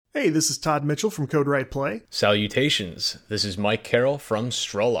Hey, this is Todd Mitchell from Code Right Play. Salutations, this is Mike Carroll from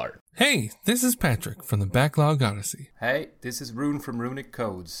Stroll Art. Hey, this is Patrick from the Backlog Odyssey. Hey, this is Rune from Runic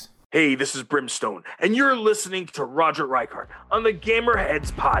Codes. Hey, this is Brimstone, and you're listening to Roger Reichart on the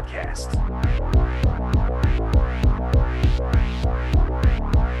Gamerheads Podcast.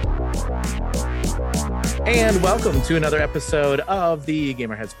 And welcome to another episode of the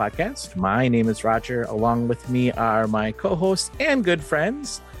Gamerheads Podcast. My name is Roger. Along with me are my co-hosts and good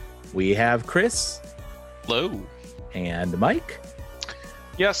friends. We have Chris. Hello. And Mike.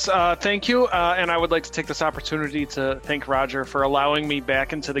 Yes, thank you. And I would like to take this opportunity to thank Roger for allowing me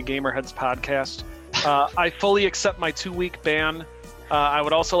back into the Gamerheads Podcast. I fully accept my 2-week ban. I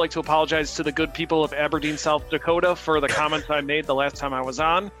would also like to apologize to the good people of Aberdeen, South Dakota for the comments I made the last time I was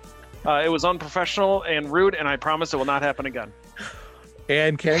on. It was unprofessional and rude, and I promise it will not happen again.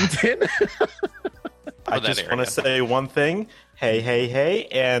 And Carrington. I just want to say one thing. Hey,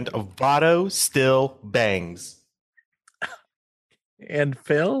 and Avado still bangs. And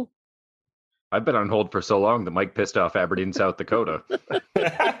Phil? I've been on hold for so long that Mike pissed off Aberdeen, South Dakota.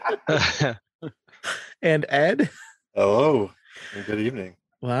 And Ed? Hello, and good evening.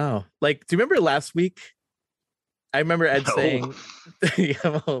 Wow. Do you remember last week? I remember Ed saying,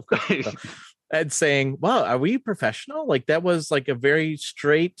 Ed saying, wow, are we professional? That was a very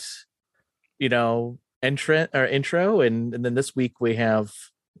straight, intro. And then this week we have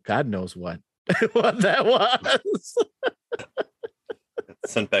God knows what that was.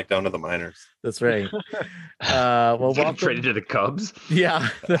 Sent back down to the minors. That's right. Well, welcome. Traded to the Cubs. Yeah.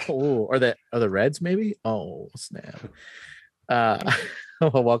 Or the Reds, maybe. Oh, snap.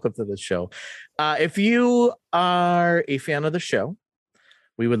 Well, welcome to the show. If you are a fan of the show,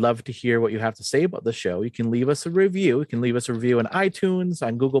 we would love to hear what you have to say about the show. You can leave us a review. You can leave us a review on iTunes,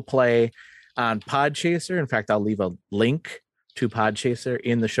 on Google Play, on Podchaser. In fact, I'll leave a link to Podchaser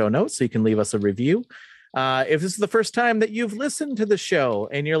in the show notes so you can leave us a review. If this is the first time that you've listened to the show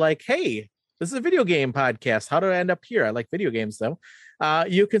and you're like, hey, this is a video game podcast. How do I end up here? I like video games, though.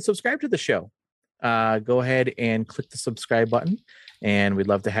 You can subscribe to the show. Go ahead and click the subscribe button. And we'd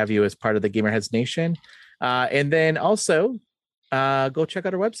love to have you as part of the Gamerheads Nation. And then also go check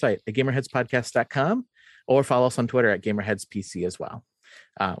out our website at gamerheadspodcast.com or follow us on Twitter at GamerheadsPC as well.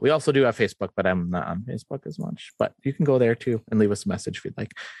 We also do have Facebook, but I'm not on Facebook as much. But you can go there too and leave us a message if you'd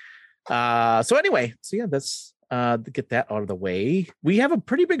like. So yeah, that's to get that out of the way. We have a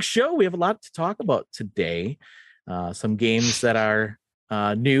pretty big show. We have a lot to talk about today. Some games that are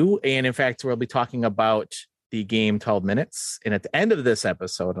new. And in fact, we'll be talking about the game 12 Minutes. And at the end of this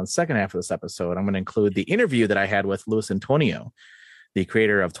episode, on the second half of this episode, I'm going to include the interview that I had with Luis Antonio, the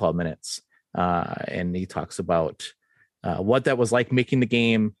creator of 12 Minutes. And he talks about what that was like making the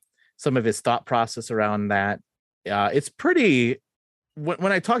game, some of his thought process around that. It's pretty,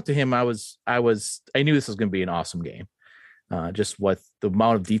 when I talked to him, I knew this was going to be an awesome game. Just what the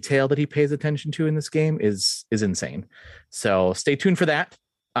amount of detail that he pays attention to in this game is insane. So stay tuned for that.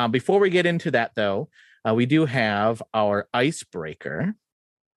 Before we get into that, though, we do have our icebreaker.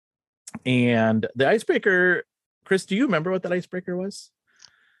 And the icebreaker, Chris, do you remember what that icebreaker was?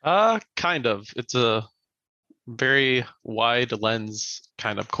 Kind of. It's a very wide lens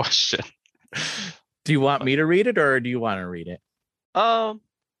kind of question. Do you want me to read it or do you want to read it? Go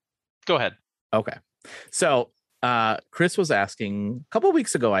ahead. Okay. So Chris was asking a couple of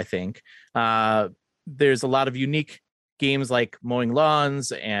weeks ago, I think, there's a lot of unique games like mowing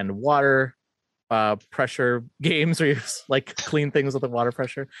lawns and water pressure games where you just clean things with the water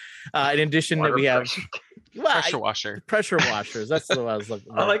pressure. In addition, that we have pressure washers. That's what I was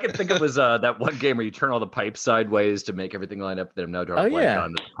looking for. All I can think of was that one game where you turn all the pipes sideways to make everything line up that I'm now drawing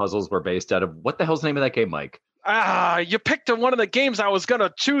on. The puzzles were based out of. What the hell's the name of that game, Mike? You picked one of the games I was going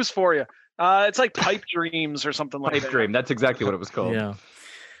to choose for you. It's like Pipe Dreams or something like that. Pipe Dream. That's exactly what it was called. Yeah.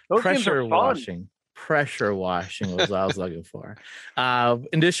 Those Pressure washing. Pressure washing was what I was looking for. In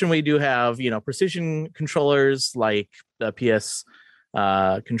addition, we do have, precision controllers like the PS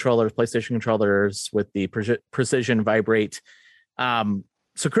controllers, PlayStation controllers with the precision vibrate.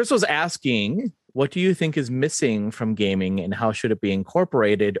 So Chris was asking, what do you think is missing from gaming and how should it be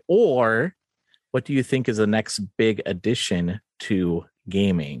incorporated? Or what do you think is the next big addition to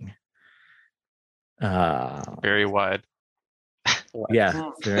gaming? Very wide.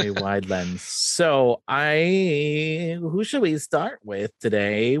 Yeah, very wide lens. So who should we start with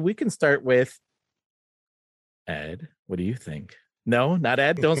today? We can start with Ed. What do you think? No, not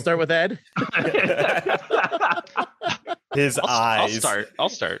Ed. Don't start with Ed. His eyes. I'll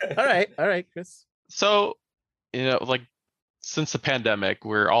start. All right, Chris. So, since the pandemic,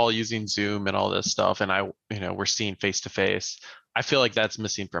 we're all using Zoom and all this stuff, and we're seeing face to face. I feel like that's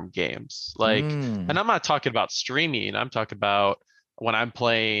missing from games. Like, and I'm not talking about streaming. I'm talking about when I'm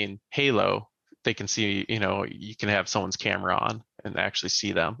playing Halo, they can see, you can have someone's camera on and actually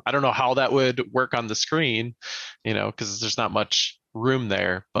see them. I don't know how that would work on the screen, because there's not much room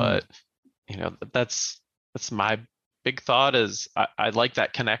there. But, that's my big thought is I like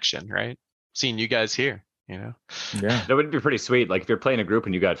that connection, right? Seeing you guys here. Yeah, that would be pretty sweet. Like if you're playing a group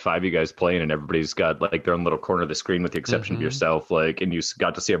and you got 5 of you guys playing and everybody's got like their own little corner of the screen with the exception of yourself, like, and you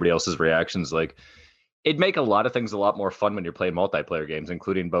got to see everybody else's reactions, like it'd make a lot of things a lot more fun when you're playing multiplayer games,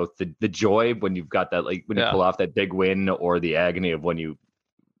 including both the joy when you've got that, like when you pull off that big win, or the agony of when you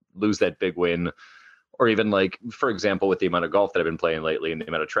lose that big win. Or even like, for example, with the amount of golf that I've been playing lately and the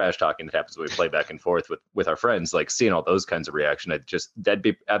amount of trash talking that happens when we play back and forth with our friends, like seeing all those kinds of reaction, that'd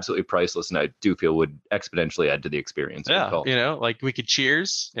be absolutely priceless. And I do feel would exponentially add to the experience. Yeah. Like we could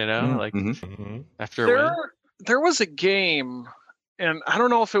cheers, after a win. There was a game, and I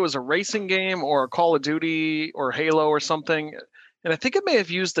don't know if it was a racing game or a Call of Duty or Halo or something. And I think it may have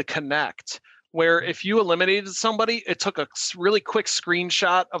used the Kinect, where if you eliminated somebody, it took a really quick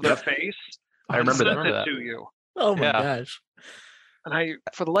screenshot of their face. I remember that. To you. Oh my gosh! And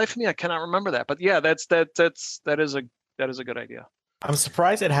for the life of me, I cannot remember that. But yeah, that is a good idea. I'm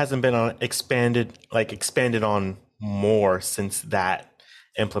surprised it hasn't been expanded on more since that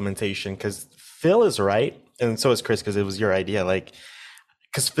implementation. Because Phil is right, and so is Chris, because it was your idea. Like,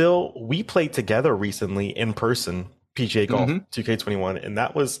 because Phil, we played together recently in person, PGA Golf 2K21, and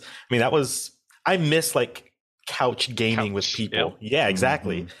that was I miss like couch gaming with people. Yeah,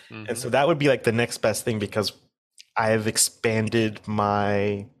 exactly. And so that would be like the next best thing, because I've expanded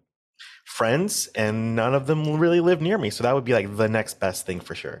my friends and none of them really live near me. So that would be like the next best thing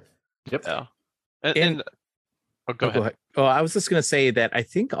for sure. Yep. Yeah. Go ahead. Oh, I was just going to say that I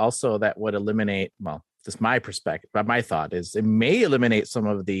think also that would eliminate, well, just my perspective, but my thought is it may eliminate some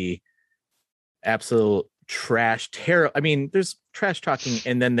of the absolute trash terror. I mean, there's trash talking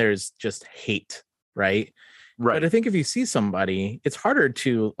and then there's just hate, right? Right. But I think if you see somebody, it's harder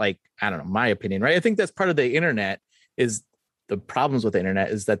to, like, I don't know, my opinion, right? I think that's part of the internet, is the problems with the internet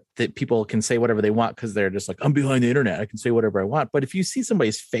is that people can say whatever they want because they're just like, I'm behind the internet, I can say whatever I want. But if you see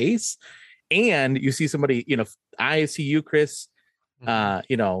somebody's face and you see somebody, I see you, Chris, and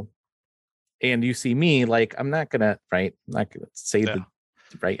you see me, like, I'm not gonna say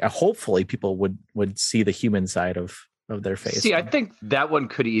right. Hopefully people would see the human side of their face. See, I think that one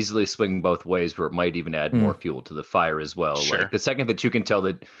could easily swing both ways, where it might even add more fuel to the fire as well. Sure. Like the second that you can tell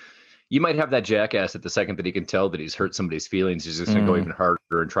that you might have that jackass, at the second that he can tell that he's hurt somebody's feelings, he's just going to go even harder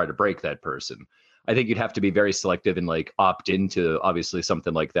and try to break that person. I think you'd have to be very selective and like opt into obviously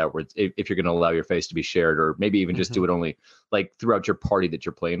something like that, where if you're going to allow your face to be shared, or maybe even just do it only like throughout your party that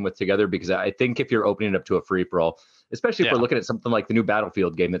you're playing with together. Because I think if you're opening it up to a free for all, especially if we're looking at something like the new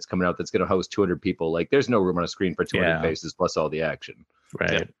Battlefield game that's coming out, that's going to host 200 people, like there's no room on a screen for 200 faces plus all the action.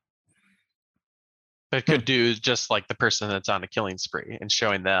 Right. Yeah. It could do just like the person that's on a killing spree and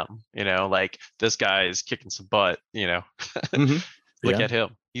showing them, like this guy is kicking some butt, Look at him.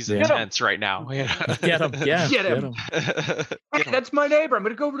 He's intense right now. Get him. Yeah. Get him. Hey, that's my neighbor. I'm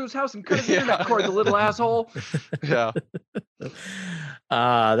going to go over to his house and cut his internet cord, the little asshole. Yeah.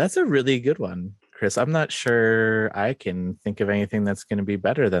 That's a really good one, Chris. I'm not sure I can think of anything that's going to be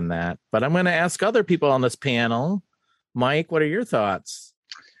better than that, but I'm going to ask other people on this panel. Mike, what are your thoughts?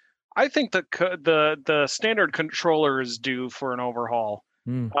 I think the standard controller is due for an overhaul.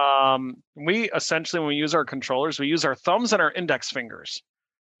 We essentially, when we use our controllers, we use our thumbs and our index fingers,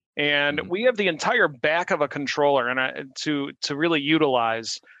 and we have the entire back of a controller and to really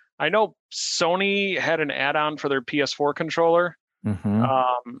utilize. I know Sony had an add-on for their PS4 controller.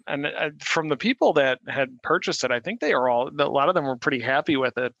 And from the people that had purchased it, I think a lot of them were pretty happy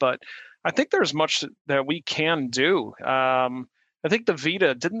with it, but I think there's much that we can do. I think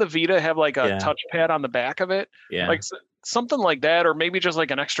didn't the Vita have like a touchpad on the back of it? Yeah. Like something like that, or maybe just like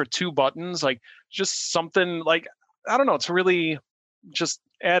an extra 2 buttons, like just something like, I don't know, to really just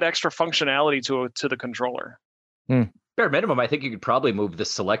add extra functionality to the controller. Bare minimum, I think you could probably move the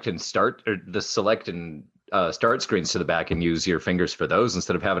select and start, or the select and start screens to the back and use your fingers for those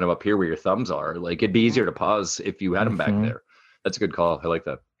instead of having them up here where your thumbs are. Like it'd be easier to pause if you had them back there. That's a good call. I like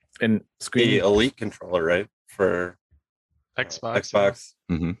that. And the Elite controller, right? For Xbox.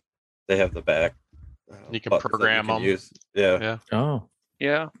 They have the back. You can program them. Yeah. Oh.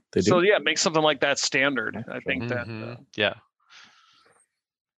 Yeah. So make something like that standard. I think that. Yeah.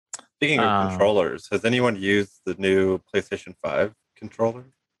 Speaking of controllers, has anyone used the new PlayStation 5 controller?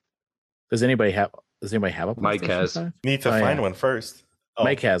 Does anybody have a PlayStation Mike has. 5? Need to find one first.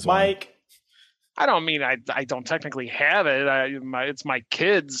 Mike has one. Mike. I don't mean I don't technically have it. It's my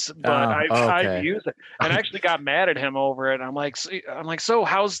kids, but I've used it, and I actually got mad at him over it. I'm like, so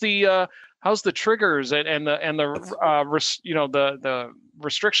how's the triggers and the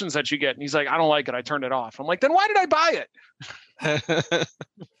restrictions that you get? And he's like, I don't like it. I turned it off. I'm like, then why did I buy it?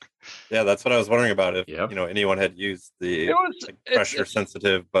 Yeah, that's what I was wondering about. If anyone had used the pressure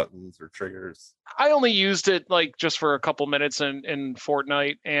sensitive buttons or triggers. I only used it like just for a couple minutes in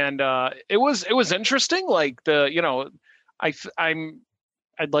Fortnite, and it was interesting. Like I'd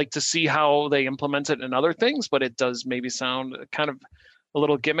like to see how they implement it in other things, but it does maybe sound kind of a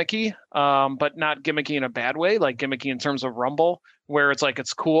little gimmicky, but not gimmicky in a bad way, like gimmicky in terms of Rumble, where it's like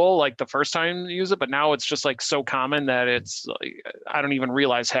it's cool like the first time you use it, but now it's just like so common that it's like I don't even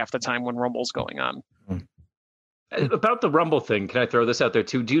realize half the time when Rumble's going on. About the Rumble thing, can I throw this out there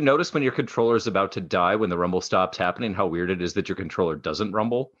too? Do you notice when your controller is about to die, when the Rumble stops happening, how weird it is that your controller doesn't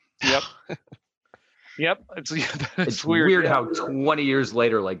rumble? Yep. Yep. It's weird how 20 years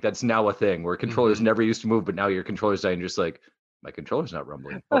later, like that's now a thing where controllers never used to move, but now your controller's dying, just like, my controller's not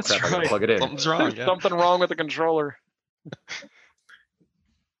rumbling. Oh, That's crap, right. I gotta plug it in. Something's wrong. There's something wrong with the controller.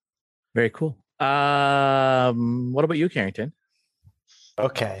 Very cool. What about you, Carrington?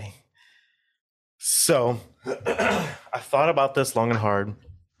 Okay. So I thought about this long and hard.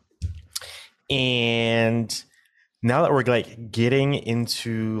 And now that we're like getting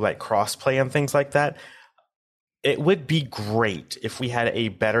into like crossplay and things like that, it would be great if we had a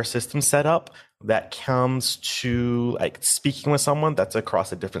better system set up that comes to like speaking with someone that's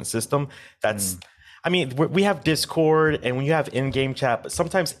across a different system. That's, I mean, we have Discord and when you have in-game chat, but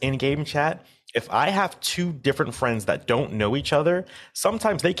sometimes in-game chat, if I have two different friends that don't know each other,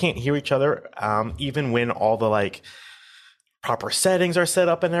 sometimes they can't hear each other, even when all the like proper settings are set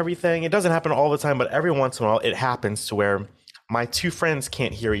up and everything. It doesn't happen all the time, but every once in a while it happens to where my two friends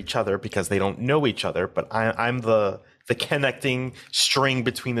can't hear each other because they don't know each other, but I'm the connecting string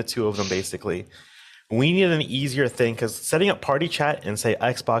between the two of them, basically. We need an easier thing because setting up party chat in, say,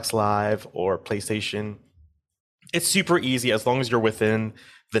 Xbox Live or PlayStation, it's super easy as long as you're within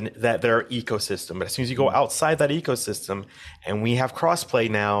their ecosystem. But as soon as you go outside that ecosystem and we have crossplay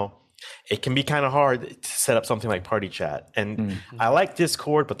now, it can be kind of hard to set up something like party chat. And I like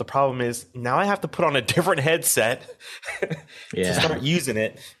Discord, but the problem is now I have to put on a different headset to start using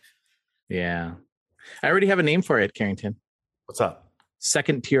it. Yeah. I already have a name for it, Carrington. What's up?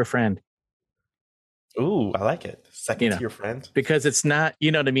 Second tier friend. Ooh, I like it. Second tier friend. Because it's not,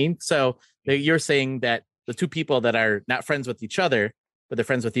 you know what I mean? So you're saying that the two people that are not friends with each other, but they're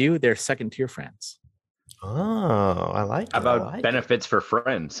friends with you, they're second tier friends. Oh, I like it. How about benefits for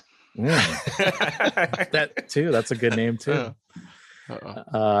friends? That too. That's a good name too.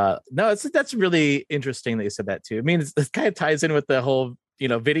 No, that's really interesting that you said that too. I mean, it kind of ties in with the whole,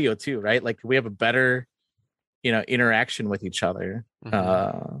 video too, right? Like we have a better, interaction with each other.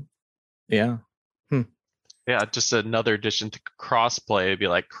 Yeah. Yeah, just another addition to crossplay would be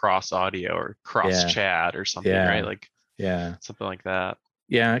like cross audio or cross chat or something, right? Like something like that.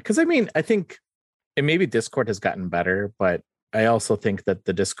 Yeah, because I mean, I think, and maybe Discord has gotten better, but I also think that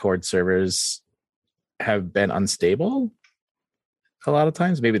the Discord servers have been unstable a lot of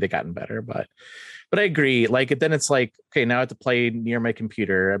times. Maybe they've gotten better, but I agree. Like then it's like, okay, now I have to play near my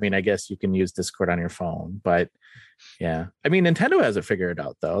computer. I mean, I guess you can use Discord on your phone, but yeah. I mean, Nintendo has it figured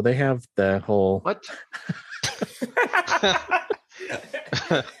out though. They have the whole app.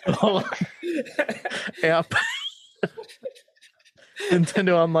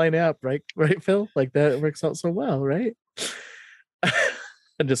 Nintendo Online app, right, Phil? Like that works out so well, right?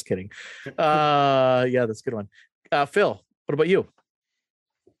 I'm just kidding. Yeah, that's a good one. Phil, what about you?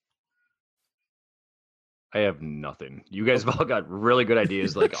 I have nothing. You guys have all got really good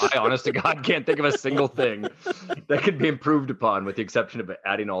ideas. Like, I honest to God can't think of a single thing that could be improved upon, with the exception of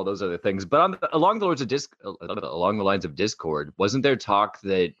adding all those other things. But along the lines of Discord, wasn't there talk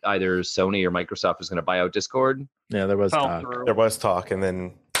that either Sony or Microsoft was going to buy out Discord? Yeah, there was talk. There was talk, and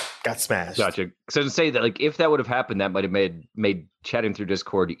then got smashed. Gotcha. So to say that, like, if that would have happened, that might have made chatting through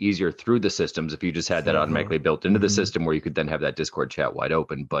Discord easier through the systems if you just had that automatically built into the system where you could then have that Discord chat wide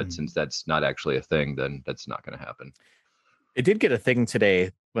open. But since that's not actually a thing, then that's not going to happen. It did get a thing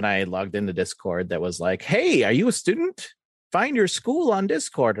today when I logged into Discord that was like, hey, are you a student? Find your school on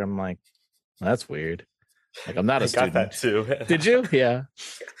Discord. I'm like, that's weird. Like, I'm not a student. I got that too. Did you? Yeah.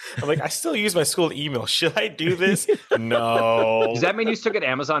 I'm like, I still use my school email. Should I do this? No. Does that mean you still get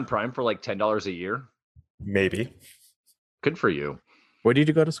Amazon Prime for like $10 a year? Maybe. Good for you. Where did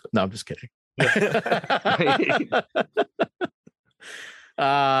you go to school? No, I'm just kidding.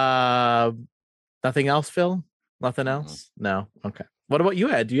 Nothing else, Phil? Nothing else? No. Okay. What about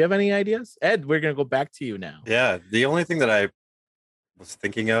you, Ed? Do you have any ideas? Ed, we're going to go back to you now. Yeah, the only thing that I was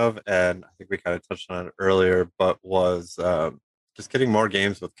thinking of, and I think we kind of touched on it earlier, but was just getting more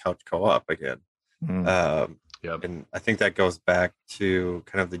games with couch co-op again. And I think that goes back to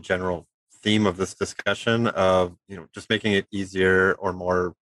kind of the general theme of this discussion of, just making it easier or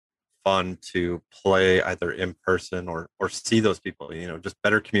more fun to play either in person or see those people, just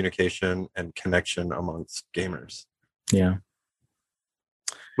better communication and connection amongst gamers. Yeah.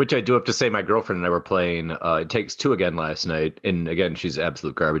 Which I do have to say, my girlfriend and I were playing It Takes Two again last night. And again, she's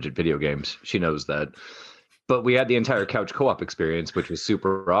absolute garbage at video games. She knows that. But we had the entire couch co-op experience, which was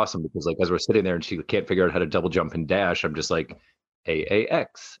super awesome because, like, as we're sitting there and she can't figure out how to double jump and dash, I'm just like,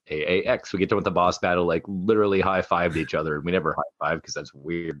 AAX. We get done with the boss battle, like literally high-fived each other. We never high-five because that's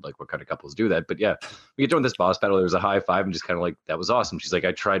weird. Like, what kind of couples do that? But yeah, we get done with this boss battle. There was a high-five and just kind of like, that was awesome. She's like,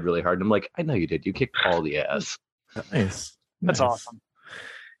 I tried really hard. And I'm like, I know you did. You kicked all the ass. Nice. That's awesome.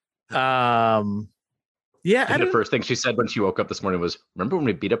 Yeah. And the first thing she said when she woke up this morning was, remember when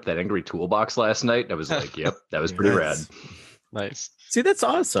we beat up that angry toolbox last night? And I was like, yep, that was pretty rad. Nice. See, that's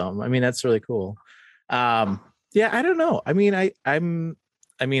awesome. I mean, that's really cool. Yeah, I don't know. I mean, I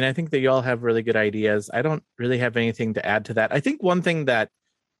think that you all have really good ideas. I don't really have anything to add to that. I think one thing that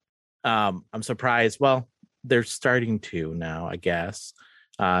I'm surprised, well, they're starting to now, I guess.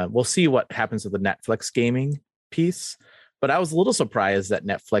 We'll see what happens with the Netflix gaming piece. But I was a little surprised that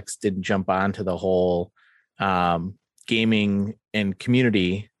Netflix didn't jump onto the whole gaming and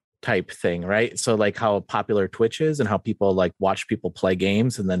community type thing, right? So like how popular Twitch is and how people like watch people play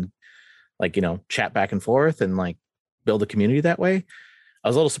games and then like, chat back and forth and like build a community that way. I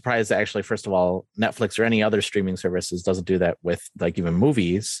was a little surprised that actually, first of all, Netflix or any other streaming services doesn't do that with like even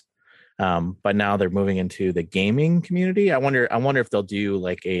movies. But now they're moving into the gaming community. I wonder if they'll do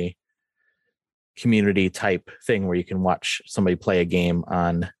like a community type thing where you can watch somebody play a game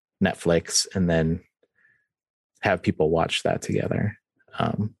on Netflix and then have people watch that together.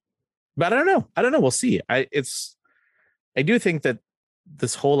 But I don't know. We'll see. I do think that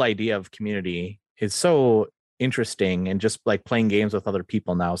this whole idea of community is so interesting, and just like playing games with other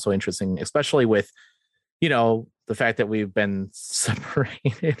people now so interesting, especially with the fact that we've been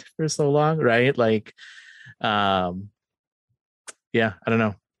separated for so long, right? Like yeah, I don't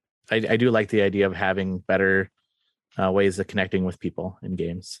know. I do like the idea of having better ways of connecting with people in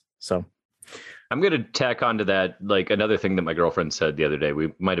games. So I'm going to tack onto that, like another thing that my girlfriend said the other day.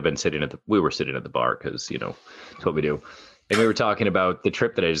 We might have been sitting at the bar because, it's what we do. And we were talking about the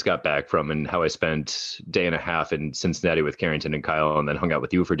trip that I just got back from and how I spent a day and a half in Cincinnati with Carrington and Kyle and then hung out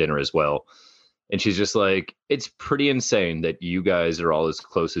with you for dinner as well. And she's just like, it's pretty insane that you guys are all as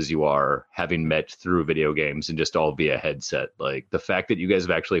close as you are, having met through video games and just all via headset. Like the fact that you guys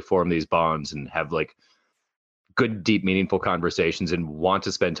have actually formed these bonds and have like good, deep, meaningful conversations and want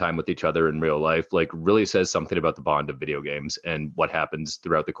to spend time with each other in real life, like really says something about the bond of video games and what happens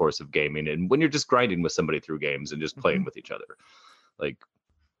throughout the course of gaming. And when you're just grinding with somebody through games and just playing with each other, like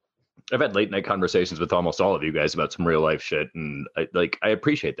I've had late night conversations with almost all of you guys about some real life shit. And I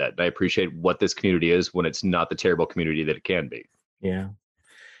appreciate that. And I appreciate what this community is when it's not the terrible community that it can be. Yeah.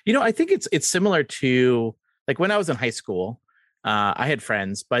 I think it's similar to like when I was in high school, I had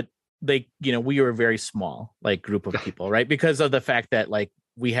friends, but we were a very small like group of people, right? Because of the fact that like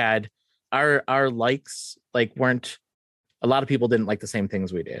we had our likes like weren't, a lot of people didn't like the same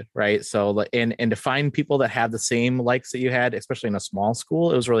things we did, right? So and to find people that have the same likes that you had, especially in a small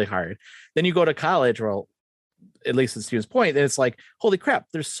school, it was really hard. Then you go to college, well, at least at Steven's point, and it's like, holy crap,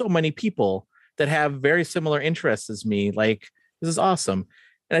 there's so many people that have very similar interests as me. Like this is awesome.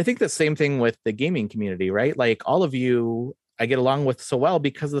 And I think the same thing with the gaming community, right? Like all of you I get along with so well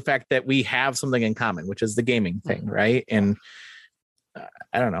because of the fact that we have something in common, which is the gaming thing, right? And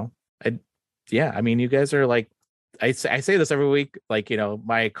I don't know. I mean, you guys are like, I say this every week, like,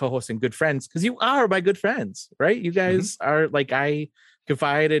 my co-hosts and good friends, because you are my good friends, right? You guys are like, I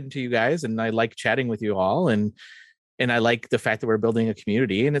confided into you guys and I like chatting with you all. And I like the fact that we're building a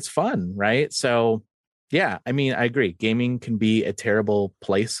community and it's fun, right? So yeah, I mean, I agree. Gaming can be a terrible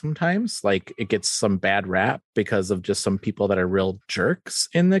place sometimes. Like it gets some bad rap because of just some people that are real jerks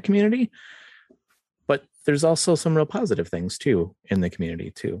in the community. But there's also some real positive things too in the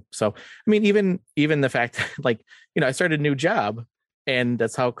community too. So, I mean, even the fact that like, I started a new job and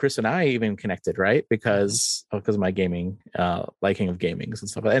that's how Chris and I even connected, right? Because of my gaming, liking of gamings and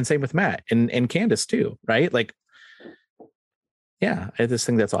stuff. And same with Matt and Candace too, right? Like, yeah, I just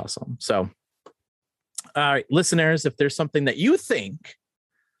think that's awesome. So, all right, listeners, if there's something that you think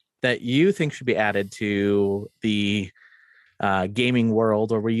should be added to the gaming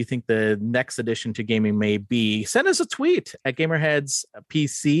world, or where you think the next addition to gaming may be, send us a tweet at Gamerheads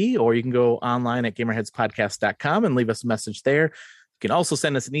PC, or you can go online at gamerheadspodcast.com and leave us a message there. You can also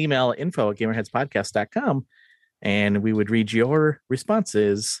send us an email at info@gamerheadspodcast.com, and we would read your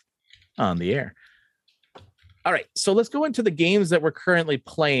responses on the air. All right, so let's go into the games that we're currently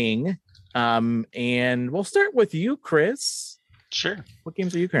playing. And we'll start with you, Chris. Sure. What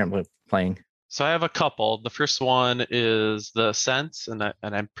games are you currently playing? So I have a couple. The first one is The Ascent, and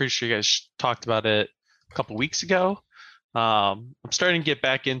I'm pretty sure you guys talked about it a couple weeks ago. I'm starting to get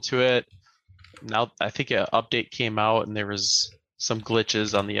back into it. Now I think an update came out and there was some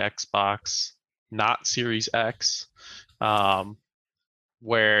glitches on the Xbox, not Series X,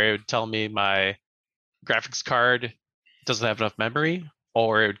 where it would tell me my graphics card doesn't have enough memory,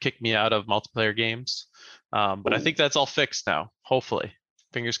 or it would kick me out of multiplayer games. But I think that's all fixed now, hopefully.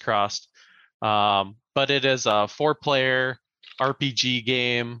 Fingers crossed. But it is a 4-player RPG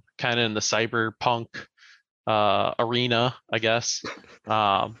game, kind of in the cyberpunk arena, I guess.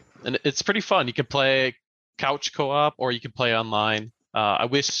 And it's pretty fun. You can play couch co-op or you can play online. I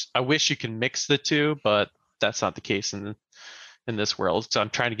wish you can mix the two, but that's not the case in this world. So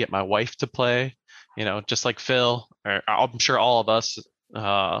I'm trying to get my wife to play, just like Phil, or I'm sure all of us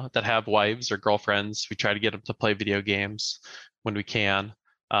that have wives or girlfriends, we try to get them to play video games when we can.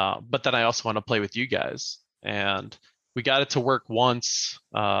 But then I also want to play with you guys. And we got it to work once,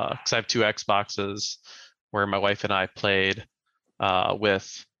 because I have 2 Xboxes, where my wife and I played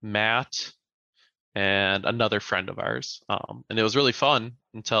with Matt and another friend of ours. And it was really fun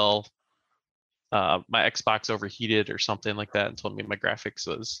until my Xbox overheated or something like that and told me my graphics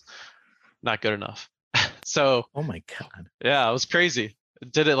was not good enough. So, oh my God. Yeah, it was crazy.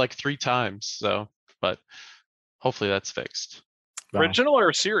 Did it like 3 times. So, but hopefully that's fixed. Wow. Original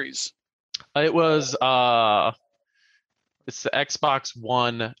or series? It was it's the Xbox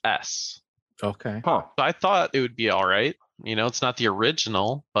One S. Okay. Huh. So I thought it would be all right. It's not the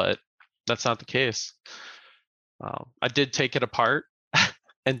original, but that's not the case. I did take it apart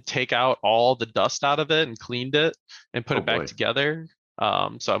and take out all the dust out of it and cleaned it and put it back together.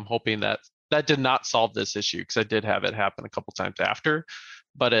 So I'm hoping that did not solve this issue, because I did have it happen a couple times after,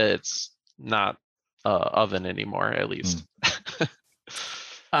 but it's not oven anymore, at least.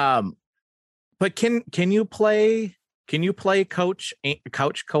 But can you play couch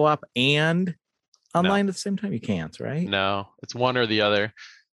co-op and online at the same time? You can't, right? No, it's one or the other.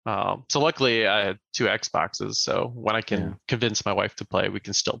 So luckily I had 2 Xboxes, so when I can convince my wife to play, we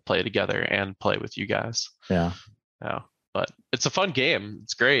can still play together and play with you guys. Yeah. But it's a fun game.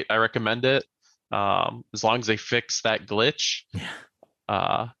 It's great. I recommend it. As long as they fix that glitch.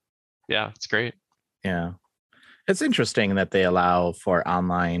 It's great. Yeah. It's interesting that they allow for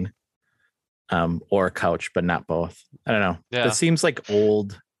online or couch, but not both. I don't know. Yeah. That seems like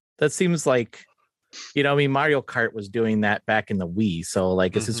old. That seems like, Mario Kart was doing that back in the Wii. So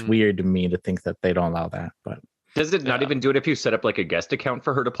it's just weird to me to think that they don't allow that. But does it not even do it if you set up like a guest account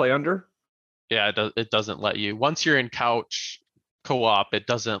for her to play under? Yeah, it doesn't let you. Once you're in couch co-op, it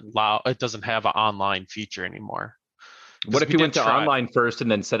doesn't have an online feature anymore. What if you went to online first and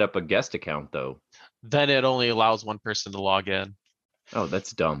then set up a guest account though? Then it only allows one person to log in. Oh,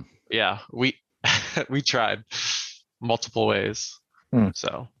 that's dumb. Yeah, we tried multiple ways.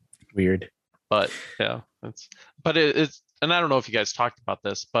 So weird. But yeah, it's and I don't know if you guys talked about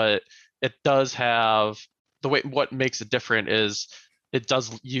this, but it does have what makes it different is it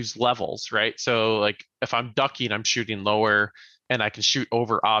does use levels, right? So like if I'm ducking, I'm shooting lower and I can shoot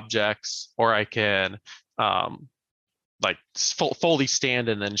over objects, or I can fully stand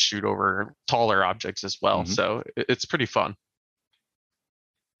and then shoot over taller objects as well. So it's pretty fun.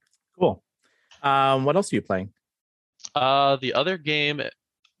 Cool. What else are you playing? The other game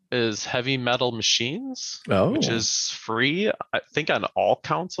is Heavy Metal Machines, which is free, I think, on all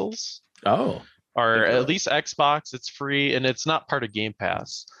consoles. Oh. Or at least Xbox, it's free, and it's not part of Game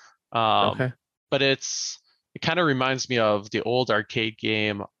Pass. But it kind of reminds me of the old arcade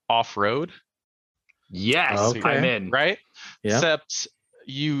game Off-Road. Yes, I'm in. Right? Yeah. Except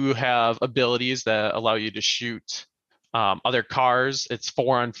you have abilities that allow you to shoot other cars. It's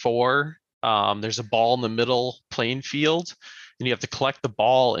 4-on-4. There's a ball in the middle playing field, and you have to collect the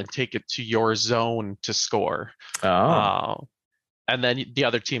ball and take it to your zone to score. And then the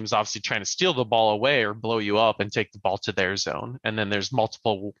other team is obviously trying to steal the ball away or blow you up and take the ball to their zone. And then there's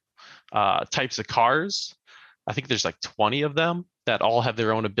multiple types of cars. I think there's like 20 of them that all have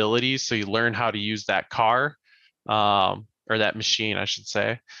their own abilities. So you learn how to use that car or that machine, I should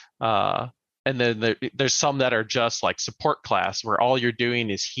say. And then there's some that are just like support class, where all you're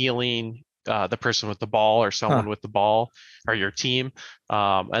doing is healing the person with the ball or someone with the ball or your team.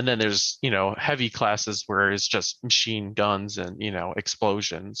 And then there's, heavy classes where it's just machine guns and,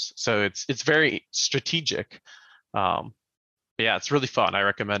 explosions. So it's very strategic. Yeah, it's really fun. I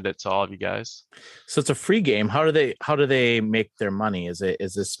recommend it to all of you guys. So it's a free game. How do they make their money? Is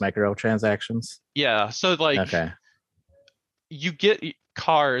this microtransactions? Yeah. So okay, you get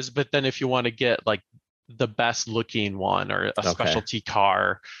cars, but then if you want to get like the best looking one or a specialty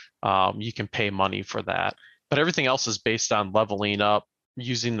car, you can pay money for that. But everything else is based on leveling up,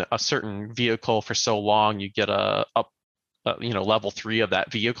 using a certain vehicle for so long. You get level 3 of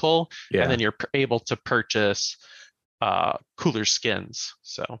that vehicle, and then you're able to purchase cooler skins.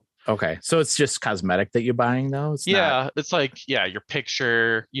 So so it's just cosmetic that you're buying though. It's like your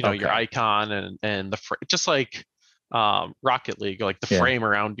picture, your icon, and just like Rocket League, like the frame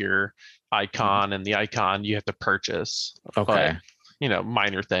around your icon, and the icon you have to purchase. But,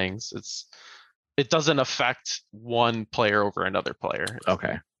 minor things. It doesn't affect one player over another player.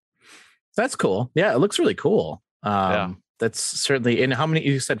 That's cool. Yeah, it looks really cool. That's certainly. And how many?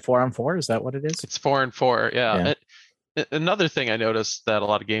 You said 4-on-4? Is that what it is? It's 4-on-4. Yeah. Another thing I noticed that a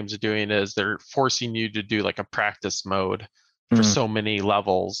lot of games are doing is they're forcing you to do like a practice mode for so many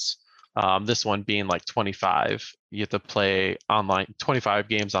levels. This one being like 25. You have to play online, 25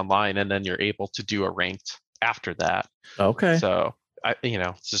 games online, and then you're able to do a ranked after that. So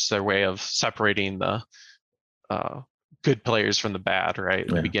it's just their way of separating the good players from the bad, right?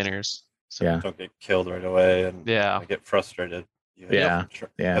 The beginners. So don't get killed right away and get frustrated. Have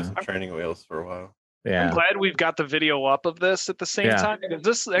some training wheels for a while. I'm glad we've got the video up of this at the same time.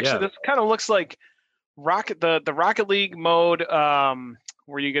 This kind of looks like the Rocket League mode,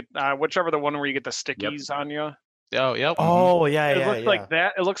 where you get whichever the one where you get the stickies on you. Oh, yep. Oh, yeah, it looks like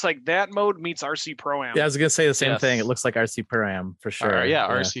that. It looks like that mode meets RC Pro-Am. Yeah, I was gonna say the same thing. It looks like RC Pro-Am for sure.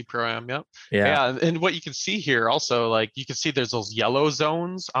 RC Pro-Am. Yep. Yeah, and what you can see here also, like you can see there's those yellow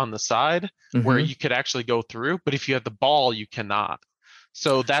zones on the side where you could actually go through, but if you have the ball, you cannot.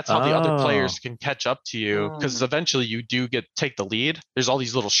 So that's how the other players can catch up to you, because eventually you do take the lead. There's all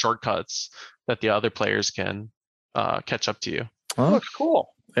these little shortcuts that the other players can catch up to you. Oh, looks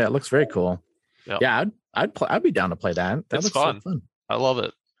cool. Yeah, it looks very cool. Yep. Yeah, I'd be down to play that. That looks fun. So fun. I love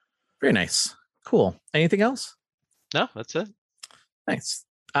it. Very nice. Cool. Anything else? No, that's it. Nice.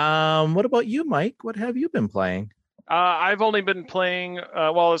 What about you, Mike? What have you been playing? I've only been playing,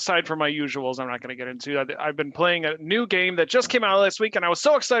 aside from my usuals, I'm not going to get into. I've been playing a new game that just came out last week, and I was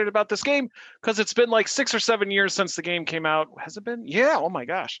so excited about this game because it's been like 6 or 7 years since the game came out. Has it been? Yeah. Oh my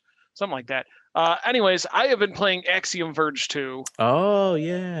gosh, something like that. Anyways, I have been playing Axiom Verge 2. Oh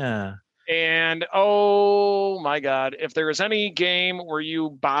yeah. And oh my God, if there is any game where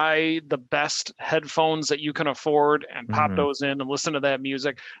you buy the best headphones that you can afford and pop those in and listen to that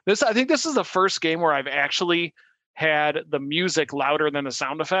music, I think this is the first game where I've actually had the music louder than the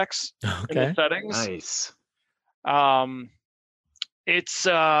sound effects in the settings. Nice. It's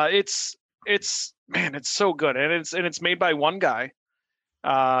so good, and it's made by one guy.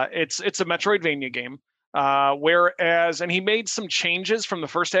 It's a Metroidvania game. And he made some changes from the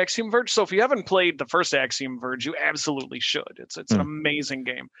first Axiom Verge. So if you haven't played the first Axiom Verge, you absolutely should. It's an amazing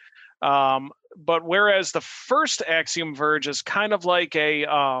game. But whereas the first Axiom Verge is kind of like a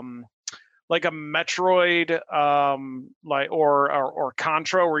Metroid, or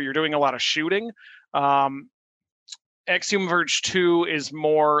Contra, where you're doing a lot of shooting. Axiom Verge 2 is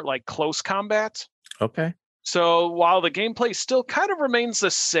more like close combat. Okay. So while the gameplay still kind of remains the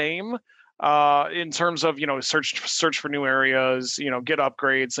same, in terms of search for new areas, get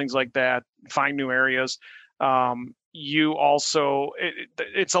upgrades, things like that, find new areas. You also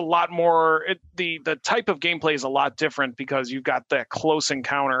it's a lot more. The type of gameplay is a lot different because you've got that close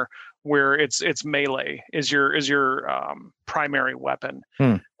encounter where it's melee is your primary weapon.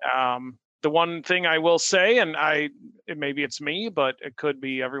 The one thing I will say, and maybe it's me, but it could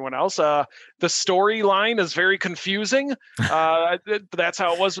be everyone else. The storyline is very confusing. That's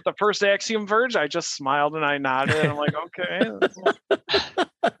how it was with the first Axiom Verge. I just smiled and I nodded. And I'm like, okay,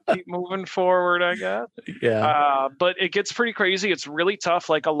 keep moving forward, I guess. Yeah. But it gets pretty crazy. It's really tough.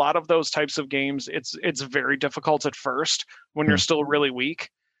 Like a lot of those types of games, it's very difficult at first when you're still really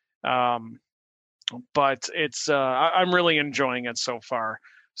weak. But I'm really enjoying it so far.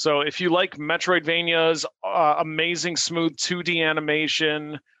 So if you like Metroidvania's amazing smooth 2D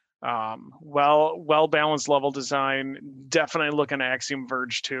animation, well balanced level design, definitely look at Axiom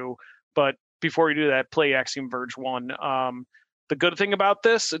Verge 2. But before you do that, play Axiom Verge 1. The good thing about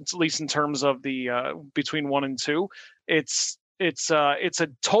this, at least in terms of the between 1 and 2, it's a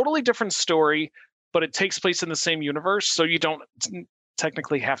totally different story, but it takes place in the same universe, so you don't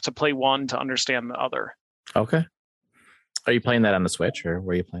technically have to play one to understand the other. Okay. Are you playing that on the Switch, or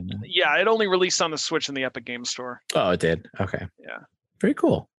where are you playing that? Yeah, it only released on the Switch in the Epic Games Store. Oh, it did. Okay. Yeah. Very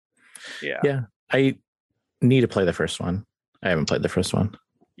cool. Yeah. Yeah. I need to play the first one. I haven't played the first one.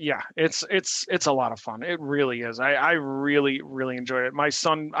 Yeah, it's a lot of fun. It really is. I really, really enjoy it. My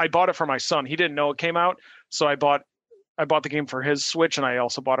son, I bought it for my son. He didn't know it came out, so I bought the game for his Switch, and I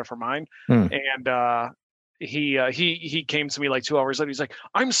also bought it for mine. And he came to me like 2 hours later. He's like,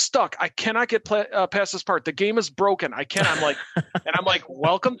 "I'm stuck. I cannot get past this part. The game is broken. I can't." I'm like,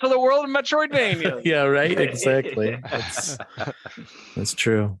 "Welcome to the world of Metroidvania." Yeah, right. Exactly. That's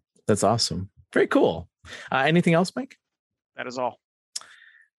true. That's awesome. Very cool. Anything else, Mike? That is all.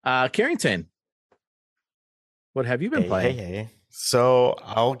 Carrington, what have you been playing? Hey. So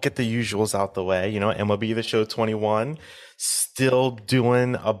I'll get the usuals out the way. MLB The Show 21, still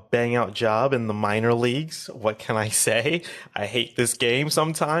doing a bang out job in the minor leagues. What can I say? I hate this game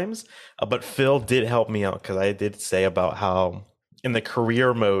sometimes, but Phil did help me out because I did say about how in the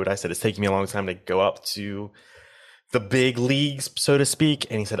career mode, I said it's taking me a long time to go up to the big leagues, so to speak.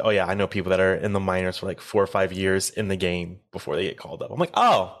 And he said, "Oh yeah, I know people that are in the minors for like 4 or 5 years in the game before they get called up." I'm like,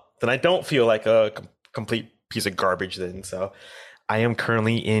 "Oh, then I don't feel like a complete piece of garbage then." So I am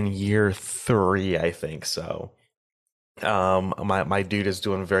currently in year 3, I think. So my dude is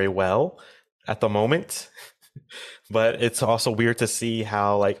doing very well at the moment. But it's also weird to see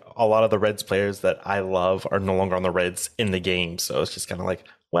how like a lot of the Reds players that I love are no longer on the Reds in the game. So it's just kind of like,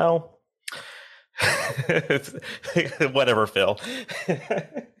 well, whatever, Phil.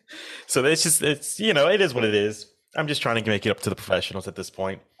 So it is what it is. I'm just trying to make it up to the professionals at this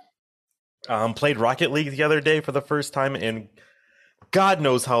point. Played Rocket League the other day for the first time in God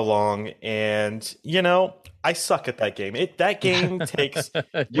knows how long, and I suck at that game. That game takes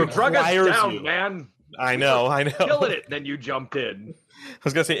you drug us down, you. Man. I know. Killing it, then you jumped in. I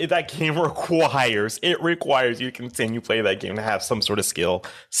was gonna say that game requires you to continue to play that game to have some sort of skill.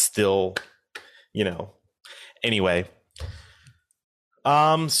 Still, Anyway,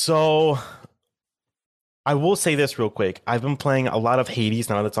 so I will say this real quick. I've been playing a lot of Hades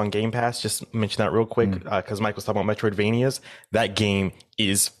now that's on Game Pass. Just mention that real quick because Mike was talking about Metroidvanias. That game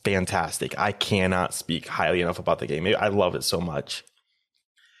is fantastic. I cannot speak highly enough about the game. I love it so much.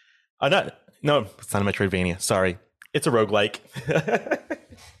 No, it's not a Metroidvania. Sorry. It's a roguelike.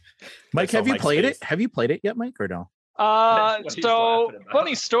 Mike, have you played it? Have you played it yet, Mike, or no? So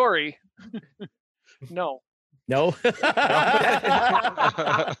funny story. No.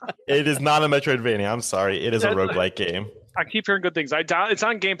 It is not a Metroidvania. I'm sorry. It is a roguelike game. I keep hearing good things. It's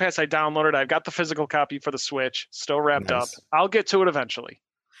on Game Pass. I downloaded it. I've got the physical copy for the Switch. Still wrapped up. I'll get to it eventually.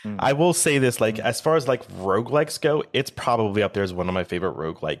 I will say this, like, as far as like roguelikes go, it's probably up there as one of my favorite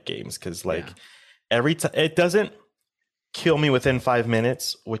roguelike games because every time it doesn't kill me within 5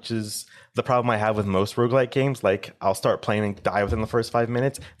 minutes, which is the problem I have with most roguelike games. Like, I'll start playing and die within the first 5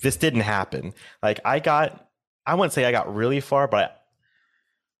 minutes. This didn't happen. Like, I wouldn't say I got really far, but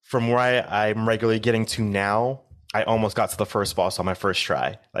from where I'm regularly getting to now, I almost got to the first boss on my first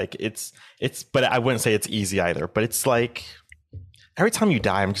try. Like, but I wouldn't say it's easy either. But it's like every time you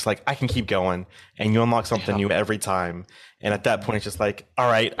die, I'm just like, I can keep going, and you unlock something new every time. And at that point, it's just like,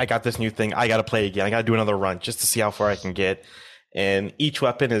 all right, I got this new thing. I got to play again. I got to do another run just to see how far I can get. And each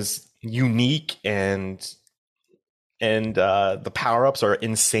weapon is unique, and the power-ups are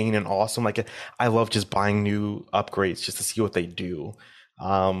insane and awesome. Like, I love just buying new upgrades just to see what they do.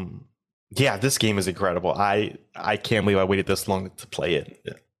 Yeah, this game is incredible. I can't believe I waited this long to play it.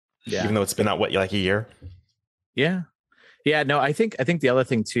 Yeah. Even though it's been out, like a year? Yeah. Yeah, no, I think the other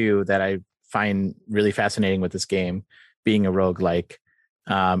thing too that I find really fascinating with this game being a roguelike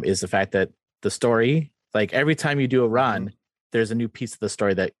is the fact that the story, like every time you do a run, there's a new piece of the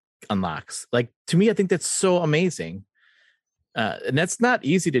story that unlocks. Like, to me, I think that's so amazing. And that's not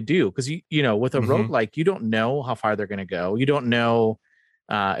easy to do because with a roguelike, you don't know how far they're going to go. You don't know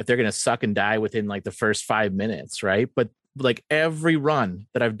if they're going to suck and die within like the first 5 minutes, right? But like every run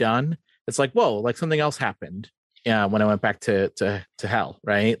that I've done, it's like, whoa, like something else happened when I went back to hell,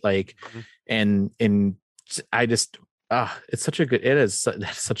 right? Like, and I just it's such a good, that's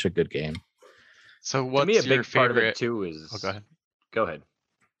such a good game. So what's to me, a your big favorite part of it too is go ahead.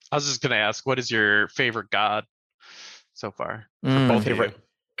 I was just gonna ask, what is your favorite god so far? For both favorite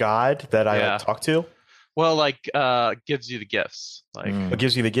god that I talk to? Well, like gives you the gifts. Like what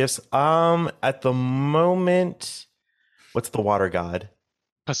gives you the gifts? At the moment, what's the water god?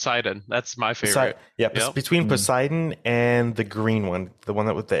 Poseidon. That's my favorite. Between Poseidon and the green one, the one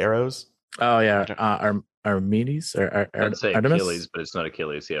that with the arrows. Oh yeah, Artemis or I'd say Artemis? Achilles, but it's not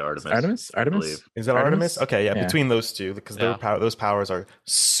Achilles. Yeah, Artemis. Artemis? I believe. Is that Artemis? Okay, yeah, between those two, because Yeah. those powers are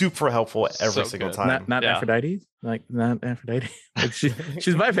super helpful every So single good. time. Not Yeah. Aphrodite? Like not Aphrodite. Like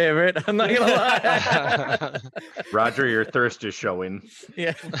she's my favorite. I'm not gonna lie. Roger, your thirst is showing.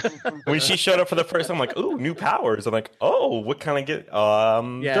 Yeah. When she showed up for the first time, I'm like, ooh, new powers. I'm like, oh, what can I get? They're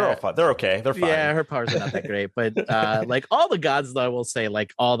all fine. They're okay. They're fine. Yeah, her powers are not that great, but like all the gods, though, I will say,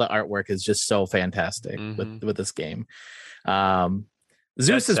 like all the artwork is just so fantastic with this game.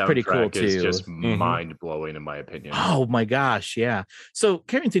 Zeus is pretty cool too. It's just mind blowing, in my opinion. Oh my gosh, yeah. So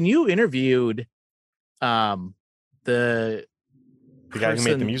Carrington, you interviewed the guy who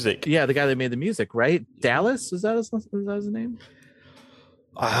made the music. Yeah, the guy that made the music, right? Dallas, is that his name?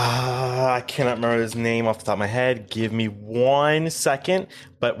 I cannot remember his name off the top of my head. Give me 1 second.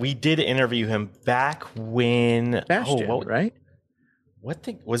 But we did interview him back when Bastion, right?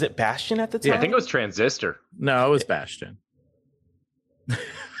 Was it Bastion at the time? Yeah, I think it was Transistor. No, it was Bastion.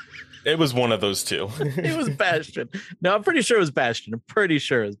 It was one of those two. It was Bastion. No, I'm pretty sure it was Bastion.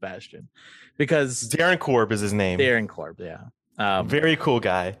 Because Darren Korb is his name. Darren Korb, yeah. Very cool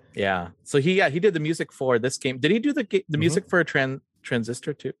guy. Yeah. So he did the music for this game. Did he do the music for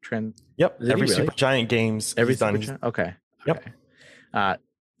Transistor too? Yep. Every Supergiant games. Every Supergiant. Okay. Yep.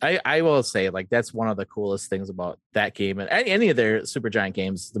 I will say, like, that's one of the coolest things about that game and any of their Supergiant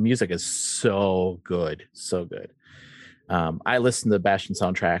games. The music is so good, so good. I listen to the Bastion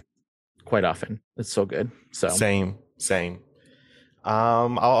soundtrack quite often. It's so good. So same.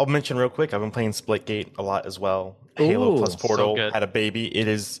 I'll mention real quick. I've been playing Splitgate a lot as well. Halo plus Portal had a baby. It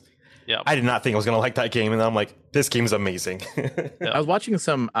is. Yeah. I did not think I was going to like that game, and then I'm like, this game is amazing. I was watching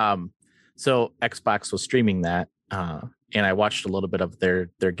some. So Xbox was streaming that, and I watched a little bit of their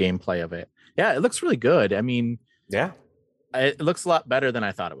gameplay of it. Yeah, it looks really good. I mean, yeah, it looks a lot better than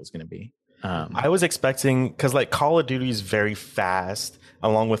I thought it was going to be. I was expecting, because like Call of Duty is very fast,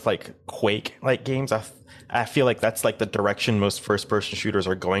 along with like Quake like games. I feel like that's like the direction most first person shooters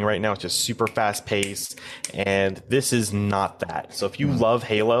are going right now. It's just super fast paced, and this is not that. So if you love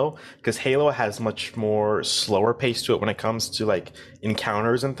Halo, because Halo has much more slower pace to it when it comes to like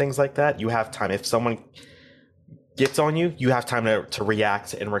encounters and things like that, you have time. If someone gets on you, you have time to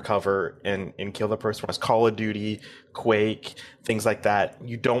react and recover and kill the person. Whereas Call of Duty, Quake, things like that,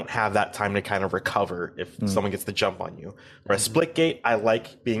 you don't have that time to kind of recover if someone gets the jump on you. Whereas Splitgate, I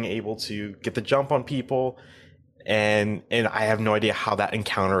like being able to get the jump on people, and I have no idea how that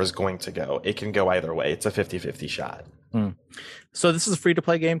encounter is going to go. It can go either way. It's a 50-50 shot. So this is a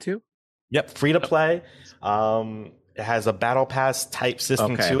free-to-play game too? Yep, free to play. It has a battle pass type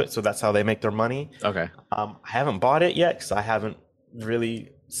system to it, so that's how they make their money. Okay. I haven't bought it yet because I haven't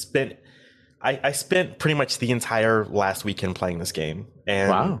really spent. I spent pretty much the entire last weekend playing this game,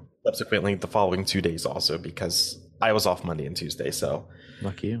 and subsequently the following 2 days also, because I was off Monday and Tuesday. So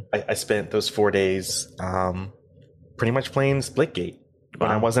lucky you. I spent those 4 days pretty much playing Splitgate when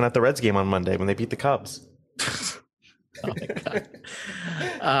I wasn't at the Reds game on Monday when they beat the Cubs. Oh my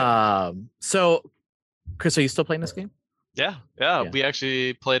god. So Chris, are you still playing this game? Yeah. We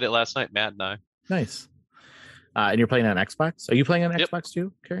actually played it last night, Matt and I. Nice. And you're playing on Xbox? Are you playing on Xbox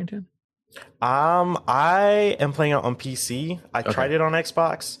too, Carrington? I am playing it on PC. I tried it on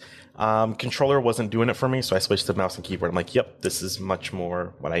Xbox. Controller wasn't doing it for me, so I switched to mouse and keyboard. I'm like, yep, this is much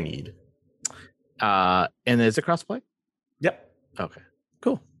more what I need. And is it crossplay? Yep. Okay.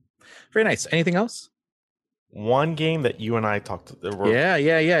 Cool. Very nice. Anything else? One game that you and I talked.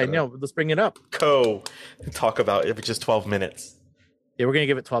 Yeah. No, let's bring it up. Talk about it for just 12 minutes. Yeah, we're gonna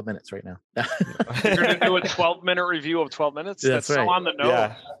give it 12 minutes right now. You're gonna do a 12-minute review of 12 minutes. That's right. So on the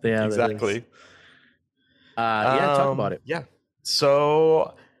nose. Yeah, exactly. Talk about it. Yeah.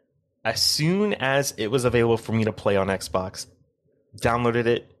 So as soon as it was available for me to play on Xbox, downloaded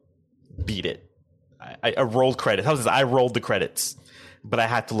it, beat it. I rolled credits. How's this? I rolled the credits, but I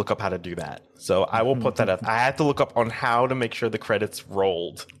had to look up how to do that. So I will put that up. I had to look up on how to make sure the credits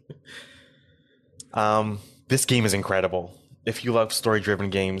rolled. This game is incredible. If you love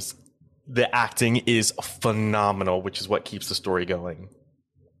story-driven games, the acting is phenomenal, which is what keeps the story going.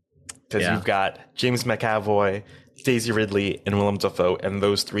 Because you've got James McAvoy, Daisy Ridley, and Willem Dafoe, and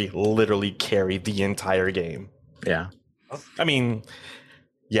those three literally carry the entire game. Yeah. I mean,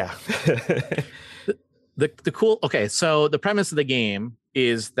 yeah. The cool. Okay, so the premise of the game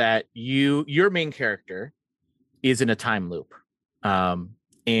is that your main character is in a time loop,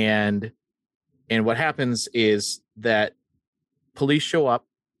 and what happens is that police show up,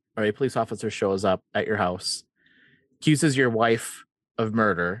 or a police officer shows up at your house, accuses your wife of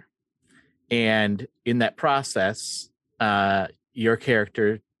murder, and in that process, your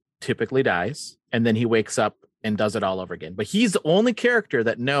character typically dies, and then he wakes up and does it all over again. But he's the only character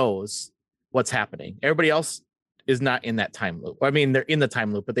that knows what's happening. Everybody else is not in that time loop. I mean, they're in the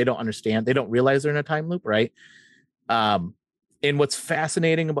time loop, but they don't understand. They don't realize they're in a time loop, right? And what's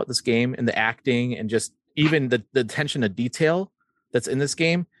fascinating about this game and the acting and just even the attention to detail that's in this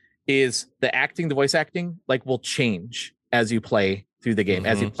game is the acting, the voice acting, like will change as you play through the game,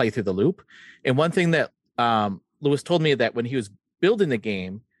 as you play through the loop. And one thing that Lewis told me that when he was building the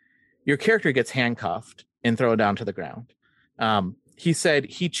game, your character gets handcuffed and thrown down to the ground. He said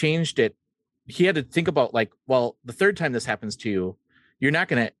he changed it. He had to think about like, well, the third time this happens to you, you're not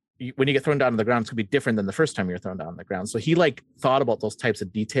going to, when you get thrown down to the ground, it's going to be different than the first time you're thrown down on the ground. So he like thought about those types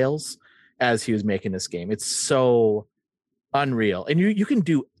of details as he was making this game. It's so unreal. And you can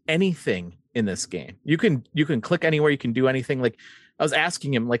do anything in this game. You can click anywhere. You can do anything. Like I was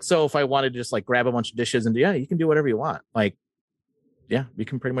asking him, like, so if I wanted to just like grab a bunch of dishes and you can do whatever you want. Like, yeah, you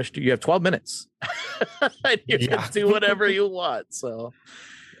can pretty much do, you have 12 minutes and you can do whatever you want. So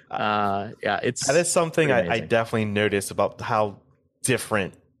that is something I definitely noticed about how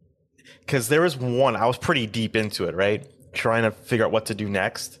different, because there was one, I was pretty deep into it, right? Trying to figure out what to do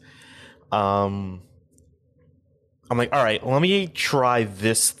next. I'm like, all right, let me try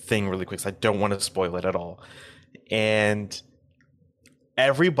this thing really quick, because I don't want to spoil it at all. And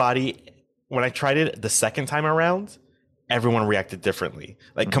everybody, when I tried it the second time around, everyone reacted differently,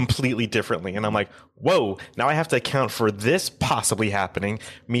 like completely differently. And I'm like, whoa, now I have to account for this possibly happening,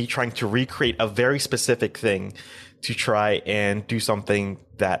 me trying to recreate a very specific thing to try and do something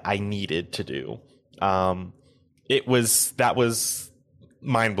that I needed to do. That was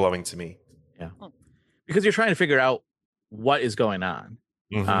mind-blowing to me. Yeah. Because you're trying to figure out what is going on.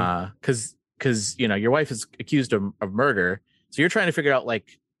 Because your wife is accused of murder. So you're trying to figure out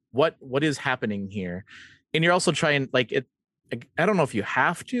like what is happening here. And you're also trying, like, I don't know if you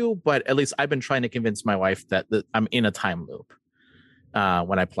have to, but at least I've been trying to convince my wife that I'm in a time loop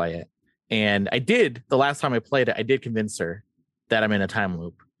when I play it. And I did, the last time I played it, I did convince her that I'm in a time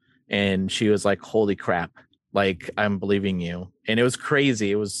loop. And she was like, holy crap, like, I'm believing you. And it was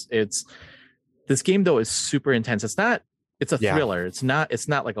crazy. This game, though, is super intense. It's a thriller. It's not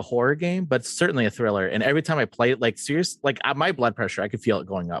like a horror game, but it's certainly a thriller. And every time I play it, like serious, like my blood pressure, I could feel it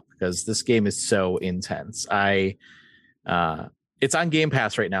going up because this game is so intense. It's on Game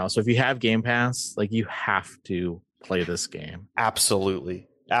Pass right now. So if you have Game Pass, like you have to play this game. Absolutely.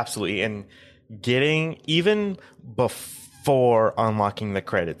 And getting even before unlocking the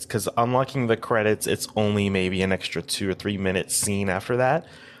credits, because unlocking the credits, it's only maybe an extra 2 or 3 minute scene after that.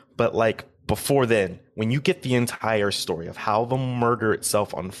 But like, before then, when you get the entire story of how the murder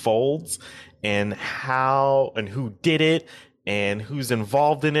itself unfolds and who did it and who's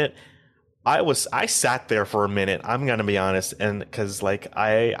involved in it, I sat there for a minute. I'm gonna be honest, and because like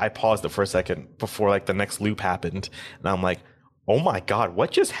I paused it for a second before like the next loop happened, and I'm like, oh my god,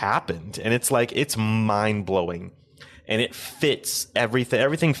 what just happened? And it's like, it's mind blowing, and it fits everything.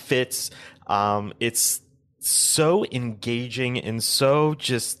 Everything fits. It's so engaging and so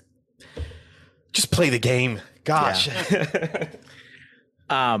just play the game. Gosh.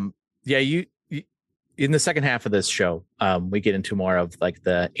 You in the second half of this show, we get into more of like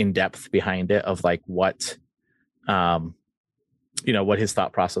the in-depth behind it of like what his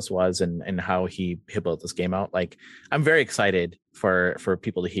thought process was and how he built this game out. Like, I'm very excited for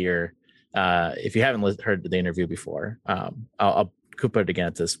people to hear. If you haven't heard the interview before, I'll put it again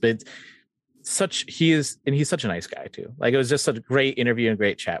at this, but he's such a nice guy too. Like, it was just such a great interview and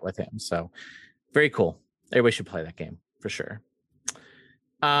great chat with him. So very cool. Everybody should play that game for sure.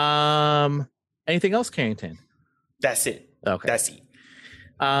 Anything else, Carrington? That's it. Okay. That's it.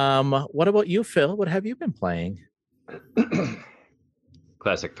 What about you, Phil? What have you been playing?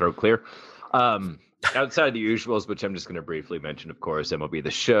 Classic throat clear. Outside of the usuals, which I'm just going to briefly mention, of course, MLB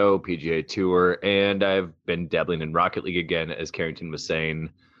The Show, PGA Tour, and I've been dabbling in Rocket League again, as Carrington was saying.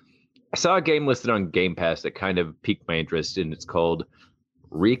 I saw a game listed on Game Pass that kind of piqued my interest, and it's called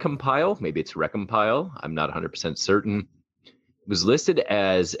Recompile. Maybe it's Recompile. I'm not 100% certain. It was listed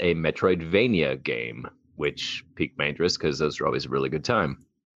as a Metroidvania game, which piqued my interest because those are always a really good time.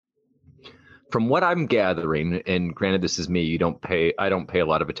 From what I'm gathering, and granted this is me, I don't pay a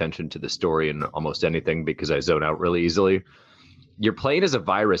lot of attention to the story in almost anything because I zone out really easily. You're playing as a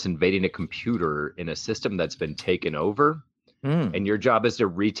virus invading a computer in a system that's been taken over, and your job is to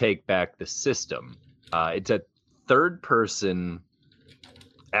retake back the system. It's a third-person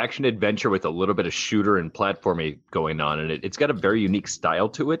action adventure with a little bit of shooter and platforming going on, and it's got a very unique style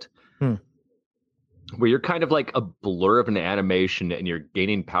to it, where you're kind of like a blur of an animation and you're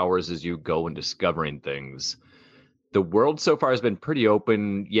gaining powers as you go and discovering things. the world so far has been pretty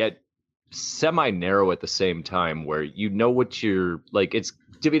open, yet semi-narrow at the same time, where you know what you're like. It's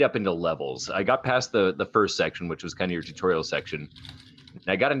divvied up into levels. I got past the first section, which was kind of your tutorial section. And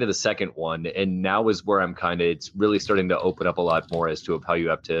I got into the second one, and now is where I'm kind of. It's really starting to open up a lot more as to how you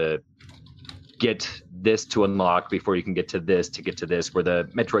have to get this to unlock before you can get to this, where the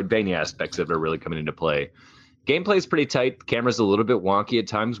Metroidvania aspects of it are really coming into play. Gameplay is pretty tight. The camera's a little bit wonky at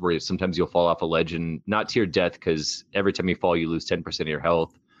times, where sometimes you'll fall off a ledge, and not to your death, because every time you fall, you lose 10% of your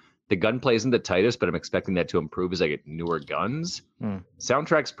health. The gunplay isn't the tightest, but I'm expecting that to improve as I get newer guns.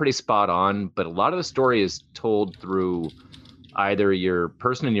 Soundtrack's pretty spot on, but a lot of the story is told through either your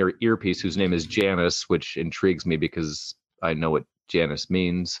person in your earpiece, whose name is Janus, which intrigues me because I know what Janus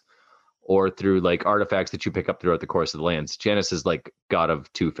means, or through like artifacts that you pick up throughout the course of the lands. Janus is like god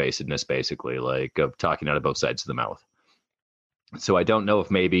of two-facedness, basically, like of talking out of both sides of the mouth. So I don't know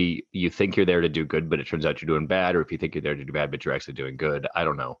if maybe you think you're there to do good, but it turns out you're doing bad, or if you think you're there to do bad, but you're actually doing good. I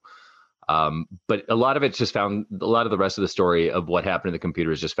don't know. But a lot of it's just found, a lot of the rest of the story of what happened in the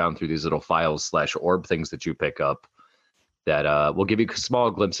computer is just found through these little files/orb things that you pick up that will give you small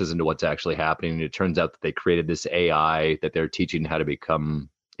glimpses into what's actually happening. And it turns out that they created this AI that they're teaching how to become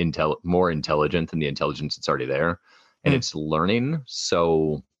more intelligent than the intelligence that's already there, and it's learning.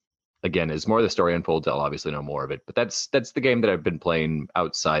 So again, as more of the story unfolds, I'll obviously know more of it, but that's the game that I've been playing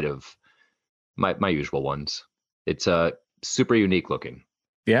outside of my usual ones. It's super unique looking.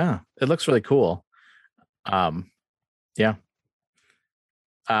 Yeah, it looks really cool. I don't know.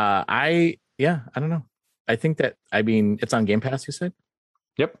 I think that, I mean, it's on Game Pass, you said?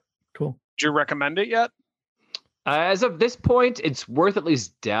 Yep. Cool. Did you recommend it yet? As of this point, it's worth at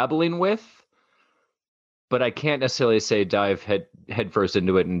least dabbling with, but I can't necessarily say dive head first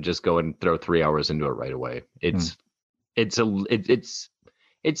into it and just go and throw 3 hours into it right away. It's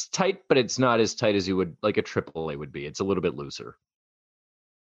tight, but it's not as tight as you would like a AAA would be. It's a little bit looser.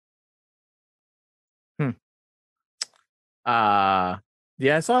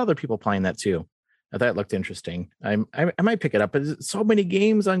 Yeah, I saw other people playing that too. I thought it looked interesting. I might pick it up, but there's so many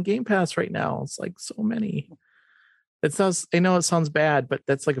games on Game Pass right now. It's like so many. It sounds, I know it sounds bad, but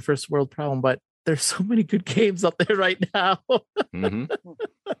that's like a first world problem, but there's so many good games up there right now.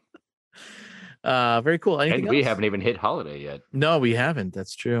 Very cool. Anything and we else? haven't even hit holiday yet. No, we haven't.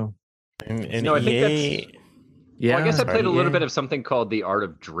 That's true. And No, I think EA, that's. Well, I guess I played a little EA. bit of something called The Art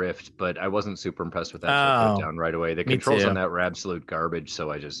of Drift, but I wasn't super impressed with that, so I put it down right away. The me controls too. on that were absolute garbage, so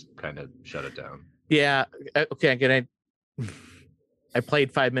I just kind of shut it down. Yeah. Okay. Again, I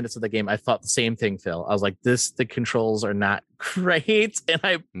played 5 minutes of the game. I thought the same thing, Phil. I was like, the controls are not great. And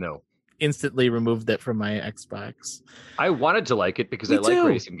I instantly removed it from my Xbox. I wanted to like it because Me I like too.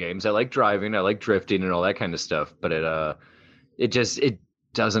 racing games. I like driving. I like drifting and all that kind of stuff. But it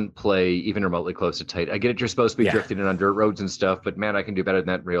doesn't play even remotely close to tight. I get it. You're supposed to be Yeah. drifting and on dirt roads and stuff, but man, I can do better than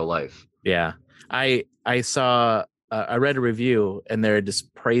that in real life. Yeah. I saw, I read a review and they're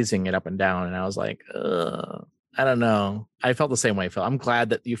just praising it up and down. And I was like, I don't know. I felt the same way, Phil. I'm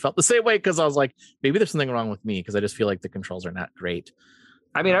glad that you felt the same way, because I was like, maybe there's something wrong with me, because I just feel like the controls are not great.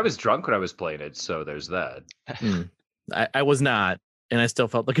 I mean, I was drunk when I was playing it, so there's that. I was not, and I still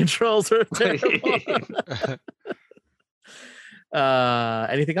felt the controls were terrible.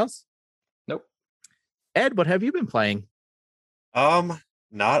 Anything else? Nope. Ed, what have you been playing? Not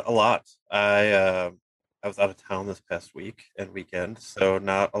a lot. I was out of town this past week and weekend, so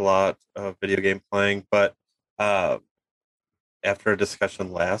not a lot of video game playing. But after a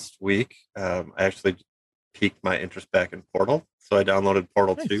discussion last week, I actually piqued my interest back in Portal. So I downloaded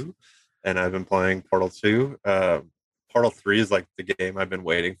Portal 2, and I've been playing Portal 2. Portal 3 is like the game I've been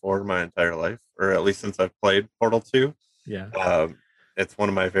waiting for my entire life, or at least since I've played Portal 2. Yeah. It's one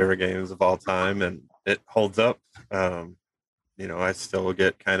of my favorite games of all time, and it holds up. I still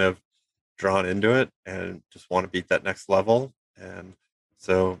get kind of drawn into it and just want to beat that next level. And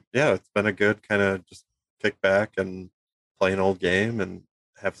so, yeah, it's been a good kind of just kick back and play an old game and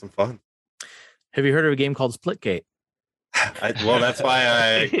have some fun. Have you heard of a game called Splitgate? Well, that's why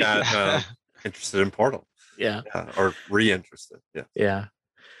I got interested in Portal. Yeah. Or re-interested. Yeah.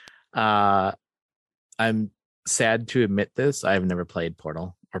 Yeah. I'm sad to admit this. I've never played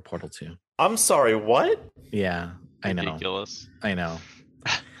Portal or Portal 2. I'm sorry, what? Yeah, I know. Ridiculous. I know.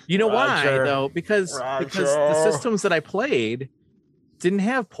 You know Roger. why though? Because the systems that I played didn't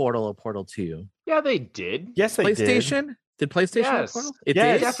have Portal or Portal 2. Yeah, they did. Yes, they PlayStation? Did PlayStation have Yes. Portal? It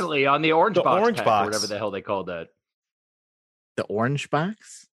Yes. did? Definitely on the orange The box orange pack, box. or whatever the hell they called that. The orange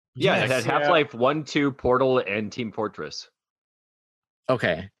box? Yeah, Yes. it had Half-Life 1, 2, Portal, and Team Fortress.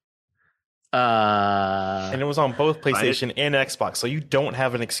 Okay. And it was on both PlayStation and Xbox, so you don't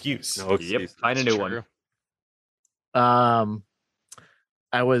have an excuse. No excuse. Yep, find a new one.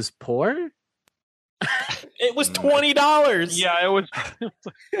 I was poor. It was $20. Yeah, it was.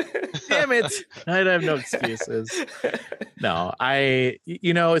 Damn it. I have no excuses. No,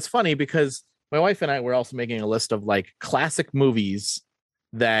 it's funny because my wife and I were also making a list of like classic movies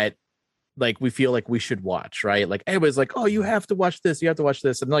that like we feel like we should watch, right? Like everybody's like, oh, you have to watch this, you have to watch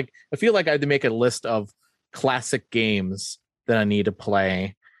this. And like I feel like I had to make a list of classic games that I need to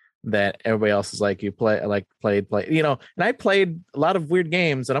play that everybody else is like, you play, like play, and I played a lot of weird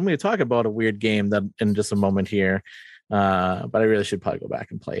games, and I'm going to talk about a weird game that in just a moment here. But I really should probably go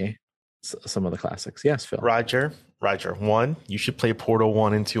back and play some of the classics. Yes, Phil. Roger, one, you should play Portal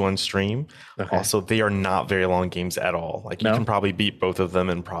 1 and 2 on stream. Okay. Also, they are not very long games at all. Like you can probably beat both of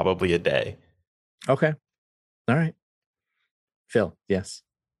them in probably a day. Okay. All right. Phil, yes.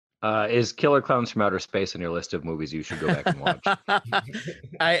 Is Killer Clowns from Outer Space on your list of movies you should go back and watch?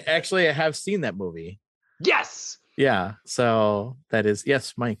 I have seen that movie. Yes. Yeah. So that is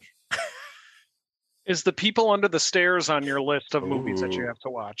yes, Mike. Is The People Under the Stairs on your list of movies that you have to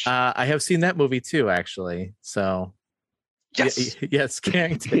watch? I have seen that movie too, actually. So yes, yes,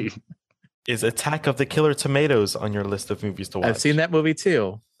 Carrington. Is Attack of the Killer Tomatoes on your list of movies to watch? I've seen that movie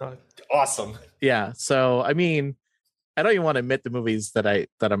too. Awesome. Yeah. So I mean, I don't even want to admit the movies that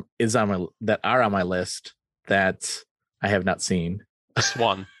are on my list that I have not seen. Just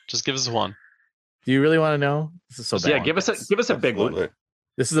one. Just give us one. Do you really want to know? This is so bad. Yeah, give us a big one.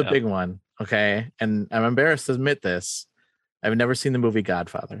 This is a big one. Okay. And I'm embarrassed to admit this. I've never seen the movie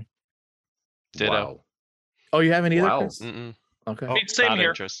Godfather. Ditto. Wow. Oh, you haven't either? Wow. Chris? Okay. Oh, same Not here.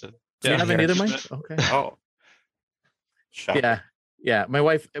 interested. You haven't either, Mike? Okay. Oh. Shocking. Yeah. Yeah. My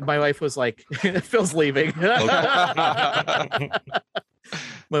wife was like, Phil's leaving. My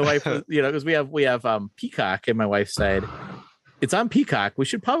wife was, because we have Peacock, and my wife said, it's on Peacock. We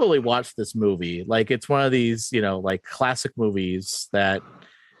should probably watch this movie. Like it's one of these, like classic movies that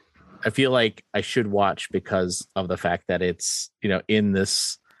I feel like I should watch because of the fact that it's, in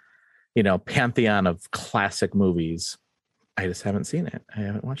this, pantheon of classic movies. I just haven't seen it. I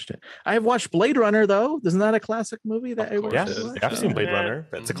haven't watched it. I have watched Blade Runner, though. Isn't that a classic movie that I watched? Yeah, I've seen Blade Runner.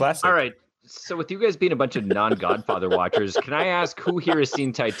 That's a classic. All right. So with you guys being a bunch of non-Godfather watchers, can I ask who here has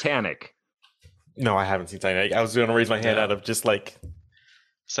seen Titanic? No, I haven't seen Titanic. I was going to raise my hand out of just like...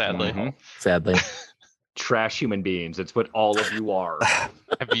 Sadly. Sadly. Trash human beings. It's what all of you are.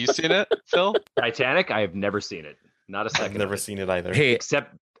 Have you seen it, Phil? Titanic? I have never seen it. Not a second. I've never seen it either. Hey,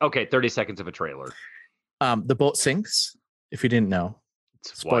 Except, 30 seconds of a trailer. The boat sinks, if you didn't know.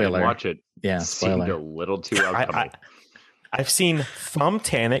 That's why I didn't watch it. Yeah, spoiler. Seemed a little too outcoming. I've seen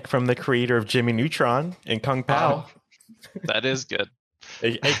Thumbtanic from the creator of Jimmy Neutron and Kung Pao. That is good.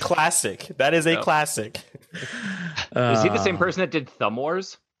 A classic. That is a classic. Is he the same person that did Thumb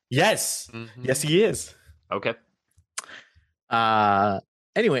Wars? Yes. Mm-hmm. Yes, he is. Okay.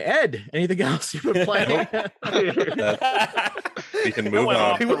 Anyway, Ed, anything else you've been playing? We can move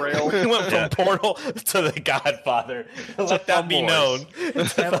on. We went from Portal to The Godfather. Let that be known.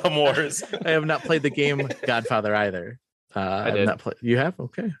 Thumb Wars. I have not played the game Godfather either. I did. You have?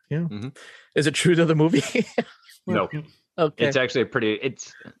 Okay. Yeah. Mm-hmm. Is it true to the movie? No. Okay. It's actually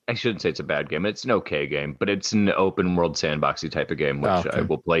I shouldn't say it's a bad game. It's an okay game, but it's an open world sandboxy type of game, which I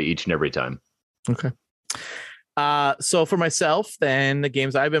will play each and every time. Okay. So for myself, then the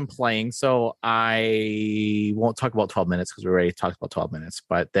games I've been playing, so I won't talk about 12 minutes because we already talked about 12 minutes,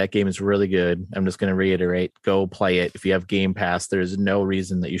 but that game is really good. I'm just going to reiterate, go play it. If you have Game Pass, there's no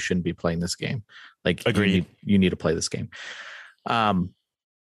reason that you shouldn't be playing this game. Like, agreed. You need to play this game.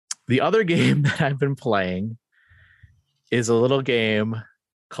 The other game that I've been playing is a little game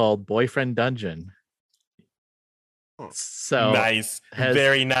called Boyfriend Dungeon. So nice.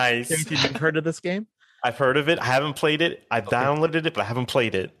 Very nice. You've heard of this game? I've heard of it. I haven't played it. I've downloaded it, but I haven't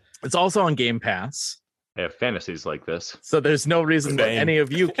played it. It's also on Game Pass. I have fantasies like this. So there's no reason that any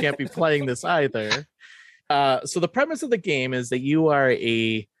of you can't be playing this either. So the premise of the game is that you are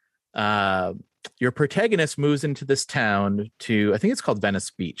your protagonist moves into this town to, I think it's called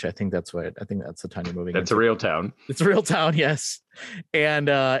Venice Beach. I think that's the town you're moving into. That's a real town. It's a real town, yes. And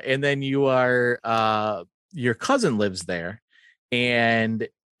then you are, your cousin lives there, and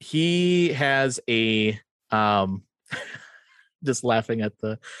he has a just laughing at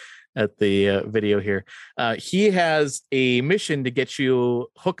the video here. He has a mission to get you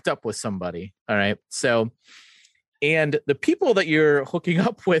hooked up with somebody. All right. So, and the people that you're hooking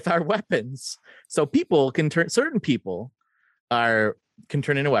up with are weapons. So certain people can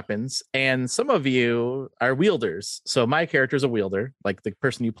turn into weapons, and some of you are wielders. So my character is a wielder, like the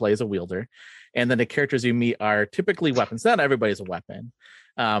person you play is a wielder. and then the characters you meet are typically weapons. Not everybody's a weapon.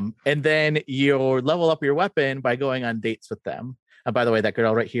 And then you level up your weapon by going on dates with them. By the way, that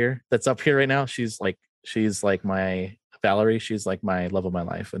girl right here that's up here right now, she's like my Valerie. She's like my love of my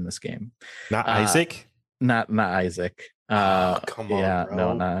life in this game. Not Isaac? Not Isaac. Come on, yeah,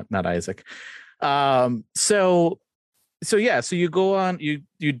 bro. no, not Isaac. So you go on,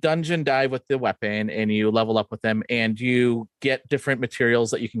 you dungeon dive with the weapon and you level up with them, and you get different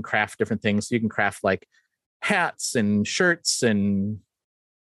materials that you can craft different things. So you can craft like hats and shirts, and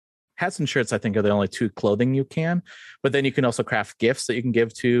hats and shirts I think are the only two clothing you can, but then you can also craft gifts that you can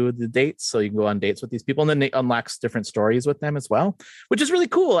give to the dates, so you can go on dates with these people, and then it unlocks different stories with them as well, which is really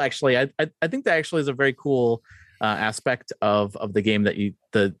cool. Actually, I think that actually is a very cool aspect of the game,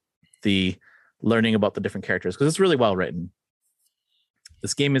 that the learning about the different characters, because it's really well written.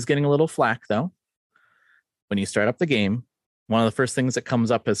 This game is getting a little flack though. When you start up the game, one of the first things that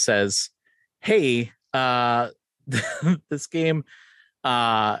comes up says, hey, this game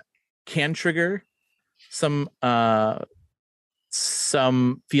can trigger some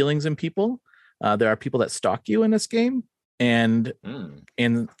feelings in people. There are people that stalk you in this game, and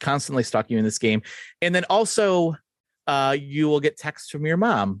constantly stalk you in this game. And then also you will get texts from your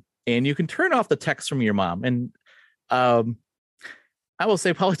mom, and you can turn off the text from your mom. And I will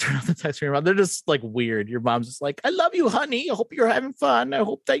say probably turn off the text from your mom. They're just like weird. Your mom's just like, I love you, honey. I hope you're having fun. I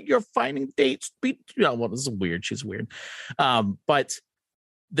hope that you're finding dates. Well, this is weird. She's weird. But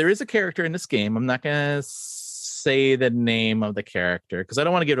there is a character in this game. I'm not going to say the name of the character because I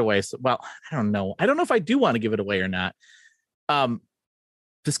don't want to give it away. So, well, I don't know. I don't know if I do want to give it away or not.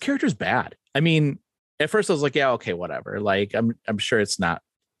 This character is bad. I mean, at first I was like, yeah, okay, whatever. Like, I'm sure it's not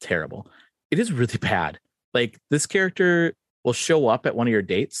terrible. It is really bad. Like, this character will show up at one of your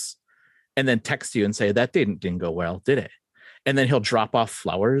dates and then text you and say, that didn't go well, did it? And then he'll drop off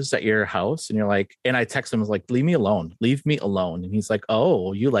flowers at your house, and you're like, and I text him, I was like, leave me alone. And he's like,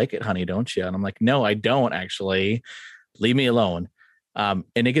 oh, you like it, honey, don't you? And I'm like, no, I don't actually. Leave me alone. And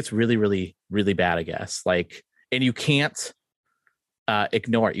it gets really, really, really bad, I guess. Like, and you can't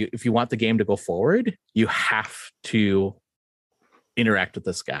ignore it. If you want the game to go forward, you have to interact with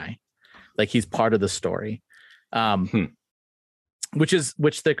this guy. Like, he's part of the story.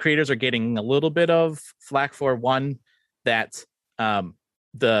 Which the creators are getting a little bit of flack for. One, that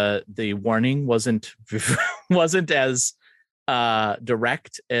the warning wasn't as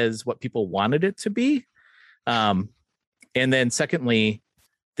direct as what people wanted it to be. And then secondly,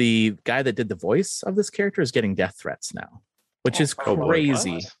 the guy that did the voice of this character is getting death threats now, which is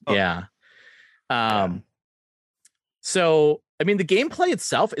crazy. Yeah. So, I mean, the gameplay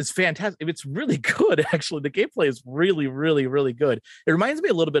itself is fantastic. It's really good, actually. The gameplay is really, really, really good. It reminds me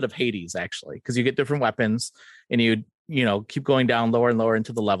a little bit of Hades, actually, because you get different weapons and you keep going down lower and lower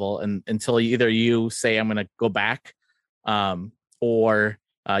into the level, and until either you say, I'm going to go back, or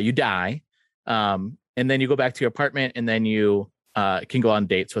you die. And then you go back to your apartment, and then you can go on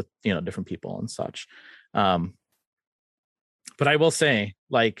dates with, different people and such. But I will say,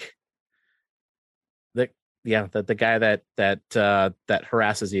 like, the guy that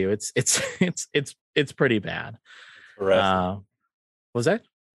harasses you, it's pretty bad. Harassing. Was that?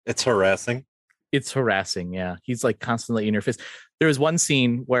 It's harassing. It's harassing. Yeah. He's like constantly in your face. There was one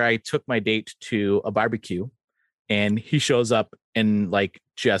scene where I took my date to a barbecue, and he shows up and like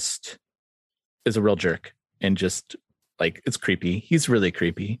just is a real jerk, and just like, it's creepy. He's really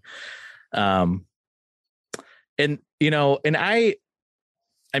creepy. And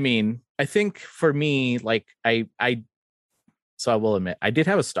I mean, I think for me, like so I will admit, I did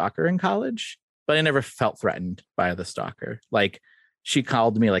have a stalker in college, but I never felt threatened by the stalker. Like, she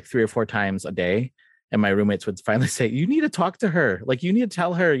called me like 3 or 4 times a day, and my roommates would finally say, you need to talk to her. Like, you need to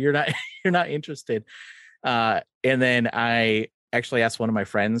tell her you're not interested. And then I actually asked one of my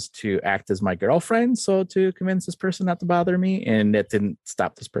friends to act as my girlfriend, so to convince this person not to bother me, and it didn't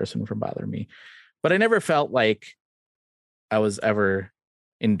stop this person from bothering me. But I never felt like I was ever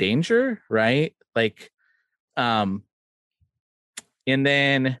in danger, right? Like, and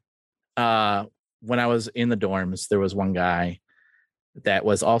then when I was in the dorms, there was one guy that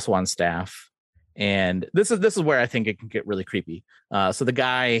was also on staff, and this is where I think it can get really creepy. So the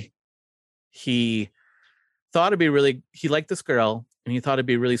guy, he liked this girl, and he thought it'd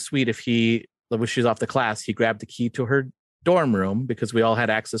be really sweet if when she was off the class, he grabbed the key to her dorm room, because we all had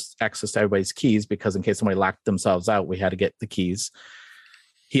access to everybody's keys, because in case somebody locked themselves out, we had to get the keys.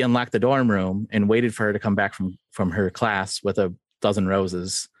 He unlocked the dorm room and waited for her to come back from her class with a dozen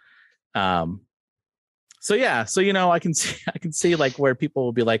roses. So I can see like where people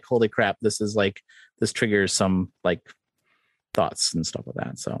will be like, holy crap, this triggers some like thoughts and stuff like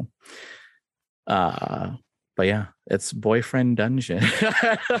that. So But yeah, it's Boyfriend Dungeon.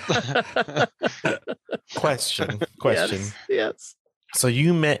 Question. Yes. So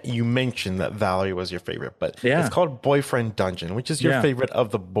you mentioned that Valerie was your favorite, but Yeah. it's called Boyfriend Dungeon, which is your Yeah. favorite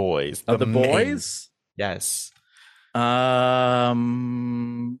of the boys. Of the main- boys? Yes. I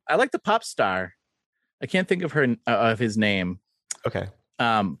like the pop star. I can't think of his name. Okay.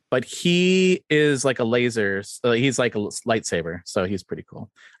 But he is like a laser. He's like a lightsaber, so he's pretty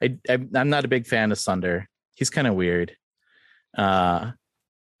cool. I'm not a big fan of Sunder. He's kind of weird. And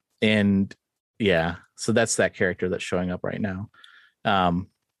yeah, so that's that character that's showing up right now. The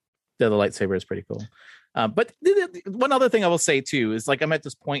lightsaber is pretty cool. But one other thing I will say too is like I'm at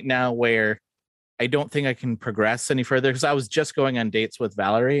this point now where I don't think I can progress any further because I was just going on dates with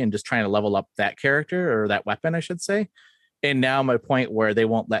Valerie and just trying to level up that character or that weapon, I should say. And now I'm at a point where they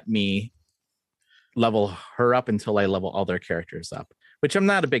won't let me level her up until I level all their characters up, which I'm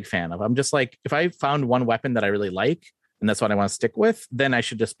not a big fan of. I'm just like, if I found one weapon that I really like and that's what I want to stick with, then I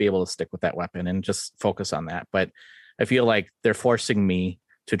should just be able to stick with that weapon and just focus on that. But I feel like they're forcing me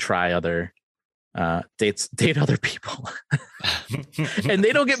to try other date other people. And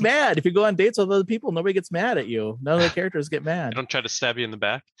they don't get mad. If you go on dates with other people, nobody gets mad at you. None of the characters get mad. They don't try to stab you in the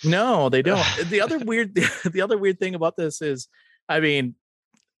back. No, they don't. The other weird thing about this is, I mean,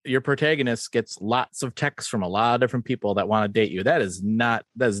 your protagonist gets lots of texts from a lot of different people that want to date you. This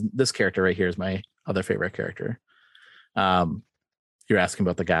character right here is my other favorite character. You're asking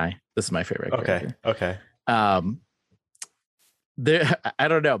about the guy. This is my favorite character. Okay. I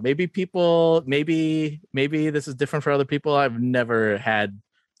don't know. Maybe this is different for other people. I've never had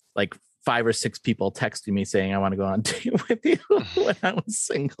like 5 or 6 people texting me saying I want to go on a date with you when I was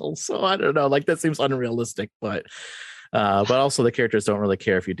single. So I don't know. Like that seems unrealistic, but also the characters don't really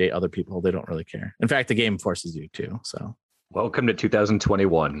care if you date other people. They don't really care. In fact, the game forces you to. So welcome to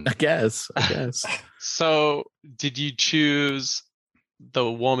 2021. I guess. So did you choose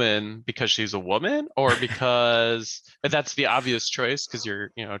the woman because she's a woman or because that's the obvious choice because you're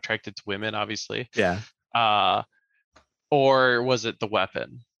attracted to women, obviously? Yeah. Or was it the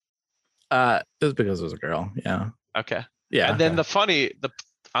weapon? It was because it was a girl. Yeah. Okay. Yeah. And then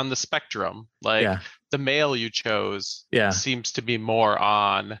on the spectrum, like the male you chose seems to be more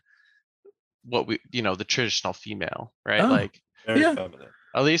on what the traditional female, right? Like very feminine.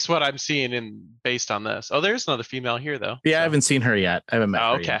 At least what I'm seeing based on this. Oh, there's another female here though. Yeah, so. I haven't seen her yet. I haven't met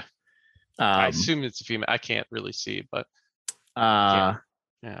her yet. I assume it's a female. I can't really see, but and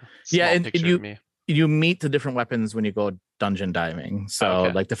you meet the different weapons when you go dungeon diving. So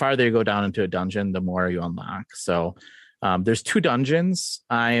like the farther you go down into a dungeon, the more you unlock. So there's 2 dungeons.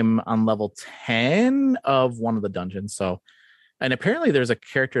 I'm on level 10 of one of the dungeons. So, and apparently there's a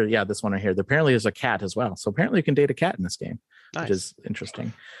character. Yeah, this one right here. Apparently there's a cat as well. So apparently you can date a cat in this game. Nice. Which is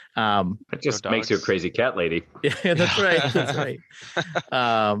interesting. It just makes you a crazy cat lady. Yeah, that's right. That's right.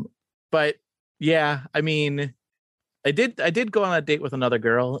 But yeah, I mean, I did go on a date with another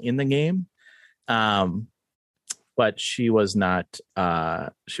girl in the game, but she was not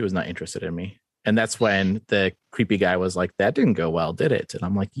interested in me. And that's when the creepy guy was like, "That didn't go well, did it?" And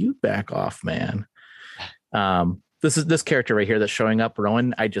I'm like, "You back off, man." This character right here that's showing up,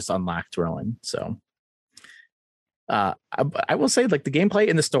 Rowan. I just unlocked Rowan, so. I will say like the gameplay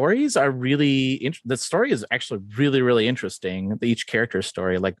and the stories are really the story is actually really, really interesting. Each character's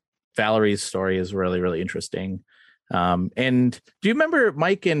story, like Valerie's story, is really, really interesting. And do you remember,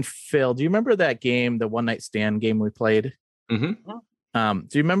 Mike and Phil, do you remember that game, the One Night Stand game we played? Mm-hmm.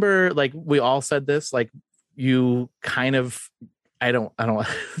 Do you remember, like, we all said this, like, you kind of, I don't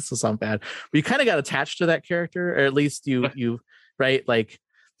this will sound bad, but you kind of got attached to that character, or at least you right? Like,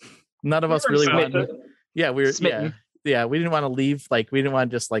 none of us really went. Yeah, we were smitten. Yeah, we didn't want to leave. Like, we didn't want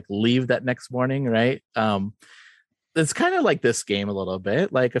to just like leave that next morning, right? It's kind of like this game a little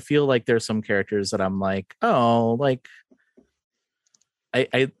bit. Like, I feel like there's some characters that I'm like, oh, like,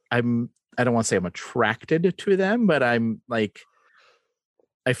 I don't want to say I'm attracted to them, but I'm like,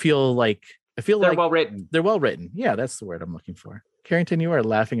 I feel like they're well written. They're well written. Yeah, that's the word I'm looking for. Carrington, you are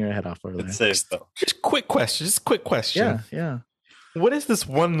laughing your head off over there. It's safe though. Just quick question. Yeah. What is this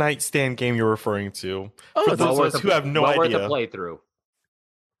one night stand game you're referring to? Oh, for those of us who have no idea. Worth a playthrough.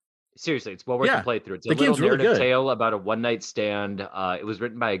 Seriously, it's well worth a playthrough. It's a little narrative tale about a one night stand. It was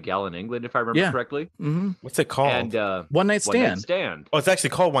written by a gal in England, if I remember correctly. Mm-hmm. What's it called? And One Night Stand. Oh, it's actually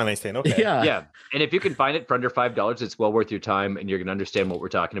called One Night Stand. Okay. Yeah. And if you can find it for under $5, it's well worth your time, and you're gonna understand what we're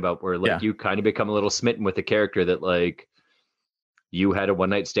talking about. Where like you kind of become a little smitten with a character that like you had a one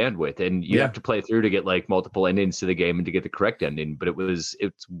night stand with, and you have to play through to get like multiple endings to the game and to get the correct ending. But it was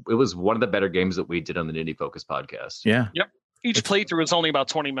one of the better games that we did on the Indie Focus podcast. Yeah. Yep. Each playthrough is only about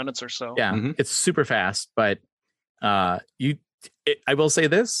 20 minutes or so. Yeah, it's super fast, but I will say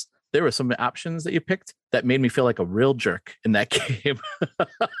this: there were some options that you picked that made me feel like a real jerk in that game.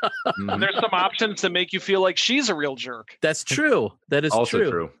 There's some options that make you feel like she's a real jerk. That's true. That is Also true.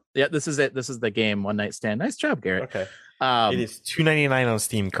 true. Yeah, this is it. This is the game. One Night Stand. Nice job, Garrett. Okay. It is $2.99 on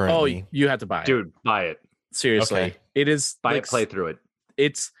Steam Oh, currently. you have to buy it, Dude, buy it. Seriously, Okay. it is. Buy like, it, play through it.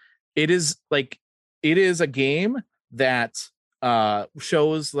 It is a game that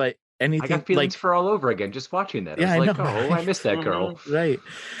shows like anything. I got feelings like, for all over again just watching that. Yeah, I I was like, know, oh, right? I missed that girl. Right.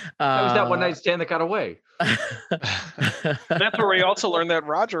 That was that one night stand that got away. That's where we also learned that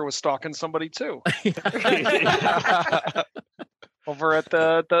Roger was stalking somebody too. Over at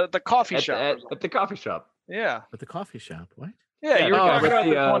the coffee shop. At the coffee shop. Yeah. At the coffee shop. What? Yeah, you were talking about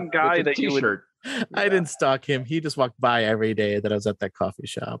this one guy with the that you would. t-shirt. I didn't stalk him. He just walked by every day that I was at that coffee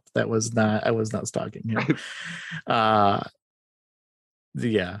shop. I was not stalking him.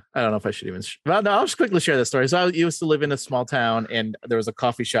 Yeah, I don't know if I should even. Well, no, I'll just quickly share this story. So I used to live in a small town, and there was a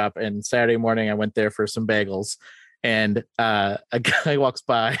coffee shop. And Saturday morning, I went there for some bagels, and a guy walks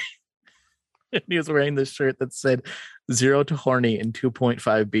by, and he was wearing this shirt that said 0 to horny in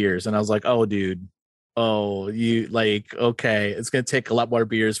 2.5 beers, and I was like, "Oh, dude, oh, you like okay? It's gonna take a lot more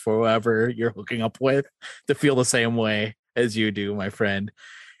beers for whoever you're hooking up with to feel the same way as you do, my friend."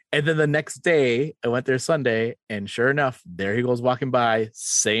 And then the next day, I went there Sunday, and sure enough, there he goes walking by,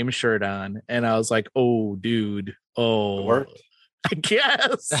 same shirt on. And I was like, oh, dude. Oh, It worked. I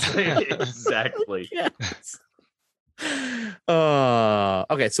guess. Exactly. Yes.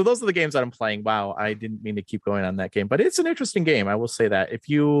 Okay, so those are the games that I'm playing. Wow, I didn't mean to keep going on that game, but it's an interesting game. I will say that. If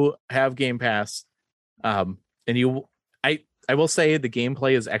you have Game Pass, and I will say the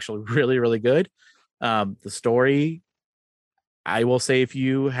gameplay is actually really, really good. The story, I will say, if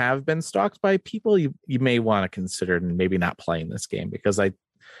you have been stalked by people, you may want to consider maybe not playing this game, because I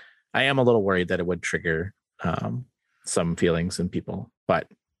am a little worried that it would trigger some feelings in people, but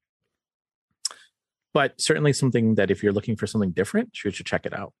certainly something that if you're looking for something different, you should check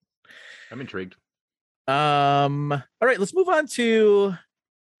it out. I'm intrigued. All right, let's move on to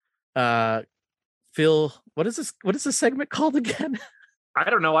Phil. What is this segment called again? I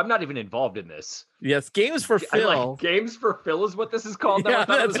don't know. I'm not even involved in this. Yes, Games for Phil. Games for Phil is what this is called. Yeah, I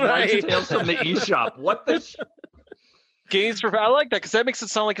thought it was that's right. Tales from the eShop. What the? Games for I like that because that makes it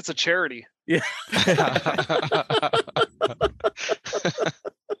sound like it's a charity. Yeah.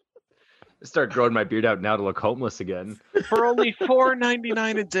 Start growing my beard out now to look homeless again. For only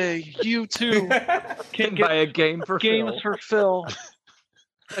 $4.99 a day, you too can buy a game for Games Phil. for Phil.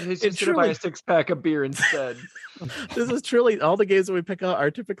 And he's just gonna buy a 6-pack of beer instead. This is truly all the games that we pick out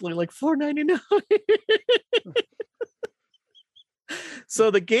are typically like $4.99. So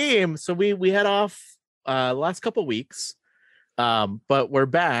the game, we had off last couple weeks, but we're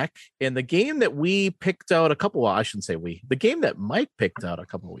back, and the game that we picked out the game that Mike picked out a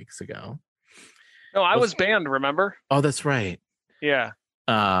couple weeks ago. No, I was banned, remember? Oh, that's right. Yeah.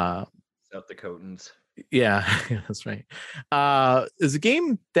 South Dakotans. Yeah, that's right. Is a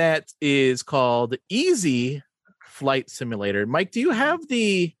game that is called Easy Flight Simulator. Mike, do you have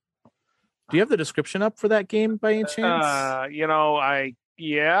the description up for that game by any chance? I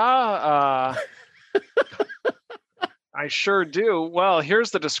sure do. Well,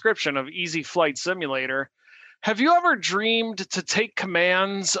 here's the description of Easy Flight Simulator. Have you ever dreamed to take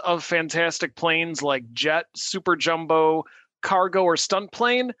commands of fantastic planes like jet, super jumbo, cargo, or stunt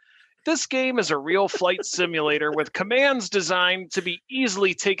plane? This game is a real flight simulator with commands designed to be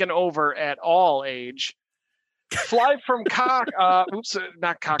easily taken over at all age. Fly from Fly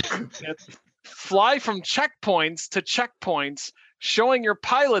from checkpoints to checkpoints, showing your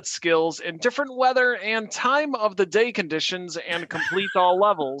pilot skills in different weather and time of the day conditions, and complete all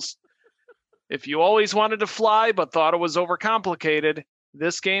levels. If you always wanted to fly but thought it was overcomplicated,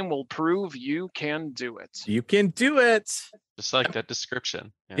 this game will prove you can do it. You can do it. Just like that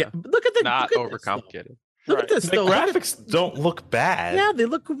description. Yeah, look at that. Not look at overcomplicated. Look at this. The graphics don't look bad. Yeah, they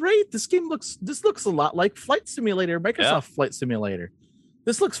look great. This looks a lot like Flight Simulator, Microsoft Flight Simulator.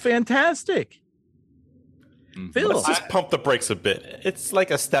 This looks fantastic. Phil, Let's just pump the brakes a bit. It's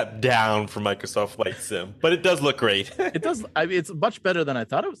like a step down from Microsoft Flight Sim, but it does look great. It does. I mean, it's much better than I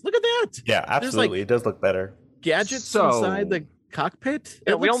thought it was. Look at that. Yeah, absolutely. It does look better. Gadgets inside the cockpit.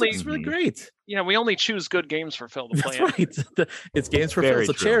 Yeah, It's really great. Yeah, we only choose good games for Phil to play. That's right. It's Games for Phil. It's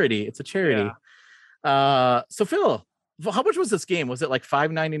a charity. It's a charity. Yeah. So Phil, how much was this game? Was it like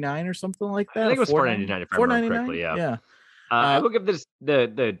 $5.99 or something like that? I think it was $4.99 if I remember correctly. Yeah. I will give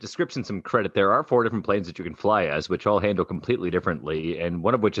the description some credit. There are 4 different planes that you can fly as, which all handle completely differently, and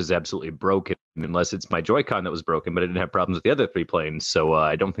one of which is absolutely broken, unless it's my Joy-Con that was broken, but I didn't have problems with the other 3 planes, so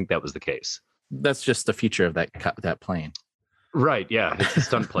I don't think that was the case. That's just the feature of that plane. Right, yeah, it's a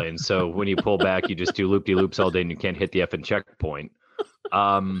stunt plane, so when you pull back, you just do loop-de-loops all day, and you can't hit the effing checkpoint.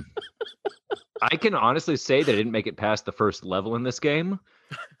 I can honestly say that I didn't make it past the first level in this game.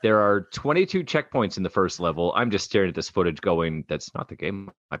 There are 22 checkpoints in the first level. I'm just staring at this footage going, that's not the game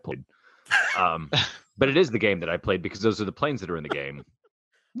I played. But it is the game that I played because those are the planes that are in the game.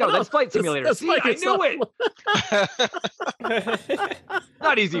 No, that's Flight Simulator. That's See, I knew it.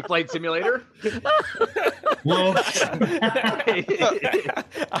 Not Easy Flight Simulator. Well,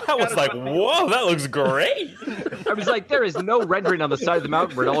 I was like, whoa, that looks great. I was like, there is no rendering on the side of the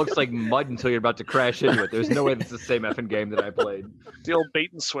mountain where it all looks like mud until you're about to crash into it. There's no way that's the same effing game that I played. The old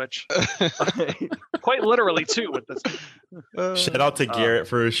bait and switch. Quite literally, too, with this. Shout out to Garrett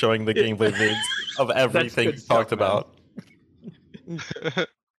for showing the gameplay vids of everything he talked about.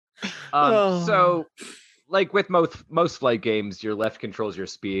 So, like with most flight games, your left controls your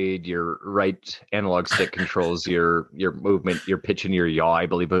speed, your right analog stick controls your movement, your pitch and your yaw, I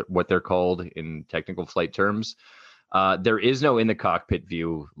believe what they're called in technical flight terms. There is no in the cockpit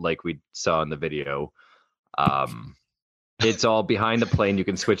view like we saw in the video. It's all behind the plane. You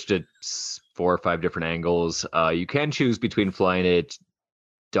can switch to 4 or 5 different angles. You can choose between flying it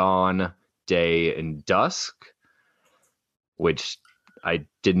dawn, day, and dusk, which I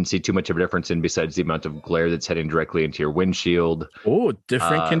didn't see too much of a difference in besides the amount of glare that's heading directly into your windshield. Oh,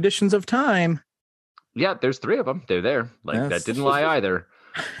 different conditions of time. Yeah, there's 3 of them. They're there. Like that didn't lie either.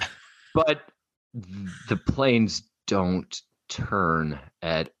 But the planes don't turn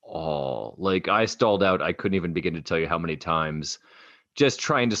at all. Like I stalled out. I couldn't even begin to tell you how many times just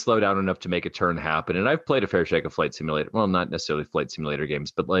trying to slow down enough to make a turn happen. And I've played a fair shake of Flight Simulator. Well, not necessarily Flight Simulator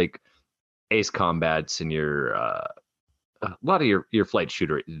games, but like Ace Combats and your a lot of your flight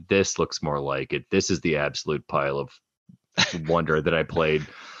shooter. This looks more like it. This is the absolute pile of wonder that I played.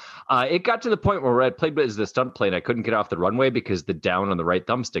 It got to the point where I played as the stunt plane. I couldn't get off the runway because the down on the right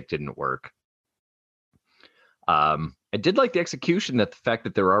thumbstick didn't work. I did like the execution, that the fact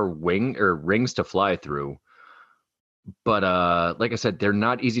that there are rings to fly through. But like I said, they're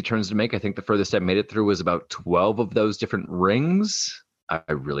not easy turns to make. I think the furthest I made it through was about 12 of those different rings. I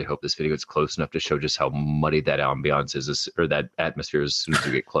really hope this video is close enough to show just how muddy that ambiance is, or that atmosphere, as soon as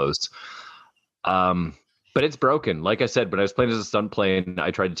you get close. But it's broken. Like I said, when I was playing as a stunt plane,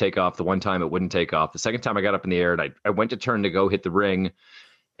 I tried to take off. The one time it wouldn't take off. The second time I got up in the air and I went to turn to go hit the ring,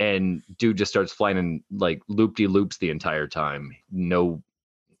 and dude just starts flying in like loop-de-loops the entire time. No,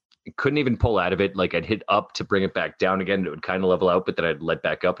 couldn't even pull out of it. Like I'd hit up to bring it back down again. It would kind of level out, but then I'd let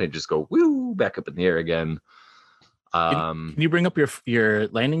back up and it'd just go woo back up in the air again. Can you bring up your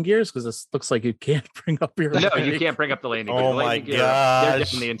landing gears? Because this looks like you can't bring up your No, you can't bring up the landing gears. Oh my They're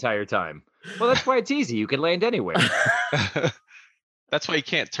gosh. down the entire time. Well, that's why it's easy. You can land anywhere. That's why you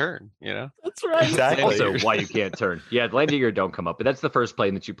can't turn, you know? That's right. Exactly. Also, why you can't turn. Yeah, the landing gear don't come up, but that's the first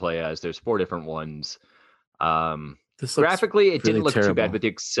plane that you play as. There's 4 different ones. This looks Graphically, it didn't really look too terrible. bad, with the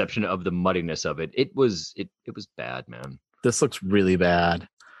exception of the muddiness of it. It was bad, man. This looks really bad.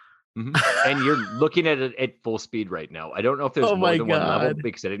 And you're looking at it at full speed right now. I don't know if there's Oh more my than one level God.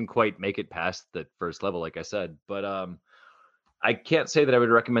 because I didn't quite make it past the first level, like I said. But I can't say that I would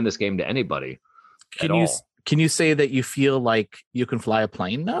recommend this game to anybody. Can you say that you feel like you can fly a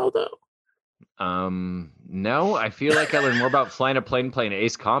plane now, though? No, I feel like I learned more about flying a plane playing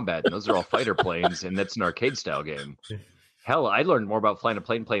Ace Combat, and those are all fighter planes, and that's an arcade style game. Hell, I learned more about flying a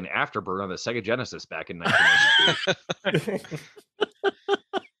plane playing Afterburn on the Sega Genesis back in 1992.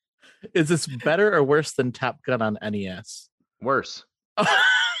 Is this better or worse than Top Gun on NES? Worse. Oh,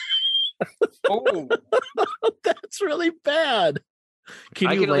 That's really bad. Can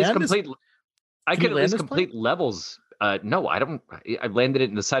I you can at least land? complete. I can can you at least land this complete levels. No, I don't. I landed it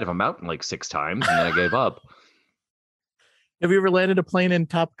in the side of a mountain like 6 times, and then I gave up. Have you ever landed a plane in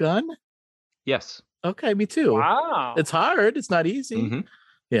Top Gun? Yes. Okay, me too. wow. It's hard. It's not easy. Mhm.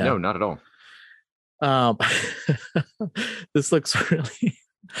 Yeah. No, not at all. This looks really.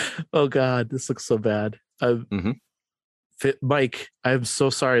 Oh God, this looks so bad. Mike, I'm so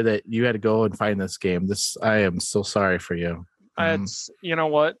sorry that you had to go and find this game. I am so sorry for you. It's, you know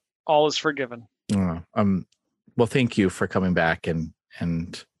what? All is forgiven. Well, thank you for coming back and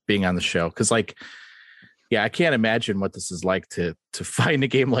being on the show. Because I can't imagine what this is like to find a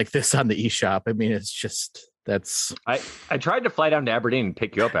game like this on the eShop. I mean, it's just I tried to fly down to Aberdeen and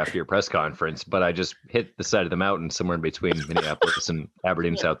pick you up after your press conference, but I just hit the side of the mountain somewhere in between Minneapolis and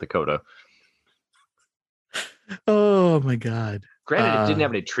Aberdeen, South Dakota. Oh my god. Granted, it didn't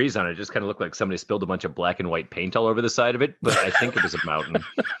have any trees on it. It just kind of looked like somebody spilled a bunch of black and white paint all over the side of it, but I think it was a mountain.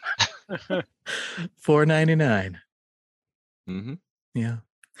 $4.99. Mm-hmm. Yeah.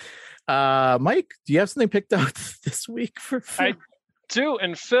 Mike, do you have something picked out this week for Phil? I do.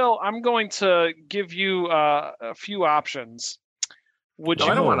 And Phil, I'm going to give you a few options. I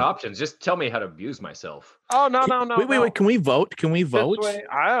don't want options. Just tell me how to abuse myself. Oh, no. Wait. Can we vote?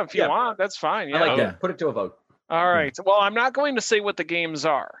 If you want, that's fine. Yeah. I like that. Put it to a vote. All right. Well, I'm not going to say what the games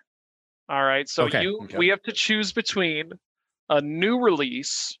are. All right. So we have to choose between a new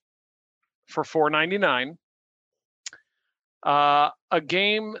release for $4.99, a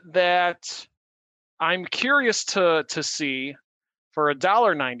game that I'm curious to see for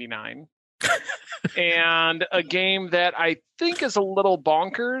 $1.99, and a game that I think is a little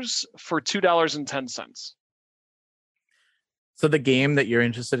bonkers for $2.10. So the game that you're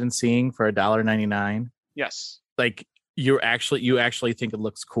interested in seeing for $1.99? Yes. Like you actually think it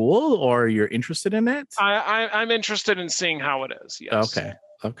looks cool, or you're interested in it? I'm interested in seeing how it is. Yes.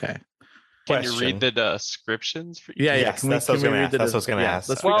 Okay. Can you read the descriptions? For Yeah. Yes, that's what I was going to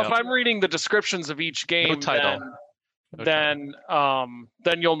ask. Well, if I'm reading the descriptions of each game, then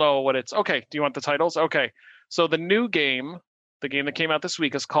you'll know what it's. Okay. Do you want the titles? Okay. So the new game, the game that came out this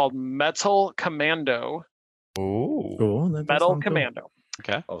week, is called Metal Commando. Ooh. Cool. Metal Commando.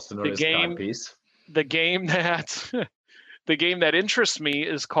 Okay. Also known as Codpiece. The game that interests me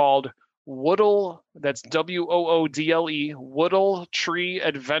is called Woodle. That's WOODLE. Woodle Tree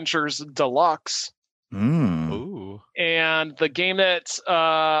Adventures Deluxe. Ooh. And the game that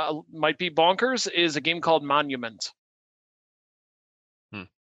might be bonkers is a game called Monument.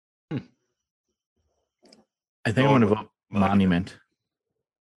 I think I'm going to vote Monument.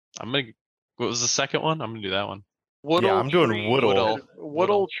 What was the second one? I'm going to do that one. I'm doing Woodle.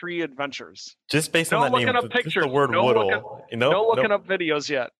 Woodle Tree Adventures. Just based on that name, up pictures. the word Woodle. No looking up videos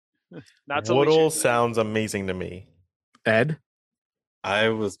yet. Not so Woodle sounds amazing to me. Ed? I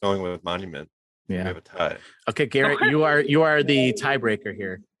was going with Monument. Yeah. We have a tie. Okay, Garrett, you are the tiebreaker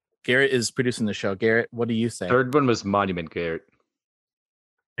here. Garrett is producing the show. Garrett, what do you say? Third one was Monument, Garrett.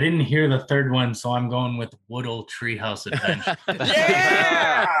 I didn't hear the third one, so I'm going with Woodle Treehouse Adventure.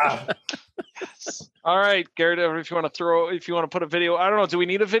 Yeah! All right, Garrett, if you want to put a video, I don't know, do we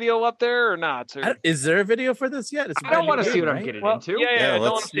need a video up there or not? Is there a video for this yet? I don't want to see what I'm getting into.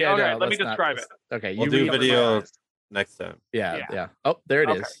 Let me describe it. Okay, we'll do video next time. Yeah. Oh, there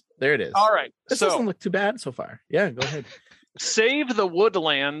it is. There it is. All right. This doesn't look too bad so far. Yeah, go ahead. Save the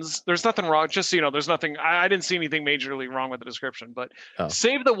Woodlands. There's nothing wrong. Just so you know, there's nothing. I didn't see anything majorly wrong with the description, but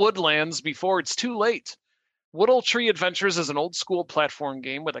save the Woodlands before it's too late. Woodle Tree Adventures is an old school platform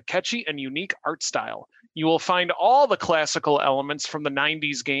game with a catchy and unique art style. You will find all the classical elements from the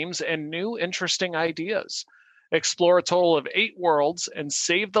 90s games and new interesting ideas. Explore a total of 8 worlds and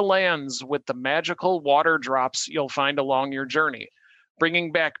save the lands with the magical water drops you'll find along your journey,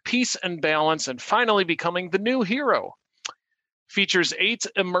 bringing back peace and balance and finally becoming the new hero. Features 8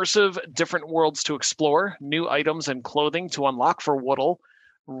 immersive different worlds to explore, new items and clothing to unlock for Woodle.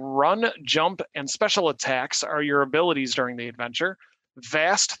 Run, jump, and special attacks are your abilities during the adventure.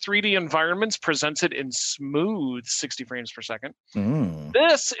 Vast 3D environments presented in smooth 60 frames per second.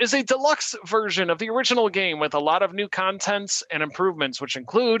 This is a deluxe version of the original game with a lot of new contents and improvements, which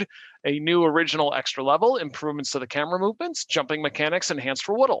include a new original extra level, improvements to the camera movements, jumping mechanics enhanced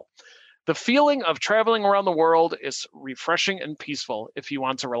for Woodle. The feeling of traveling around the world is refreshing and peaceful. If you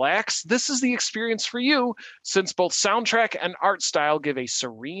want to relax, this is the experience for you, since both soundtrack and art style give a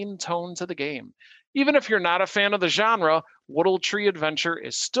serene tone to the game. Even if you're not a fan of the genre, Woodle Tree Adventure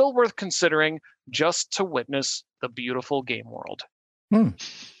is still worth considering just to witness the beautiful game world.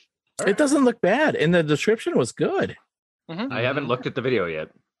 It doesn't look bad, and the description was good. I haven't looked at the video yet.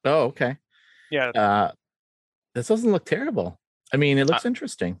 Oh, okay. Yeah. This doesn't look terrible. I mean, it looks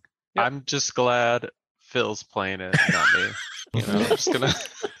interesting. Yep. I'm just glad Phil's playing it, not me. I'm just gonna.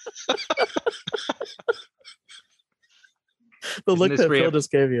 The look that Phil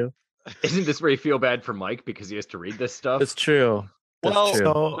just gave you. Isn't this where you feel bad for Mike because he has to read this stuff? It's true.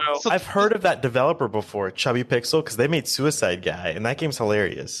 So I've heard of that developer before, Chubby Pixel, because they made Suicide Guy, and that game's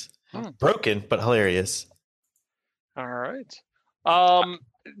hilarious. Broken, but hilarious. All right.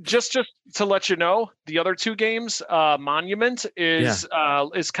 Just to let you know, the other 2 games, Monument is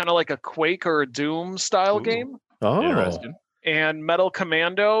kind of like a Quake or a Doom style game. Oh, interesting. And Metal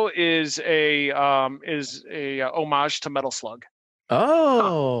Commando is a homage to Metal Slug.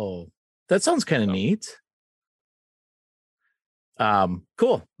 Oh, that sounds kind of neat.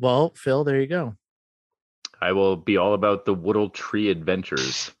 Cool. Well, Phil, there you go. I will be all about the Woodle Tree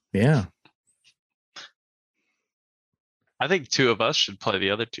Adventures. Yeah. I think two of us should play the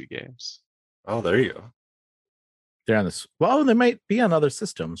other two games. Oh, there you go. They're on this. Well, they might be on other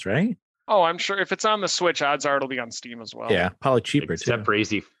systems, right? Oh, I'm sure if it's on the Switch, odds are it'll be on Steam as well. Yeah, probably cheaper Except too. for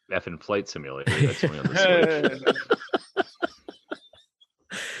Easy effing Flight Simulator. That's only on the Switch.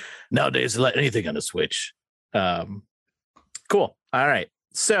 Nowadays, let anything on the Switch. Cool. All right.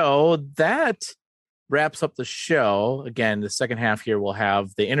 So that wraps up the show. Again, the second half here we'll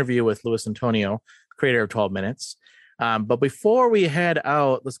have the interview with Luis Antonio, creator of 12 Minutes. But before we head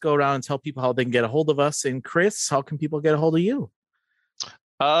out, let's go around and tell people how they can get a hold of us. And Chris, how can people get a hold of you?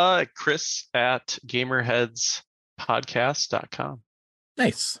 Chris at gamerheadspodcast.com.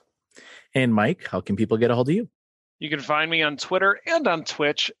 Nice. And Mike, how can people get a hold of you? You can find me on Twitter and on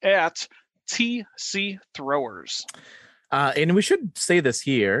Twitch at TC Throwers. And we should say this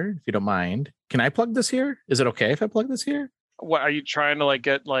here, if you don't mind. Can I plug this here? Is it okay if I plug this here? What are you trying to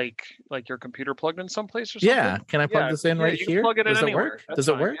get like your computer plugged in someplace or something? Yeah. Can I plug this in right you here? Can plug it in Does it anywhere. work? That's Does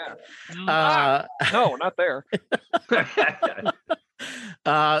it fine, work? Yeah. No, not there.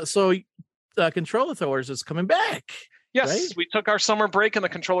 So Controller Throwers is coming back. Yes, right? We took our summer break, and the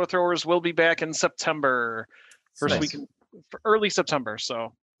Controller Throwers will be back in September. First week, for early September.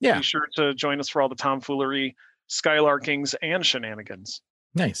 So yeah, be sure to join us for all the tomfoolery, skylarkings, and shenanigans.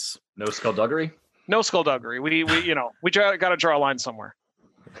 Nice. No skullduggery. No skullduggery. We got to draw a line somewhere.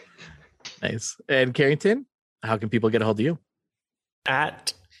 Nice. And Carrington, how can people get a hold of you?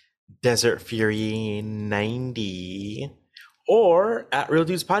 At Desert Fury 90 or at Real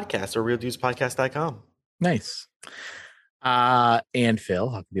Dudes Podcast or realdudspodcast.com. Nice. And Phil,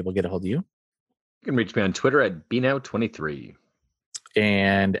 how can people get a hold of you? You can reach me on Twitter at bnow23.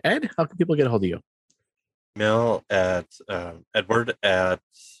 And Ed, how can people get a hold of you? Email at Edward at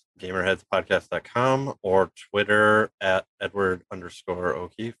gamerheadspodcast.com or Twitter at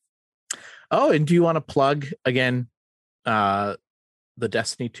Edward_O'Keefe. Oh, and do you want to plug again the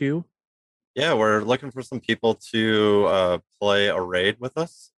Destiny 2? Yeah, we're looking for some people to play a raid with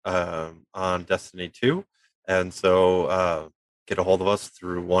us on Destiny 2. And so get a hold of us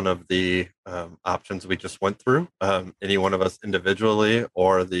through one of the options we just went through. Any one of us individually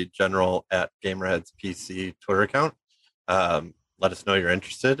or the general at Gamerheads PC Twitter account. Let us know you're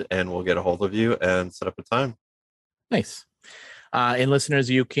interested and we'll get a hold of you and set up a time. Nice. And listeners,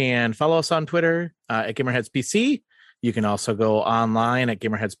 you can follow us on Twitter at Gamerheads PC. You can also go online at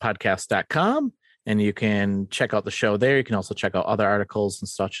gamerheadspodcast.com and you can check out the show there. You can also check out other articles and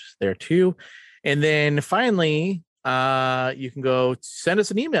such there too. And then finally, you can go send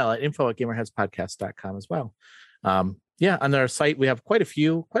us an email at info@gamerheadspodcast.com as well. Yeah, on our site, we have quite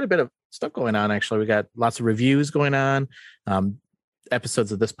a bit of stuff going on, actually. We got lots of reviews going on,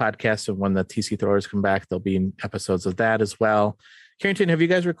 episodes of this podcast. And when the TC Throwers come back, there'll be episodes of that as well. Carrington, have you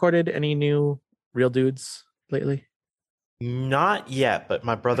guys recorded any new Real Dudes lately? Not yet, but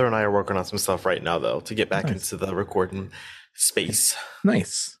my brother and I are working on some stuff right now, though, to get back into the recording space.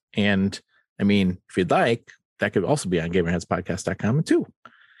 Nice. And I mean, if you'd like, that could also be on gamerheadspodcast.com too.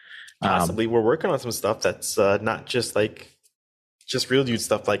 Possibly. We're working on some stuff that's not just Real Dude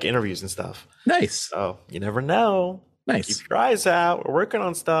stuff, like interviews and stuff. Nice. So you never know. Nice. Keep your eyes out. We're working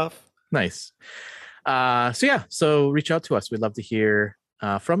on stuff. Nice. So reach out to us. We'd love to hear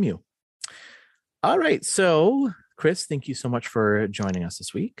from you. All right. So Chris, thank you so much for joining us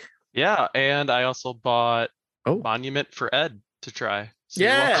this week. Yeah, and I also bought Monument for Ed to try. So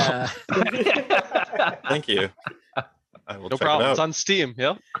yeah. Thank you. I will no check problem. it out. It's on Steam.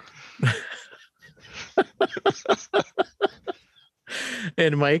 Yep.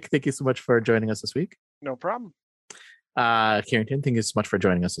 And Mike, thank you so much for joining us this week. No problem. Carrington, thank you so much for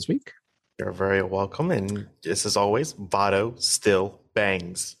joining us this week. You're very welcome. And just as always, Votto still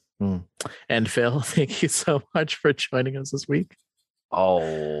bangs. And Phil, thank you so much for joining us this week.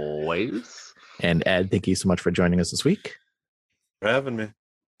 Always. And Ed, thank you so much for joining us this week. For having me.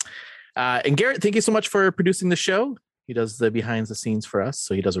 And Garrett, thank you so much for producing the show. He does the behind the scenes for us.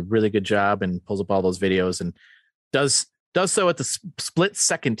 So he does a really good job and pulls up all those videos and does so at the split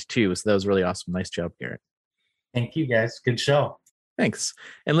second too. So that was really awesome. Nice job, Garrett. Thank you guys. Good show. Thanks.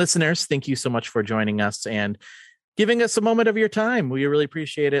 And listeners, thank you so much for joining us and giving us a moment of your time. We really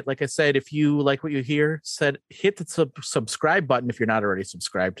appreciate it. Like I said, if you like what you hear, hit the subscribe button if you're not already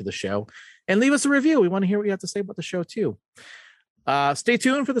subscribed to the show and leave us a review. We want to hear what you have to say about the show too. Stay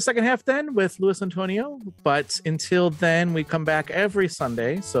tuned for the second half then with Luis Antonio. But until then, we come back every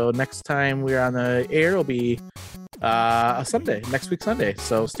Sunday. So next time we're on the air will be a Sunday, next week Sunday.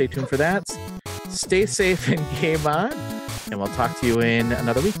 So stay tuned for that. Stay safe and game on. And we'll talk to you in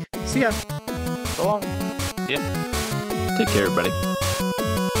another week. See ya. So long. Yeah. Take care, everybody.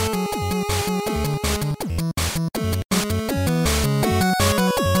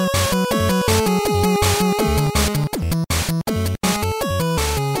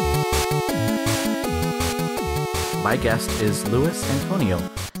 my guest is Luis Antonio.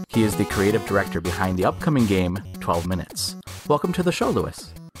 He is the creative director behind the upcoming game 12 Minutes. Welcome to the show,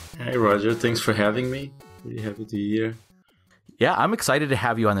 Luis. Hey, Roger. Thanks for having me. Really happy to be here. Yeah, I'm excited to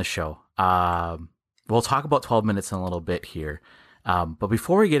have you on the show. We'll talk about 12 Minutes in a little bit here. But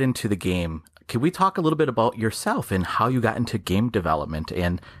before we get into the game, can we talk a little bit about yourself and how you got into game development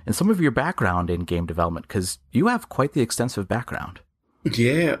and some of your background in game development? Because you have quite the extensive background.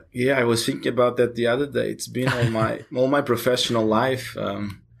 Yeah. I was thinking about that the other day. It's been all my professional life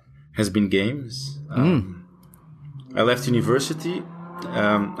has been games. I left university.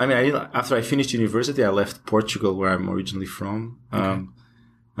 After I finished university, I left Portugal, where I'm originally from, and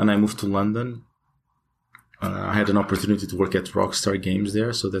I moved to London. I had an opportunity to work at Rockstar Games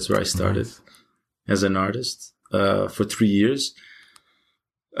there, so that's where I started as an artist for 3 years.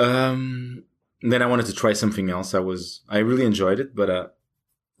 Then I wanted to try something else. I really enjoyed it, but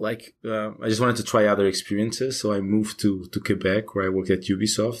I just wanted to try other experiences. So I moved to Quebec, where I worked at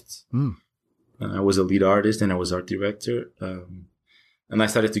Ubisoft. I was a lead artist and I was art director. And I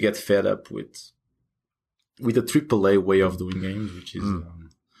started to get fed up with the AAA way of doing games, which is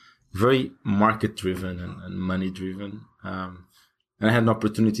very market driven and money driven. And I had an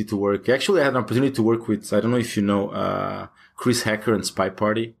opportunity to work. Actually, I had an opportunity to work with, I don't know if you know, Chris Hacker and Spy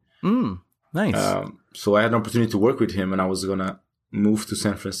Party. Nice. So I had an opportunity to work with him, and I was gonna move to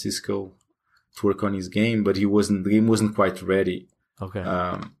San Francisco to work on his game, but the game wasn't quite ready. Okay.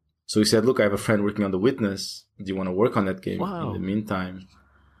 So he said, "Look, I have a friend working on The Witness. Do you want to work on that game in the meantime?"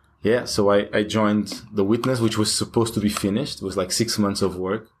 Yeah. So I joined The Witness, which was supposed to be finished. It was like 6 months of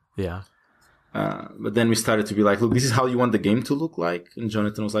work. Yeah. But then we started to be like, "Look, this is how you want the game to look like," and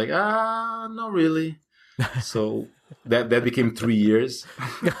Jonathan was like, "Not really." So that became 3 years.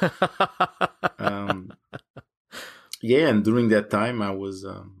 And during that time, I was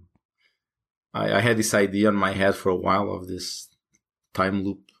I had this idea in my head for a while of this time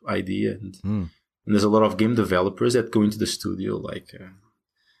loop idea, and there's a lot of game developers that go into the studio,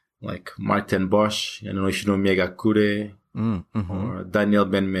 like Martin Bosch. I don't know if you know Megakure or Daniel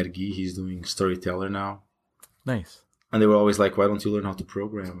Ben-Mergui. He's doing Storyteller now. Nice. And they were always like, "Why don't you learn how to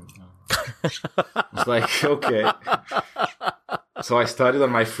program?" I was like, okay. So I studied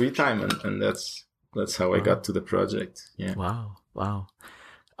on my free time, and that's how I got to the project. Yeah. Wow.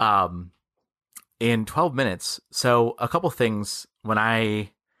 In 12 Minutes, so a couple things when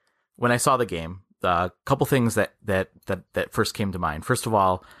I saw the game, a couple things that first came to mind. First of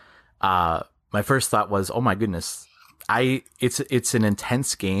all, my first thought was, oh my goodness, it's an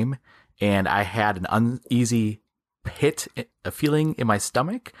intense game, and I had an uneasy a feeling in my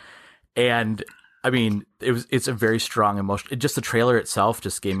stomach. And I mean, it's a very strong emotion. Just the trailer itself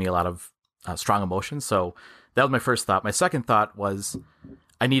just gave me a lot of strong emotions. So that was my first thought. My second thought was,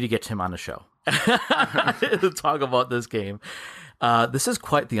 I need to get Tim on the show to talk about this game. This is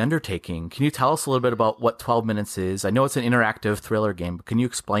quite the undertaking. Can you tell us a little bit about what 12 Minutes is? I know it's an interactive thriller game, but can you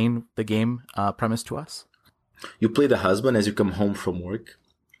explain the game premise to us? You play the husband as you come home from work,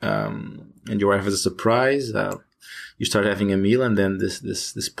 and your wife has a surprise. You start having a meal, and then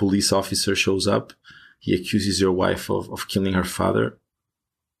this police officer shows up. He accuses your wife of killing her father,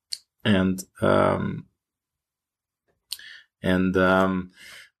 and then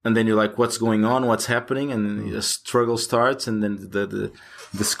you're like, "What's going on? What's happening?" And a struggle starts, and then the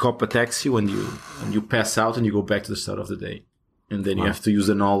cop attacks you, and you pass out, and you go back to the start of the day, and then you have to use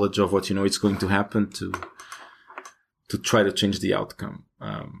the knowledge of what you know it's going to happen to try to change the outcome.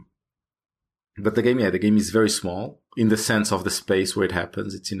 But the game is very small in the sense of the space where it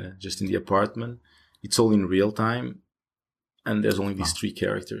happens. It's just in the apartment. It's all in real time, and there's only these 3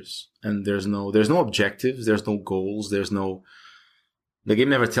 characters, and there's no objectives, there's no goals, the game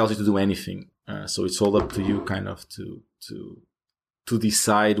never tells you to do anything. So it's all up to you, kind of to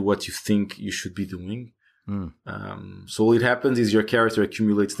decide what you think you should be doing. So all it happens is your character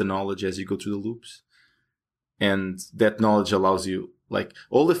accumulates the knowledge as you go through the loops, and that knowledge allows you. Like,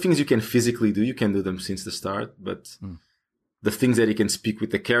 all the things you can physically do, you can do them since the start, but the things that he can speak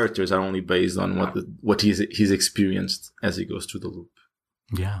with the characters are only based on what he's experienced as he goes through the loop.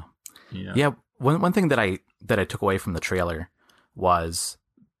 Yeah. One thing that I took away from the trailer was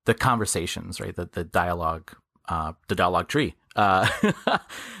the conversations, right? The dialogue, the dialogue tree,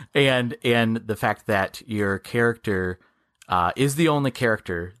 and the fact that your character is the only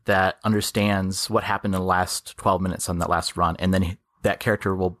character that understands what happened in the last 12 minutes on that last run, and then that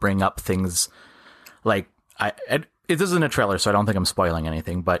character will bring up things like it isn't a trailer, so I don't think I'm spoiling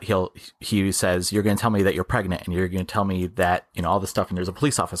anything, but he says, "You're going to tell me that you're pregnant, and you're going to tell me that, you know, all this stuff." And there's a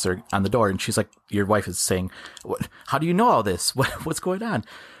police officer on the door, and she's like, your wife is saying, "How do you know all this? What's going on?"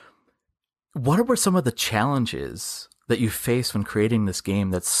 what were some of the challenges that you faced when creating this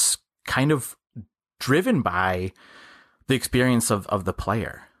game that's kind of driven by the experience of the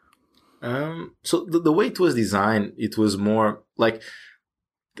player? So the way it was designed, it was more like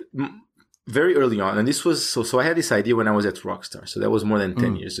very early on. And this was, so I had this idea when I was at Rockstar. So that was more than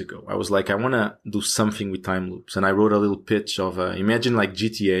 10 years ago. I was like, I want to do something with time loops. And I wrote a little pitch of, imagine like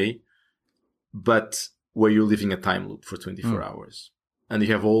GTA, but where you're living a time loop for 24 hours. And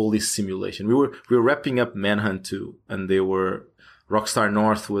you have all this simulation. We were wrapping up Manhunt 2, and Rockstar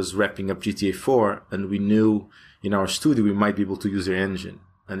North was wrapping up GTA 4, and we knew in our studio we might be able to use their engine.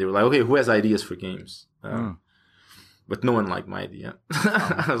 And they were like, okay, who has ideas for games? But no one liked my idea.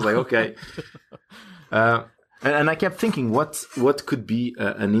 I was like, okay. And I kept thinking, what could be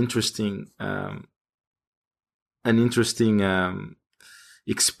an interesting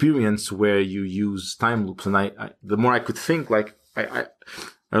experience where you use time loops? And I the more I could think, like I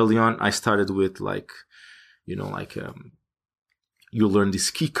early on, I started with you learn this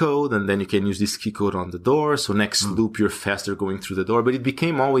key code, and then you can use this key code on the door. So next loop, you're faster going through the door. But it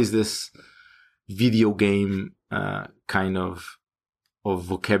became always this video game kind of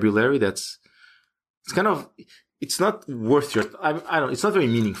vocabulary it's not worth your, it's not very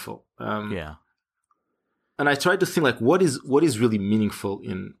meaningful. Yeah. And I tried to think like, what is really meaningful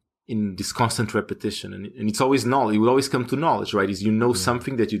in this constant repetition? And it's always knowledge. It would always come to knowledge, right? Is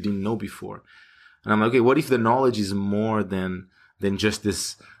something that you didn't know before. And I'm like, okay, what if the knowledge is more than just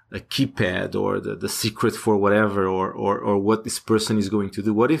a keypad or the secret for whatever, or what this person is going to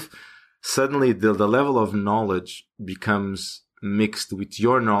do? What if suddenly the level of knowledge becomes mixed with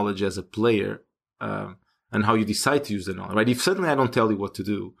your knowledge as a player, and how you decide to use the knowledge, right? If suddenly I don't tell you what to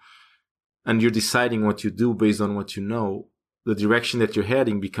do, and you're deciding what you do based on what you know, the direction that you're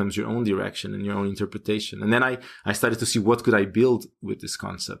heading becomes your own direction and your own interpretation. And then I started to see what could I build with this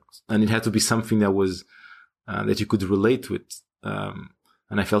concept. And it had to be something that was, that you could relate with. And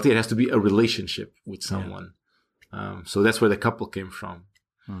I felt it has to be a relationship with someone. Yeah. So that's where the couple came from.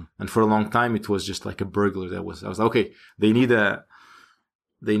 And for a long time, it was just like a burglar I was like, okay, they need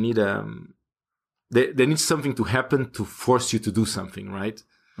something to happen to force you to do something, right?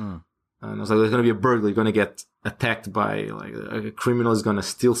 And I was like, there's going to be a burglar. You're going to get attacked by like a criminal is going to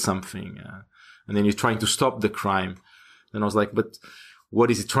steal something. And then you're trying to stop the crime. And I was like, but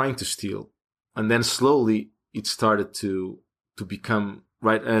what is he trying to steal? And then slowly it started to become,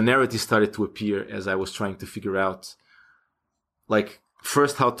 right? A narrative started to appear as I was trying to figure out, like,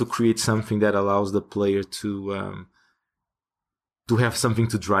 first how to create something that allows the player to have something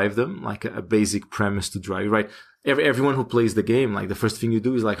to drive them, like a basic premise to drive, right? Everyone who plays the game, like the first thing you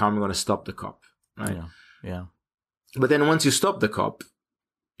do is like, how am I going to stop the cop, right? Yeah. But then once you stop the cop,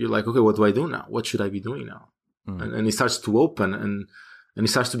 you're like, okay, what do I do now? What should I be doing now? And it starts to open, and it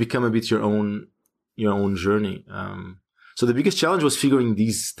starts to become a bit your own journey. So the biggest challenge was figuring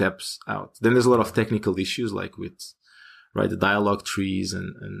these steps out. Then there's a lot of technical issues, like with, right, the dialogue trees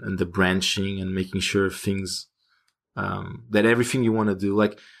and the branching and making sure things, that everything you want to do,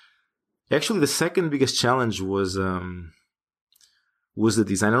 like, actually the second biggest challenge was the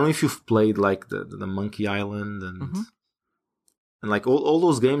design. I don't know if you've played like the Monkey Island and like all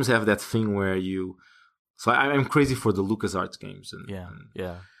those games have that thing where so I'm crazy for the LucasArts games.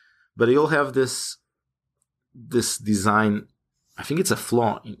 But they all have this design. I think it's a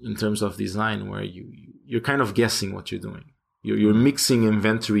flaw in terms of design where you're kind of guessing what you're doing. You're mixing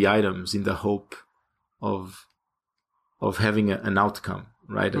inventory items in the hope of having an outcome,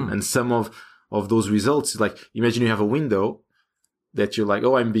 right? And some of those results, like, imagine you have a window that you're like,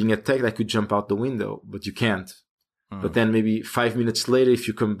 oh, I'm being attacked, I could jump out the window, but you can't. But then maybe 5 minutes later, if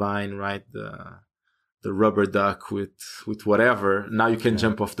you combine, right, the rubber duck with whatever, now you can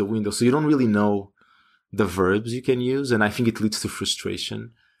jump off the window. So you don't really know the verbs you can use, and I think it leads to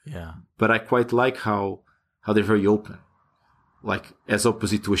frustration. Yeah. But I quite like how they're very open, like as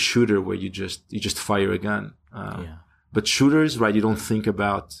opposite to a shooter where you just fire a gun. But shooters, right, you don't think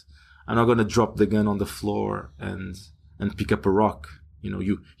about, I'm not going to drop the gun on the floor and pick up a rock.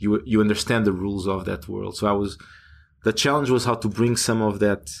 You understand the rules of that world. So the challenge was how to bring some of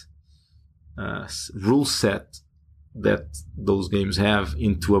that rule set that those games have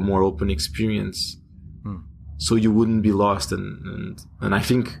into a more open experience, so you wouldn't be lost. And I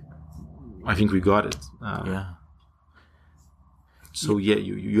think we got it. So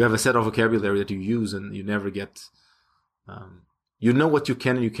you have a set of vocabulary that you use, and you never get. You know what you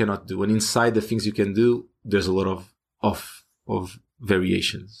can and you cannot do, and inside the things you can do, there's a lot of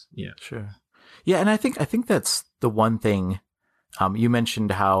variations. Yeah, sure. Yeah, and I think that's the one thing. You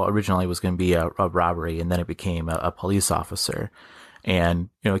mentioned how originally it was going to be a robbery, and then it became a police officer. and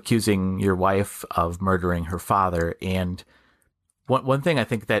accusing your wife of murdering her father. And one thing I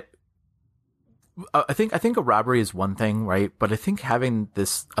think a robbery is one thing, right? But I think having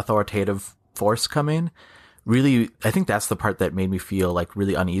this authoritative force come in, really, I think that's the part that made me feel like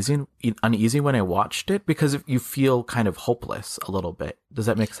really uneasy when I watched it, because you feel kind of hopeless a little bit. Does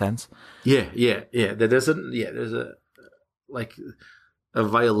that make sense? Yeah. There's a like a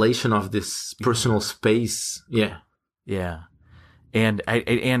violation of this personal space. Yeah. And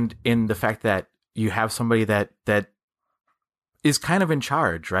in the fact that you have somebody that is kind of in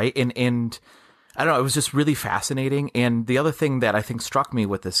charge, right? And I don't know, it was just really fascinating. And the other thing that I think struck me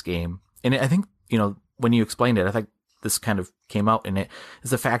with this game, and I think, when you explained it, I think this kind of came out in it, is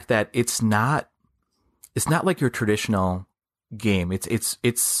the fact that it's not like your traditional game. It's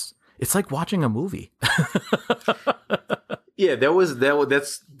like watching a movie. Yeah,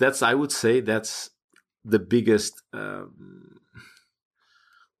 that's I would say that's the biggest,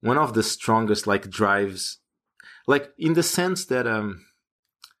 one of the strongest like drives, like in the sense that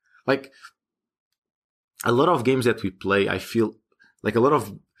like a lot of games that we play, I feel like a lot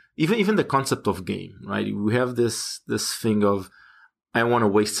of even the concept of game, right? We have this thing of, I want to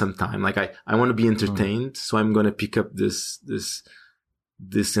waste some time, like I want to be entertained, so I'm going to pick up this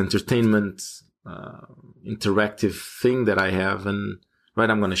entertainment interactive thing that I have, and right,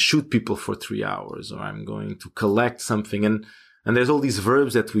 I'm going to shoot people for 3 hours, or I'm going to collect something, and there's all these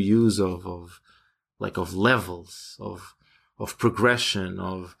verbs that we use of levels, of progression,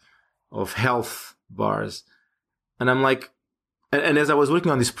 of health bars, and I'm like, and as I was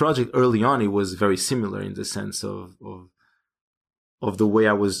working on this project early on, it was very similar in the sense of the way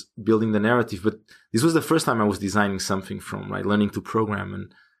I was building the narrative. But this was the first time I was designing something from, right, learning to program,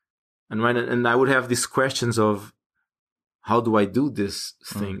 and I would have these questions of, how do I do this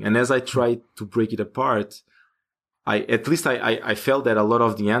thing? And as I tried to break it apart, I felt that a lot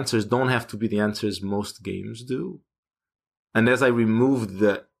of the answers don't have to be the answers most games do. And as I removed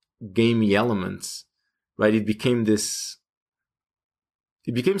the gamey elements, right, it became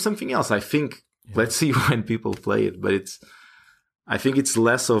something else. I think, let's see when people play it, but I think it's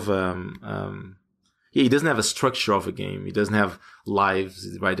less of, it doesn't have a structure of a game. It doesn't have lives,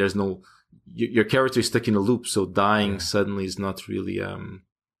 right? There's no, your character is stuck in a loop, so dying suddenly is not really,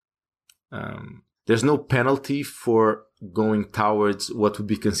 there's no penalty for going towards what would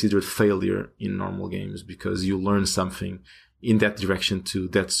be considered failure in normal games, because you learn something in that direction too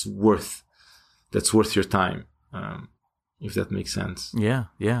that's worth your time, if that makes sense. Yeah.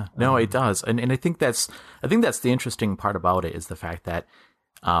 No, it does. And I think that's the interesting part about it, is the fact that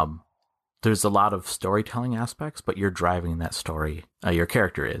there's a lot of storytelling aspects, but you're driving that story. Your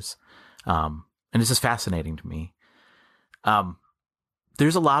character is. And it's just fascinating to me.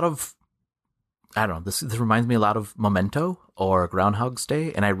 There's a lot of, I don't know, this reminds me a lot of Memento or Groundhog's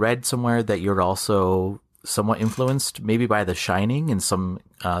Day. And I read somewhere that you're also somewhat influenced maybe by The Shining and some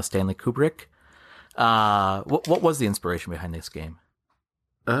Stanley Kubrick. What was the inspiration behind this game?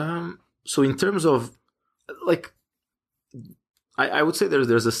 So in terms of, like, I would say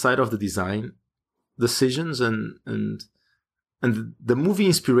there's a side of the design decisions and the movie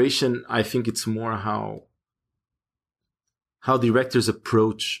inspiration. I think it's more how directors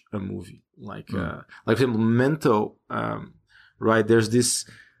approach a movie. Like for example, Memento, right? There's this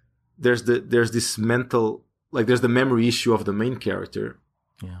mental, like, there's the memory issue of the main character.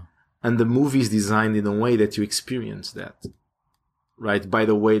 Yeah. And the movie is designed in a way that you experience that, right? By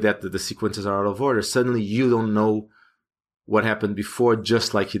the way that the sequences are out of order. Suddenly you don't know what happened before,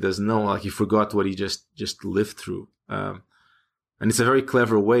 just like he doesn't know, like he forgot what he just lived through. And it's a very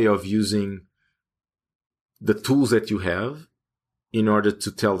clever way of using the tools that you have in order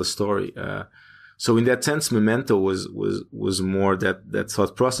to tell the story. So in that sense, Memento was more that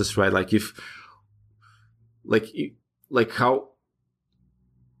thought process, right? Like how,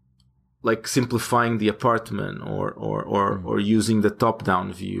 like simplifying the apartment or using the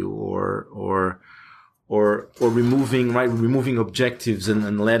top-down view or removing objectives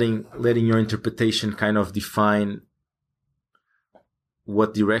and letting your interpretation kind of define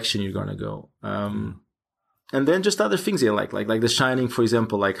what direction you're gonna go. And then just other things like The Shining, for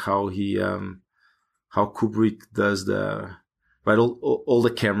example, like how Kubrick does all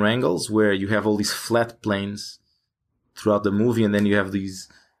the camera angles, where you have all these flat planes throughout the movie, and then you have these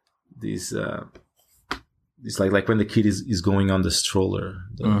like when the kid is going on the stroller,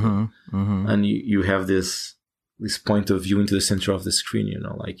 and you have this point of view into the center of the screen,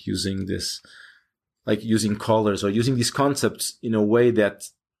 like using this, like using colors or using these concepts in a way that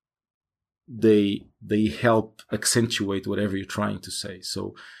they help accentuate whatever you're trying to say.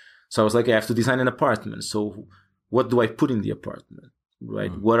 So I was like, I have to design an apartment. So what do I put in the apartment,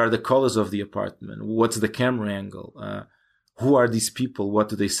 right? What are the colors of the apartment? What's the camera angle? Who are these people? What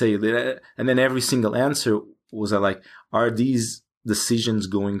do they say? And then every single answer was like, are these decisions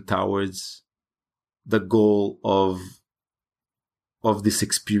going towards the goal of this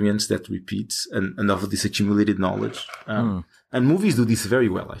experience that repeats and of this accumulated knowledge? And movies do this very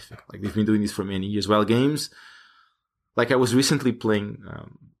well, I think. Like they've been doing this for many years. While games, like I was recently playing,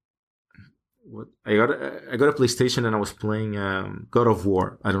 I got a PlayStation and I was playing God of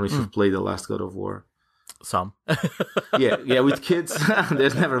War. I don't know if you've played the last God of War. Some. yeah, with kids,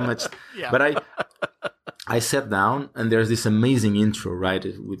 there's never much. Yeah. But I sat down and there's this amazing intro, right,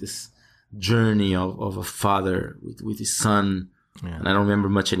 with this journey of a father with his son. Yeah. And I don't remember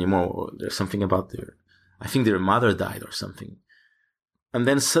much anymore. There's something about I think their mother died or something. And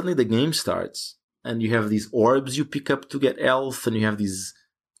then suddenly the game starts and you have these orbs you pick up to get health, and you have these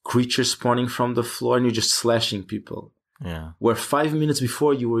creatures spawning from the floor, and you're just slashing people. Yeah. Where 5 minutes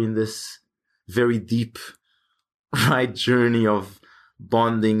before you were in this very deep, right, journey of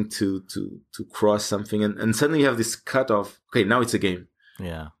bonding to cross something, and suddenly you have this cut off. Okay, now it's a game.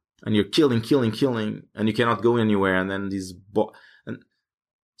 Yeah. And you're killing, and you cannot go anywhere. And then and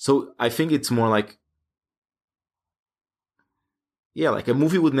so I think it's more like, like a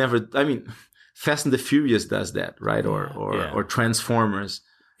movie would never. I mean, Fast and the Furious does that, right? Or Transformers.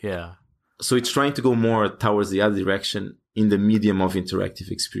 Yeah. So it's trying to go more towards the other direction in the medium of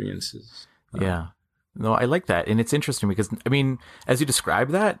interactive experiences. Yeah. No, I like that. And it's interesting because, I mean, as you describe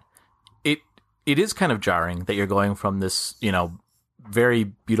that, it is kind of jarring that you're going from this, very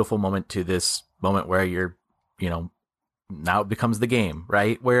beautiful moment to this moment where you're, now it becomes the game,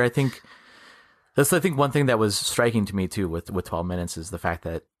 right? Where I think that's, one thing that was striking to me too with 12 minutes is the fact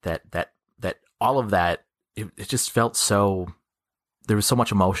that all of that, it just felt so, there was so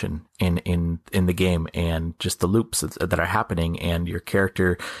much emotion in the game, and just the loops that are happening, and your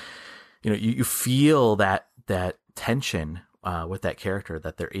character, you feel that tension with that character,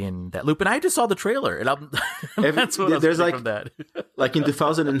 that they're in that loop. And I just saw the trailer, and that's what there's I was from that. Like in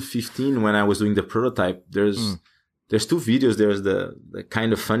 2015 when I was doing the prototype, there's two videos. There's the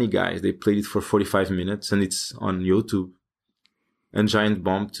kind of funny guys. They played it for 45 minutes, and it's on YouTube. And Giant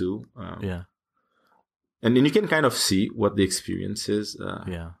Bomb too. Yeah. And then you can kind of see what the experience is.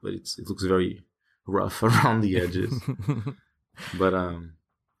 But it looks very rough around the edges. But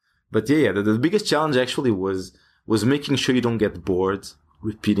the biggest challenge actually was making sure you don't get bored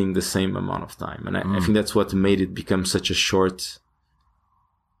repeating the same amount of time. And I think that's what made it become such a short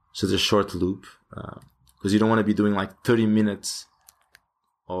loop. Because you don't want to be doing like 30 minutes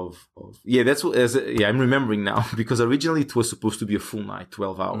of that's what, I'm remembering now, because originally it was supposed to be a full night,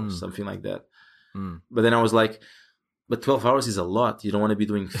 12 hours, something like that. But then I was like, but 12 hours is a lot. You don't want to be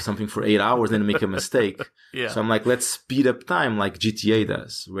doing something for 8 hours and make a mistake. Yeah. So I'm like, let's speed up time like GTA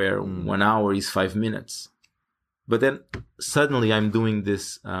does, where 1 hour is 5 minutes. But then suddenly I'm doing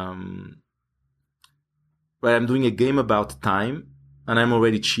this, I'm doing a game about time and I'm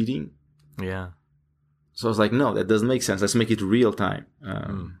already cheating. Yeah. So I was like, no, that doesn't make sense. Let's make it real time.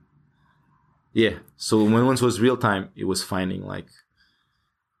 Yeah. So when once was real time, it was finding like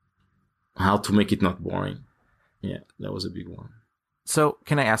how to make it not boring. Yeah, that was a big one. So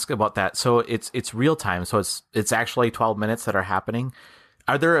can I ask about that? So it's real time. So it's actually 12 minutes that are happening.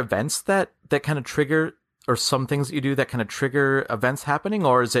 Are there events that kind of trigger, or some things that you do that kind of trigger events happening,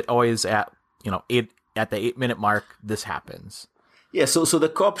 or is it always at the 8 minute mark this happens? Yeah, so the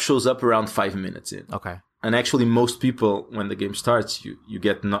cop shows up around 5 minutes in. Okay. And actually, most people, when the game starts,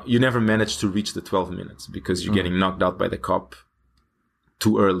 you never manage to reach the 12 minutes because you're getting knocked out by the cop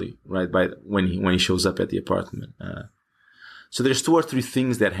too early, right? When he shows up at the apartment. So there's 2 or 3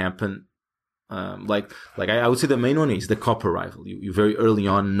 things that happen. Like I would say the main one is the cop arrival. You very early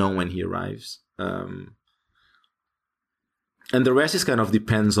on know when he arrives. And the rest is kind of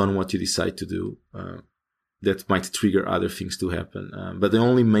depends on what you decide to do. That might trigger other things to happen. But the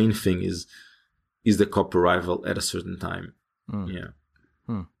only main thing is the cop arrival at a certain time. Yeah.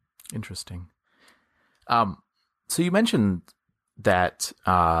 Interesting. So you mentioned that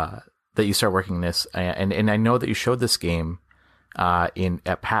you started working this, and I know that you showed this game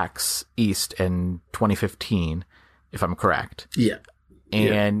at PAX East in 2015, if I'm correct. Yeah.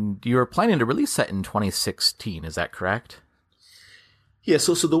 And you were planning to release that in 2016. Is that correct? Yeah.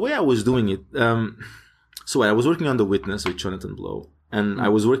 So the way I was doing it, so I was working on The Witness with Jonathan Blow, and I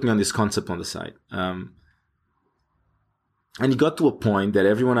was working on this concept on the side. And it got to a point that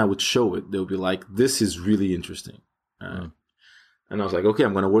everyone I would show it, they would be like, "This is really interesting." And I was like, "Okay,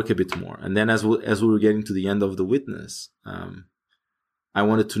 I'm going to work a bit more." And then as we were getting to the end of The Witness, I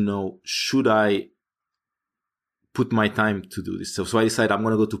wanted to know, should I put my time to do this. So I decided I'm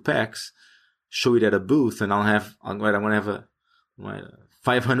going to go to PAX, show it at a booth, and I'm going to have a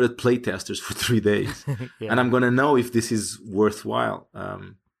 500 playtesters for 3 days. And I'm going to know if this is worthwhile.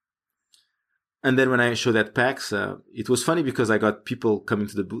 And then when I showed at PAX, it was funny because I got people coming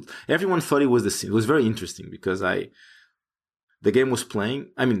to the booth. Everyone thought it was the same. It was very interesting because the game was playing.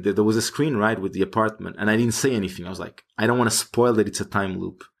 I mean, there was a screen right with the apartment, and I didn't say anything. I was like, I don't want to spoil that it's a time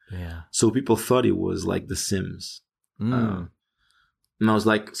loop. Yeah. So people thought it was like The Sims. And I was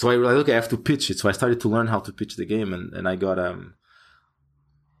like, so I was like, okay, I have to pitch it. So I started to learn how to pitch the game, and I got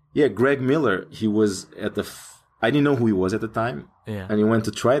Greg Miller. He was at I didn't know who he was at the time. Yeah. And he went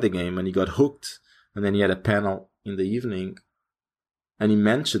to try the game, and he got hooked. And then he had a panel in the evening, and he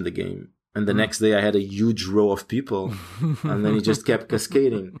mentioned the game. And the next day I had a huge row of people, and then he just kept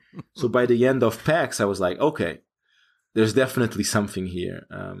cascading. So by the end of PAX, I was like, okay, there's definitely something here.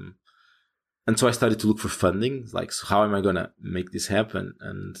 And so I started to look for funding, like, so how am I going to make this happen?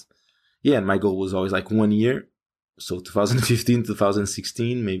 And my goal was always like 1 year. So 2015,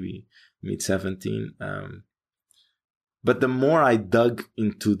 2016, maybe mid-17. But the more I dug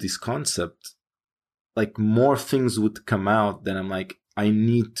into this concept, like more things would come out that I'm like, I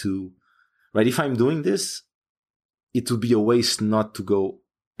need to, right? If I'm doing this, it would be a waste not to go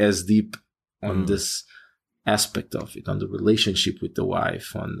as deep on this aspect of it, on the relationship with the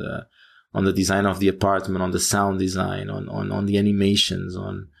wife, on the design of the apartment, on the sound design, on the animations,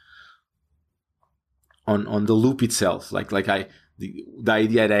 on the loop itself. Like the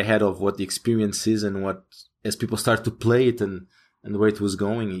idea that I had of what the experience is and what, as people start to play it and where it was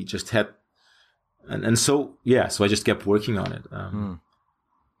going, it just had, so I just kept working on it.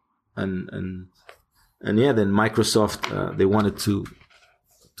 Then Microsoft, they wanted to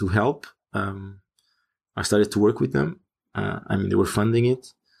help. I started to work with them. They were funding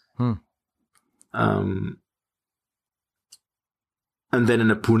it. And then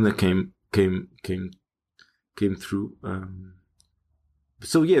Annapurna came through.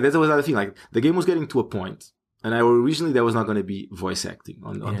 That was another thing. Like, the game was getting to a point, and originally there was not going to be voice acting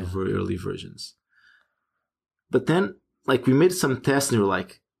on the very early versions. But then, like, we made some tests, and we were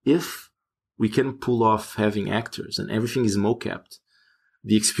like, if we can pull off having actors and everything is mocapped,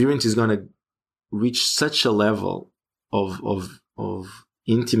 the experience is going to reach such a level of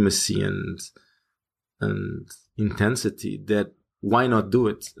intimacy and intensity that why not do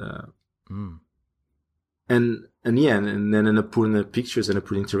it? And then Annapurna Pictures and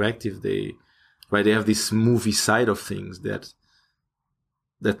Annapurna Interactive, they have this movie side of things that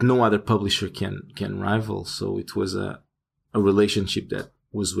no other publisher can rival. So it was a relationship that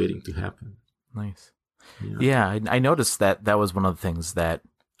was waiting to happen. Nice. Yeah, I noticed that was one of the things that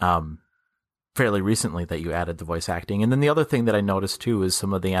fairly recently that you added the voice acting. And then the other thing that I noticed too is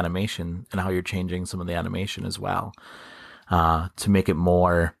some of the animation and how you're changing some of the animation as well to make it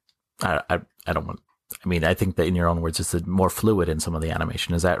more, I think that in your own words, it's more fluid in some of the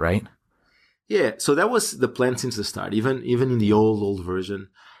animation. Is that right? Yeah. So that was the plan since the start, even in the old version.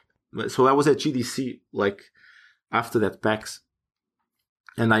 So I was at GDC, like after that PAX,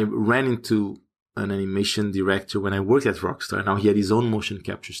 and I ran into an animation director when I worked at Rockstar. Now he had his own motion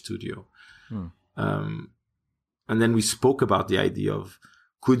capture studio. And then we spoke about the idea of,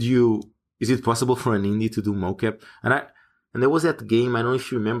 is it possible for an indie to do mocap? And there was that game, I don't know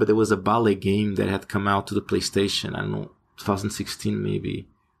if you remember, there was a ballet game that had come out to the PlayStation, I don't know, 2016 maybe,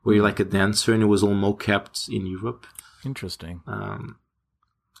 where you're like a dancer and it was all mocapped in Europe. Interesting.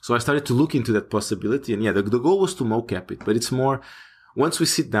 So I started to look into that possibility, and the goal was to mocap it, but it's more, once we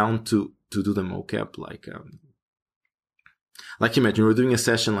sit down to do the mocap, like imagine we were doing a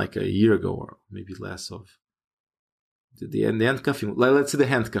session like a year ago or maybe less of the handcuffing. Like, let's say the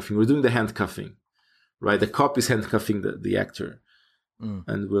handcuffing. We're doing the handcuffing, right? The cop is handcuffing the actor.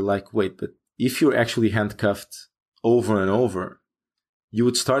 And we're like, wait, but if you're actually handcuffed over and over, you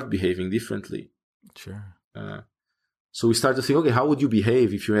would start behaving differently. Sure. So we start to think, okay, how would you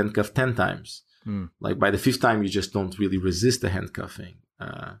behave if you're handcuffed 10 times? Like by the 5th time, you just don't really resist the handcuffing.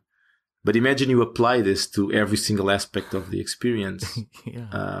 But imagine you apply this to every single aspect of the experience.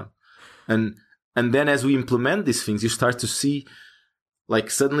 And then as we implement these things, you start to see,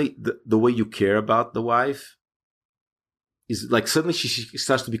 like, suddenly the way you care about the wife is like, suddenly she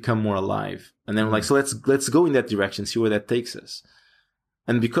starts to become more alive. And then we're like, so let's go in that direction, see where that takes us.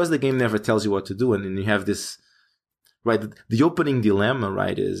 And because the game never tells you what to do, and then you have this, right, the opening dilemma,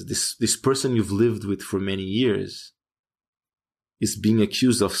 right, is this person you've lived with for many years is being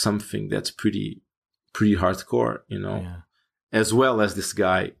accused of something that's pretty hardcore, as well as this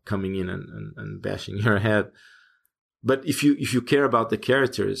guy coming in and bashing your head. But if you care about the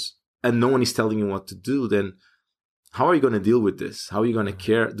characters and no one is telling you what to do, then how are you going to deal with this? How are you going to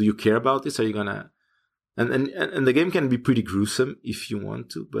care? Do you care about this? Are you going to, and the game can be pretty gruesome if you want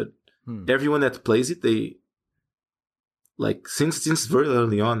to, but everyone that plays it, they like, since very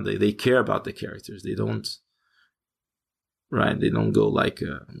early on, they care about the characters. They don't, right? They don't go like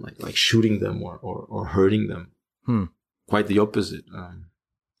shooting them or hurting them. Quite the opposite.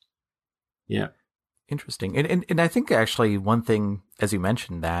 Yeah. Interesting. And I think actually one thing, as you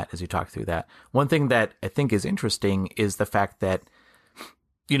mentioned that, as you talked through that, one thing that I think is interesting is the fact that,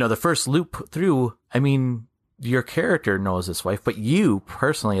 you know, the first loop through, I mean, your character knows his wife, but you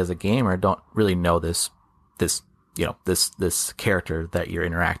personally as a gamer don't really know this character that you're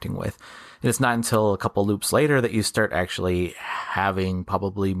interacting with. And it's not until a couple loops later that you start actually having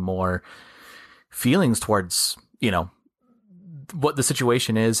probably more feelings towards, you know, what the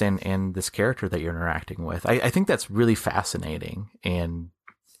situation is and this character that you're interacting with. I think that's really fascinating. And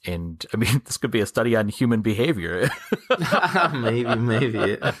I mean, this could be a study on human behavior.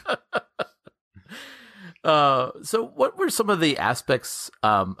 maybe. So what were some of the aspects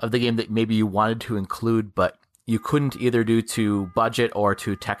of the game that maybe you wanted to include, but you couldn't either due to budget or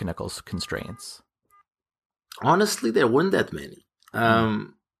to technical constraints? Honestly, there weren't that many.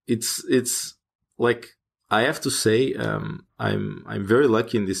 It's like, I have to say, I'm very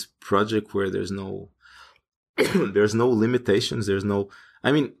lucky in this project where there's no there's no limitations. There's no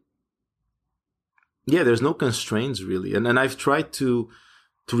constraints really. And I've tried to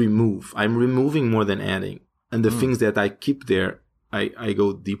remove. I'm removing more than adding. And the things that I keep there, I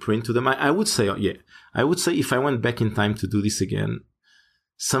go deeper into them. I would say if I went back in time to do this again,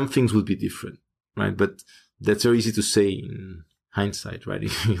 some things would be different, right? But that's very easy to say in hindsight, right?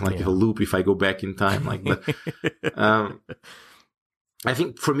 If a loop, if I go back in time, but I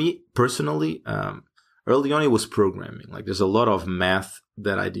think for me personally, early on it was programming. Like there's a lot of math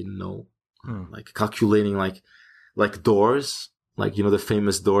that I didn't know, like calculating like doors, like, you know, the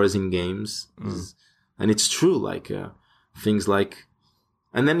famous doors in games. And it's true, like things like,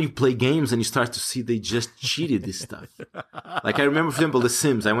 and then you play games and you start to see they just cheated this stuff. Like I remember, for example, The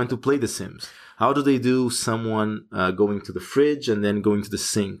Sims. I went to play The Sims. How do they do someone going to the fridge and then going to the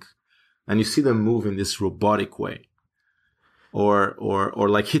sink? And you see them move in this robotic way. Or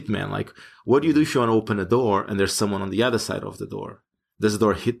like Hitman. Like, what do you do if you want to open a door and there's someone on the other side of the door? Does the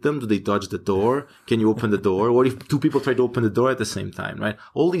door hit them? Do they dodge the door? Can you open the door? What if two people try to open the door at the same time, right?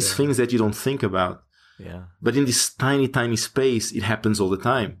 All these things that you don't think about. Yeah. But in this tiny, tiny space, it happens all the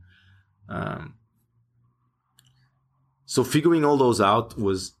time. So figuring all those out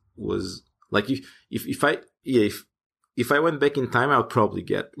was like, if I went back in time, I would probably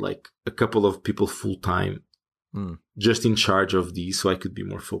get like a couple of people full time, just in charge of these, so I could be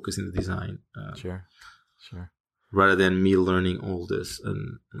more focused in the design. Sure. Rather than me learning all this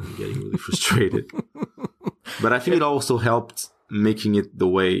and getting really frustrated. But I think it also helped making it the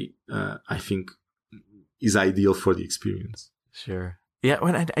way I think is ideal for the experience. Sure. Yeah.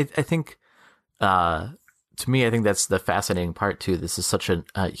 When I think, to me, I think that's the fascinating part too. This is such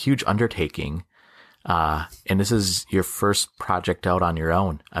a huge undertaking. And this is your first project out on your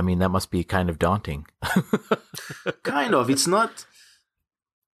own. I mean, that must be kind of daunting. Kind of. It's not.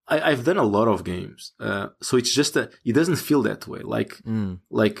 I've done a lot of games, so it's just it doesn't feel that way. Like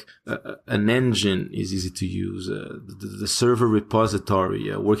an engine is easy to use, the server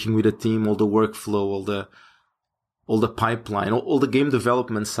repository, working with a team, all the workflow, all the pipeline, all the game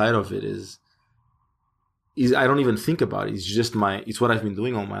development side of it is I don't even think about it. It's just it's what I've been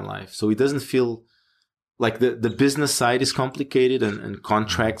doing all my life. So it doesn't feel like the business side is complicated and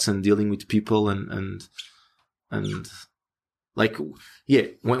contracts and dealing with people and like, yeah,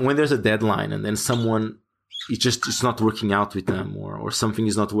 when there's a deadline and then someone, it's not working out with them or something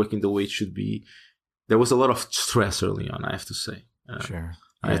is not working the way it should be. There was a lot of stress early on, I have to say. Sure.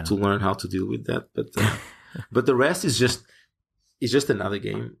 I had to learn how to deal with that. But the rest is just another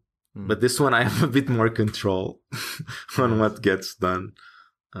game. But this one, I have a bit more control on what gets done.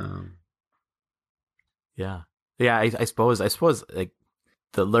 Yeah. I suppose like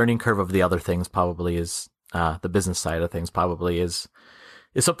the learning curve of the other things probably is, the business side of things probably is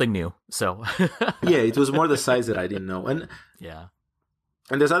something new. So yeah, it was more the sides that I didn't know. And yeah.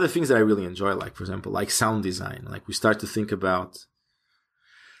 And there's other things that I really enjoy, like, for example, like sound design. Like we start to think about,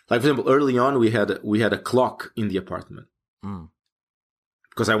 like, for example, early on we had a clock in the apartment.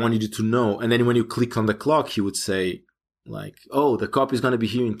 Because I wanted you to know. And then when you click on the clock, he would say, like, oh, the cop is going to be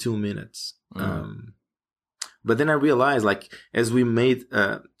here in 2 minutes. But then I realized, like, as we made,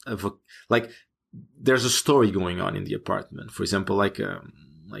 there's a story going on in the apartment. For example, like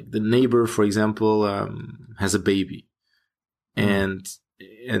the neighbor, for example, has a baby. And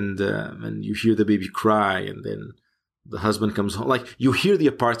you hear the baby cry, and then the husband comes home. Like, you hear the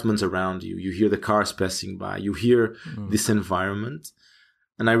apartments around you. You hear the cars passing by. You hear this environment.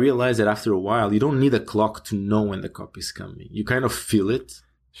 And I realized that after a while, you don't need a clock to know when the cop is coming. You kind of feel it.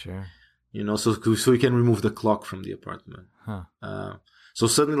 Sure. You know, so you can remove the clock from the apartment. Huh. So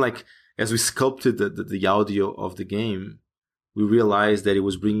suddenly, like, as we sculpted the audio of the game, we realized that it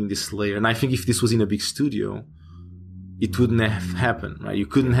was bringing this layer. And I think if this was in a big studio, it wouldn't have happened, right? You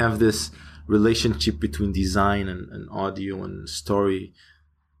couldn't have this relationship between design and audio and story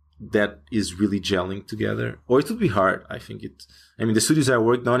that is really gelling together. Or it would be hard. I mean, the studios I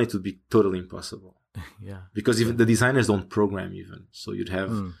worked on, it would be totally impossible. Yeah. Because even the designers don't program even. So you'd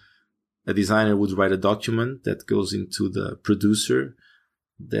have a designer would write a document that goes into the producer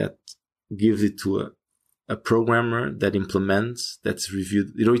that gives it to a programmer that implements, that's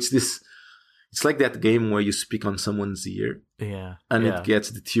reviewed. You know, it's like that game where you speak on someone's ear. Yeah. And it gets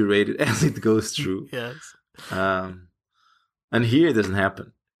deteriorated as it goes through. Yes. And here it doesn't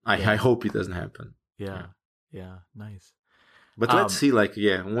happen. I hope it doesn't happen. Yeah. Nice. But let's see, like,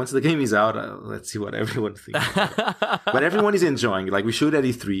 once the game is out, let's see what everyone thinks. But everyone is enjoying it. Like, we showed at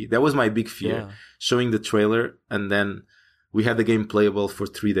E3. That was my big fear. Showing the trailer, and then we had the game playable for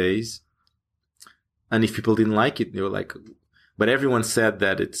 3 days. And if people didn't like it, they were like, but everyone said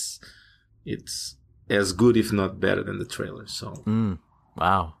that it's as good, if not better, than the trailer. So,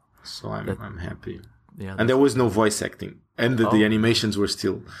 wow. So I'm happy. Yeah. And there was no voice acting, and the animations were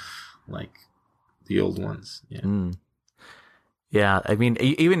still like the old ones. Yeah. Yeah, I mean,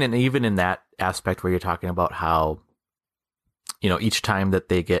 even in that aspect where you're talking about how, you know, each time that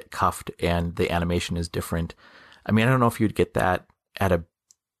they get cuffed and the animation is different. I mean, I don't know if you'd get that at a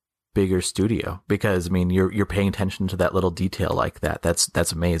bigger studio, because I mean, you're paying attention to that little detail like that.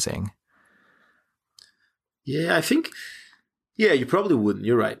 That's amazing. Yeah, I think. Yeah, you probably wouldn't.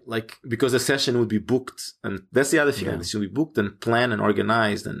 You're right. Like, because the session would be booked, and that's the other thing. It should be booked and planned and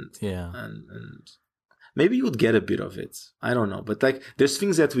organized, and maybe you would get a bit of it. I don't know. But like, there's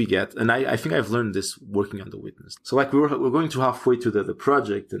things that we get. And I think I've learned this working on The Witness. So like, we're going to halfway to the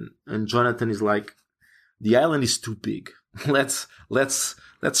project, and Jonathan is like, the island is too big. Let's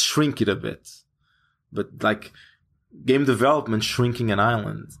shrink it a bit. But like, game development, shrinking an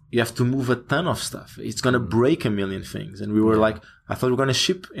island, you have to move a ton of stuff. It's going to break a million things. And we were like, I thought we were going to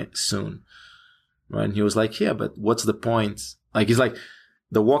ship it soon. Right. And he was like, yeah, but what's the point? Like, he's like,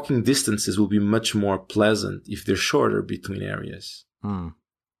 the walking distances will be much more pleasant if they're shorter between areas.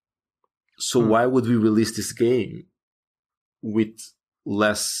 So why would we release this game with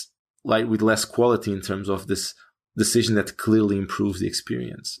less quality in terms of this decision that clearly improves the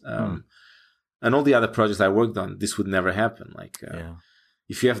experience? And all the other projects I worked on, this would never happen. Like,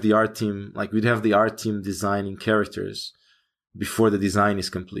 if you have the art team, like, we'd have the art team designing characters before the design is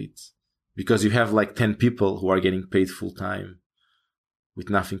complete, because you have like 10 people who are getting paid full time with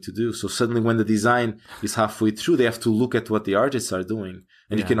nothing to do. So suddenly when the design is halfway through, they have to look at what the artists are doing,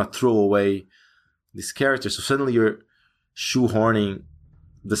 and you cannot throw away this character. So suddenly you're shoehorning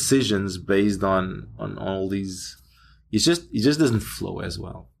decisions based on all these. It just doesn't flow as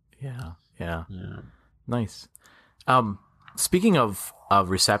well. Yeah. Nice. Speaking of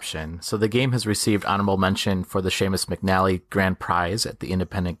reception, so the game has received honorable mention for the Seamus McNally Grand Prize at the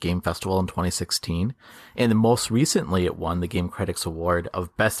Independent Game Festival in 2016. And most recently, it won the Game Critics Award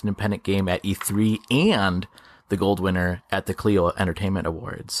of Best Independent Game at E3 and the gold winner at the Clio Entertainment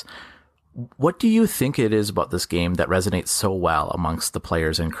Awards. What do you think it is about this game that resonates so well amongst the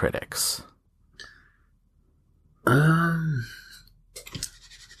players and critics?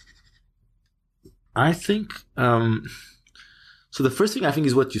 I think, so the first thing I think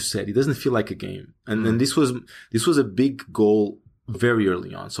is what you said. It doesn't feel like a game. And this was a big goal very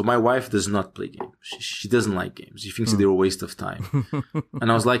early on. So my wife does not play games. She doesn't like games. She thinks they're a waste of time.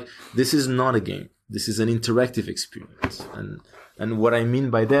 And I was like, this is not a game. This is an interactive experience. And what I mean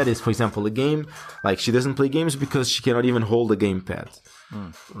by that is, for example, a game, like, she doesn't play games because she cannot even hold a gamepad,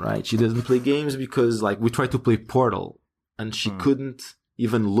 right? She doesn't play games because, like, we tried to play Portal and she couldn't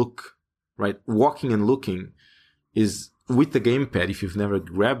even look, right? Walking and looking is, with the gamepad, if you've never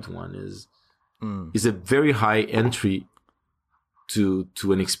grabbed one, is a very high entry to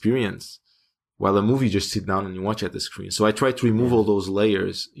an experience. While a movie, you just sit down and you watch at the screen. So I try to remove all those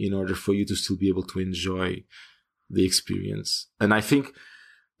layers in order for you to still be able to enjoy the experience. And I think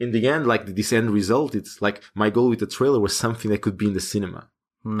in the end, like, this end result, it's like, my goal with the trailer was something that could be in the cinema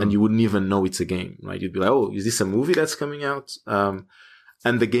and you wouldn't even know it's a game, right? You'd be like, oh, is this a movie that's coming out? And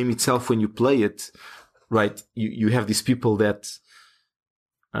the game itself, when you play it, right, you have these people that,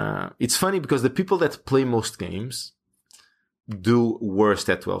 it's funny because the people that play most games, do worse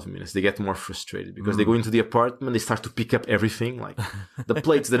at 12 minutes. They get more frustrated because they go into the apartment, they start to pick up everything, like the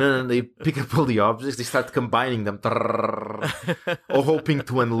plates, they pick up all the objects, they start combining them, or hoping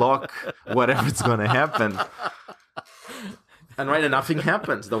to unlock whatever is going to happen. And nothing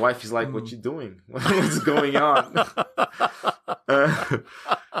happens. The wife is like, "What you doing? What's going on?"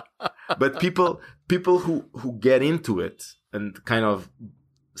 But people who get into it and kind of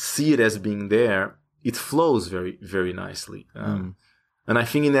see it as being there, it flows very, very nicely. And I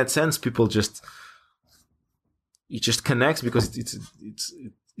think in that sense, it just connects because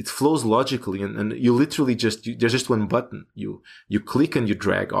it flows logically, and you literally there's just one button. You click and you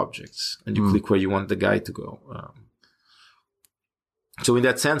drag objects, and you click where you want the guy to go. So in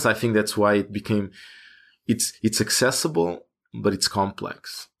that sense, I think that's why it became, it's accessible, but it's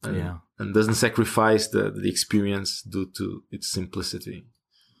complex, and doesn't sacrifice the experience due to its simplicity.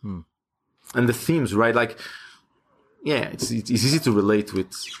 And the themes, right? Like, it's easy to relate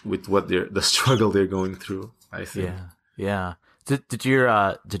with what the struggle they're going through, I think. Yeah. Did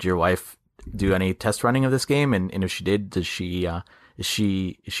your wife do any test running of this game? And if she did, is she a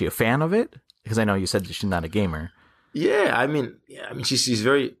fan of it? Because I know you said she's not a gamer. Yeah, I mean, she's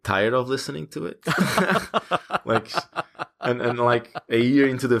very tired of listening to it. And like a year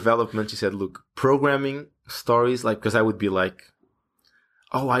into development, she said, "Look, programming stories, like, because I would be like,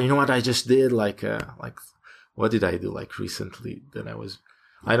 oh, you know what I just did? Like, what did I do like recently? That I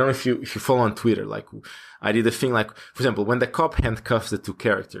don't know if you follow on Twitter. Like, I did a thing like, for example, when the cop handcuffs the two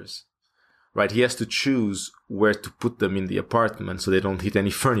characters, right? He has to choose where to put them in the apartment so they don't hit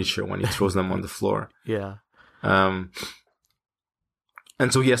any furniture when he throws them on the floor. Yeah. And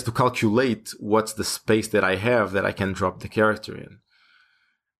so he has to calculate what's the space that I have that I can drop the character in.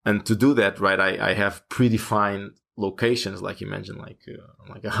 And to do that, right, I have predefined locations, like you mentioned, like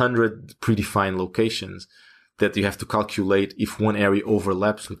 100 predefined locations that you have to calculate if one area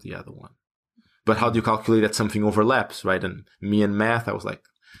overlaps with the other one. But how do you calculate that something overlaps, right? And me and math, I was like,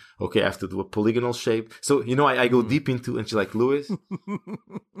 okay, I have to do a polygonal shape. So, I go deep into, and she's like, "Louis,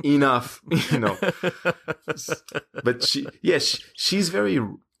 enough," But she's very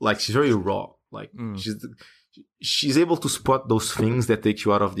raw. Like, she's able to spot those things that take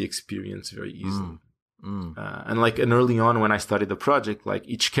you out of the experience very easily. And early on when I started the project, like,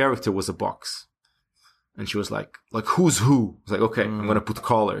 each character was a box. And she was like, who's who? I was like, okay, I'm going to put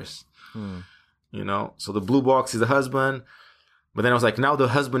colors. So the blue box is the husband. But then I was like, now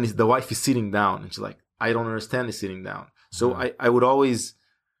the wife is sitting down. And she's like, I don't understand the sitting down. So I would always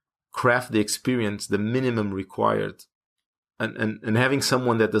craft the experience, the minimum required. And having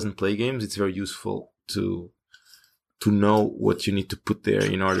someone that doesn't play games, it's very useful to know what you need to put there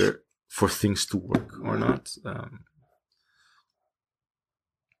in order for things to work or not.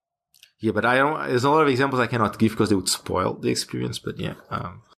 But there's a lot of examples I cannot give because they would spoil the experience. But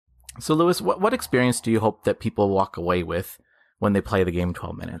So Louis, what experience do you hope that people walk away with when they play the game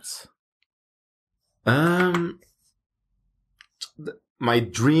 12 minutes? My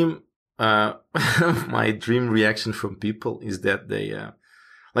dream reaction from people is that they,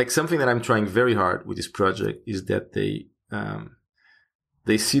 something that I'm trying very hard with this project is that they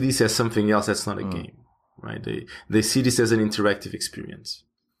see this as something else that's not a game, right? They see this as an interactive experience,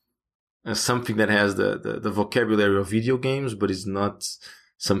 as something that has the vocabulary of video games, but is not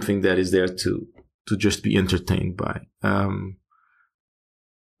something that is there to just be entertained by.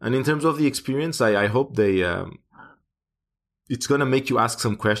 And in terms of the experience, I hope it's going to make you ask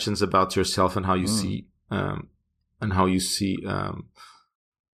some questions about yourself and how you see,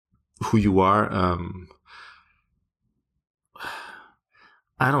 who you are.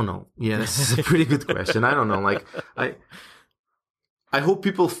 I don't know. Yeah, this is a pretty good question. I don't know. Like, I hope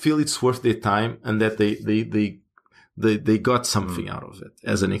people feel it's worth their time and that they got something out of it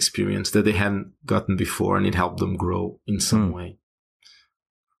as an experience that they hadn't gotten before, and it helped them grow in some way.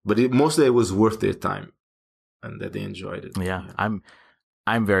 But mostly it was worth their time, and that they enjoyed it. Yeah. I'm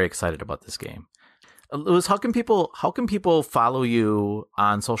very excited about this game. Louis, how can people follow you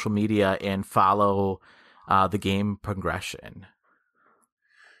on social media and follow the game progression?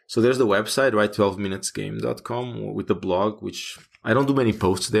 So there's the website, right? 12minutesgame.com with the blog, which I don't do many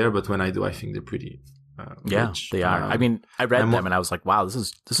posts there, but when I do, I think they're pretty rich. They are. I mean, I read them and I was like, wow, this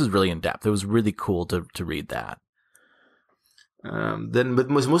is really in depth. It was really cool to read that. But it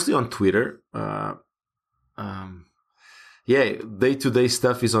was mostly on Twitter. Day-to-day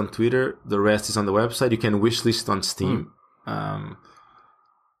stuff is on Twitter. The rest is on the website. You can wishlist on Steam. Nice.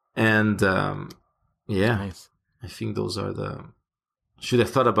 I think those are should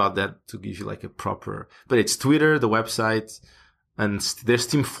have thought about that to give you like a proper, but it's Twitter, the website, and there's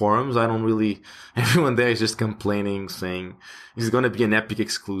Steam forums. I don't really. Everyone there is just complaining, saying it's going to be an Epic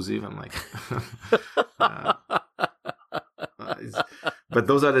exclusive. I'm like, but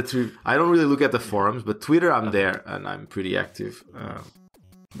those are the two. I don't really look at the forums, but Twitter, I'm there and I'm pretty active.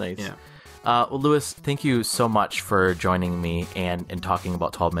 Nice. Yeah. Well, Lewis, thank you so much for joining me and talking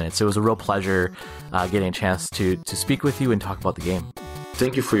about 12 Minutes. It was a real pleasure getting a chance to speak with you and talk about the game.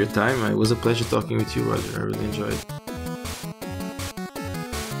 Thank you for your time. It was a pleasure talking with you, Roger. I really enjoyed it.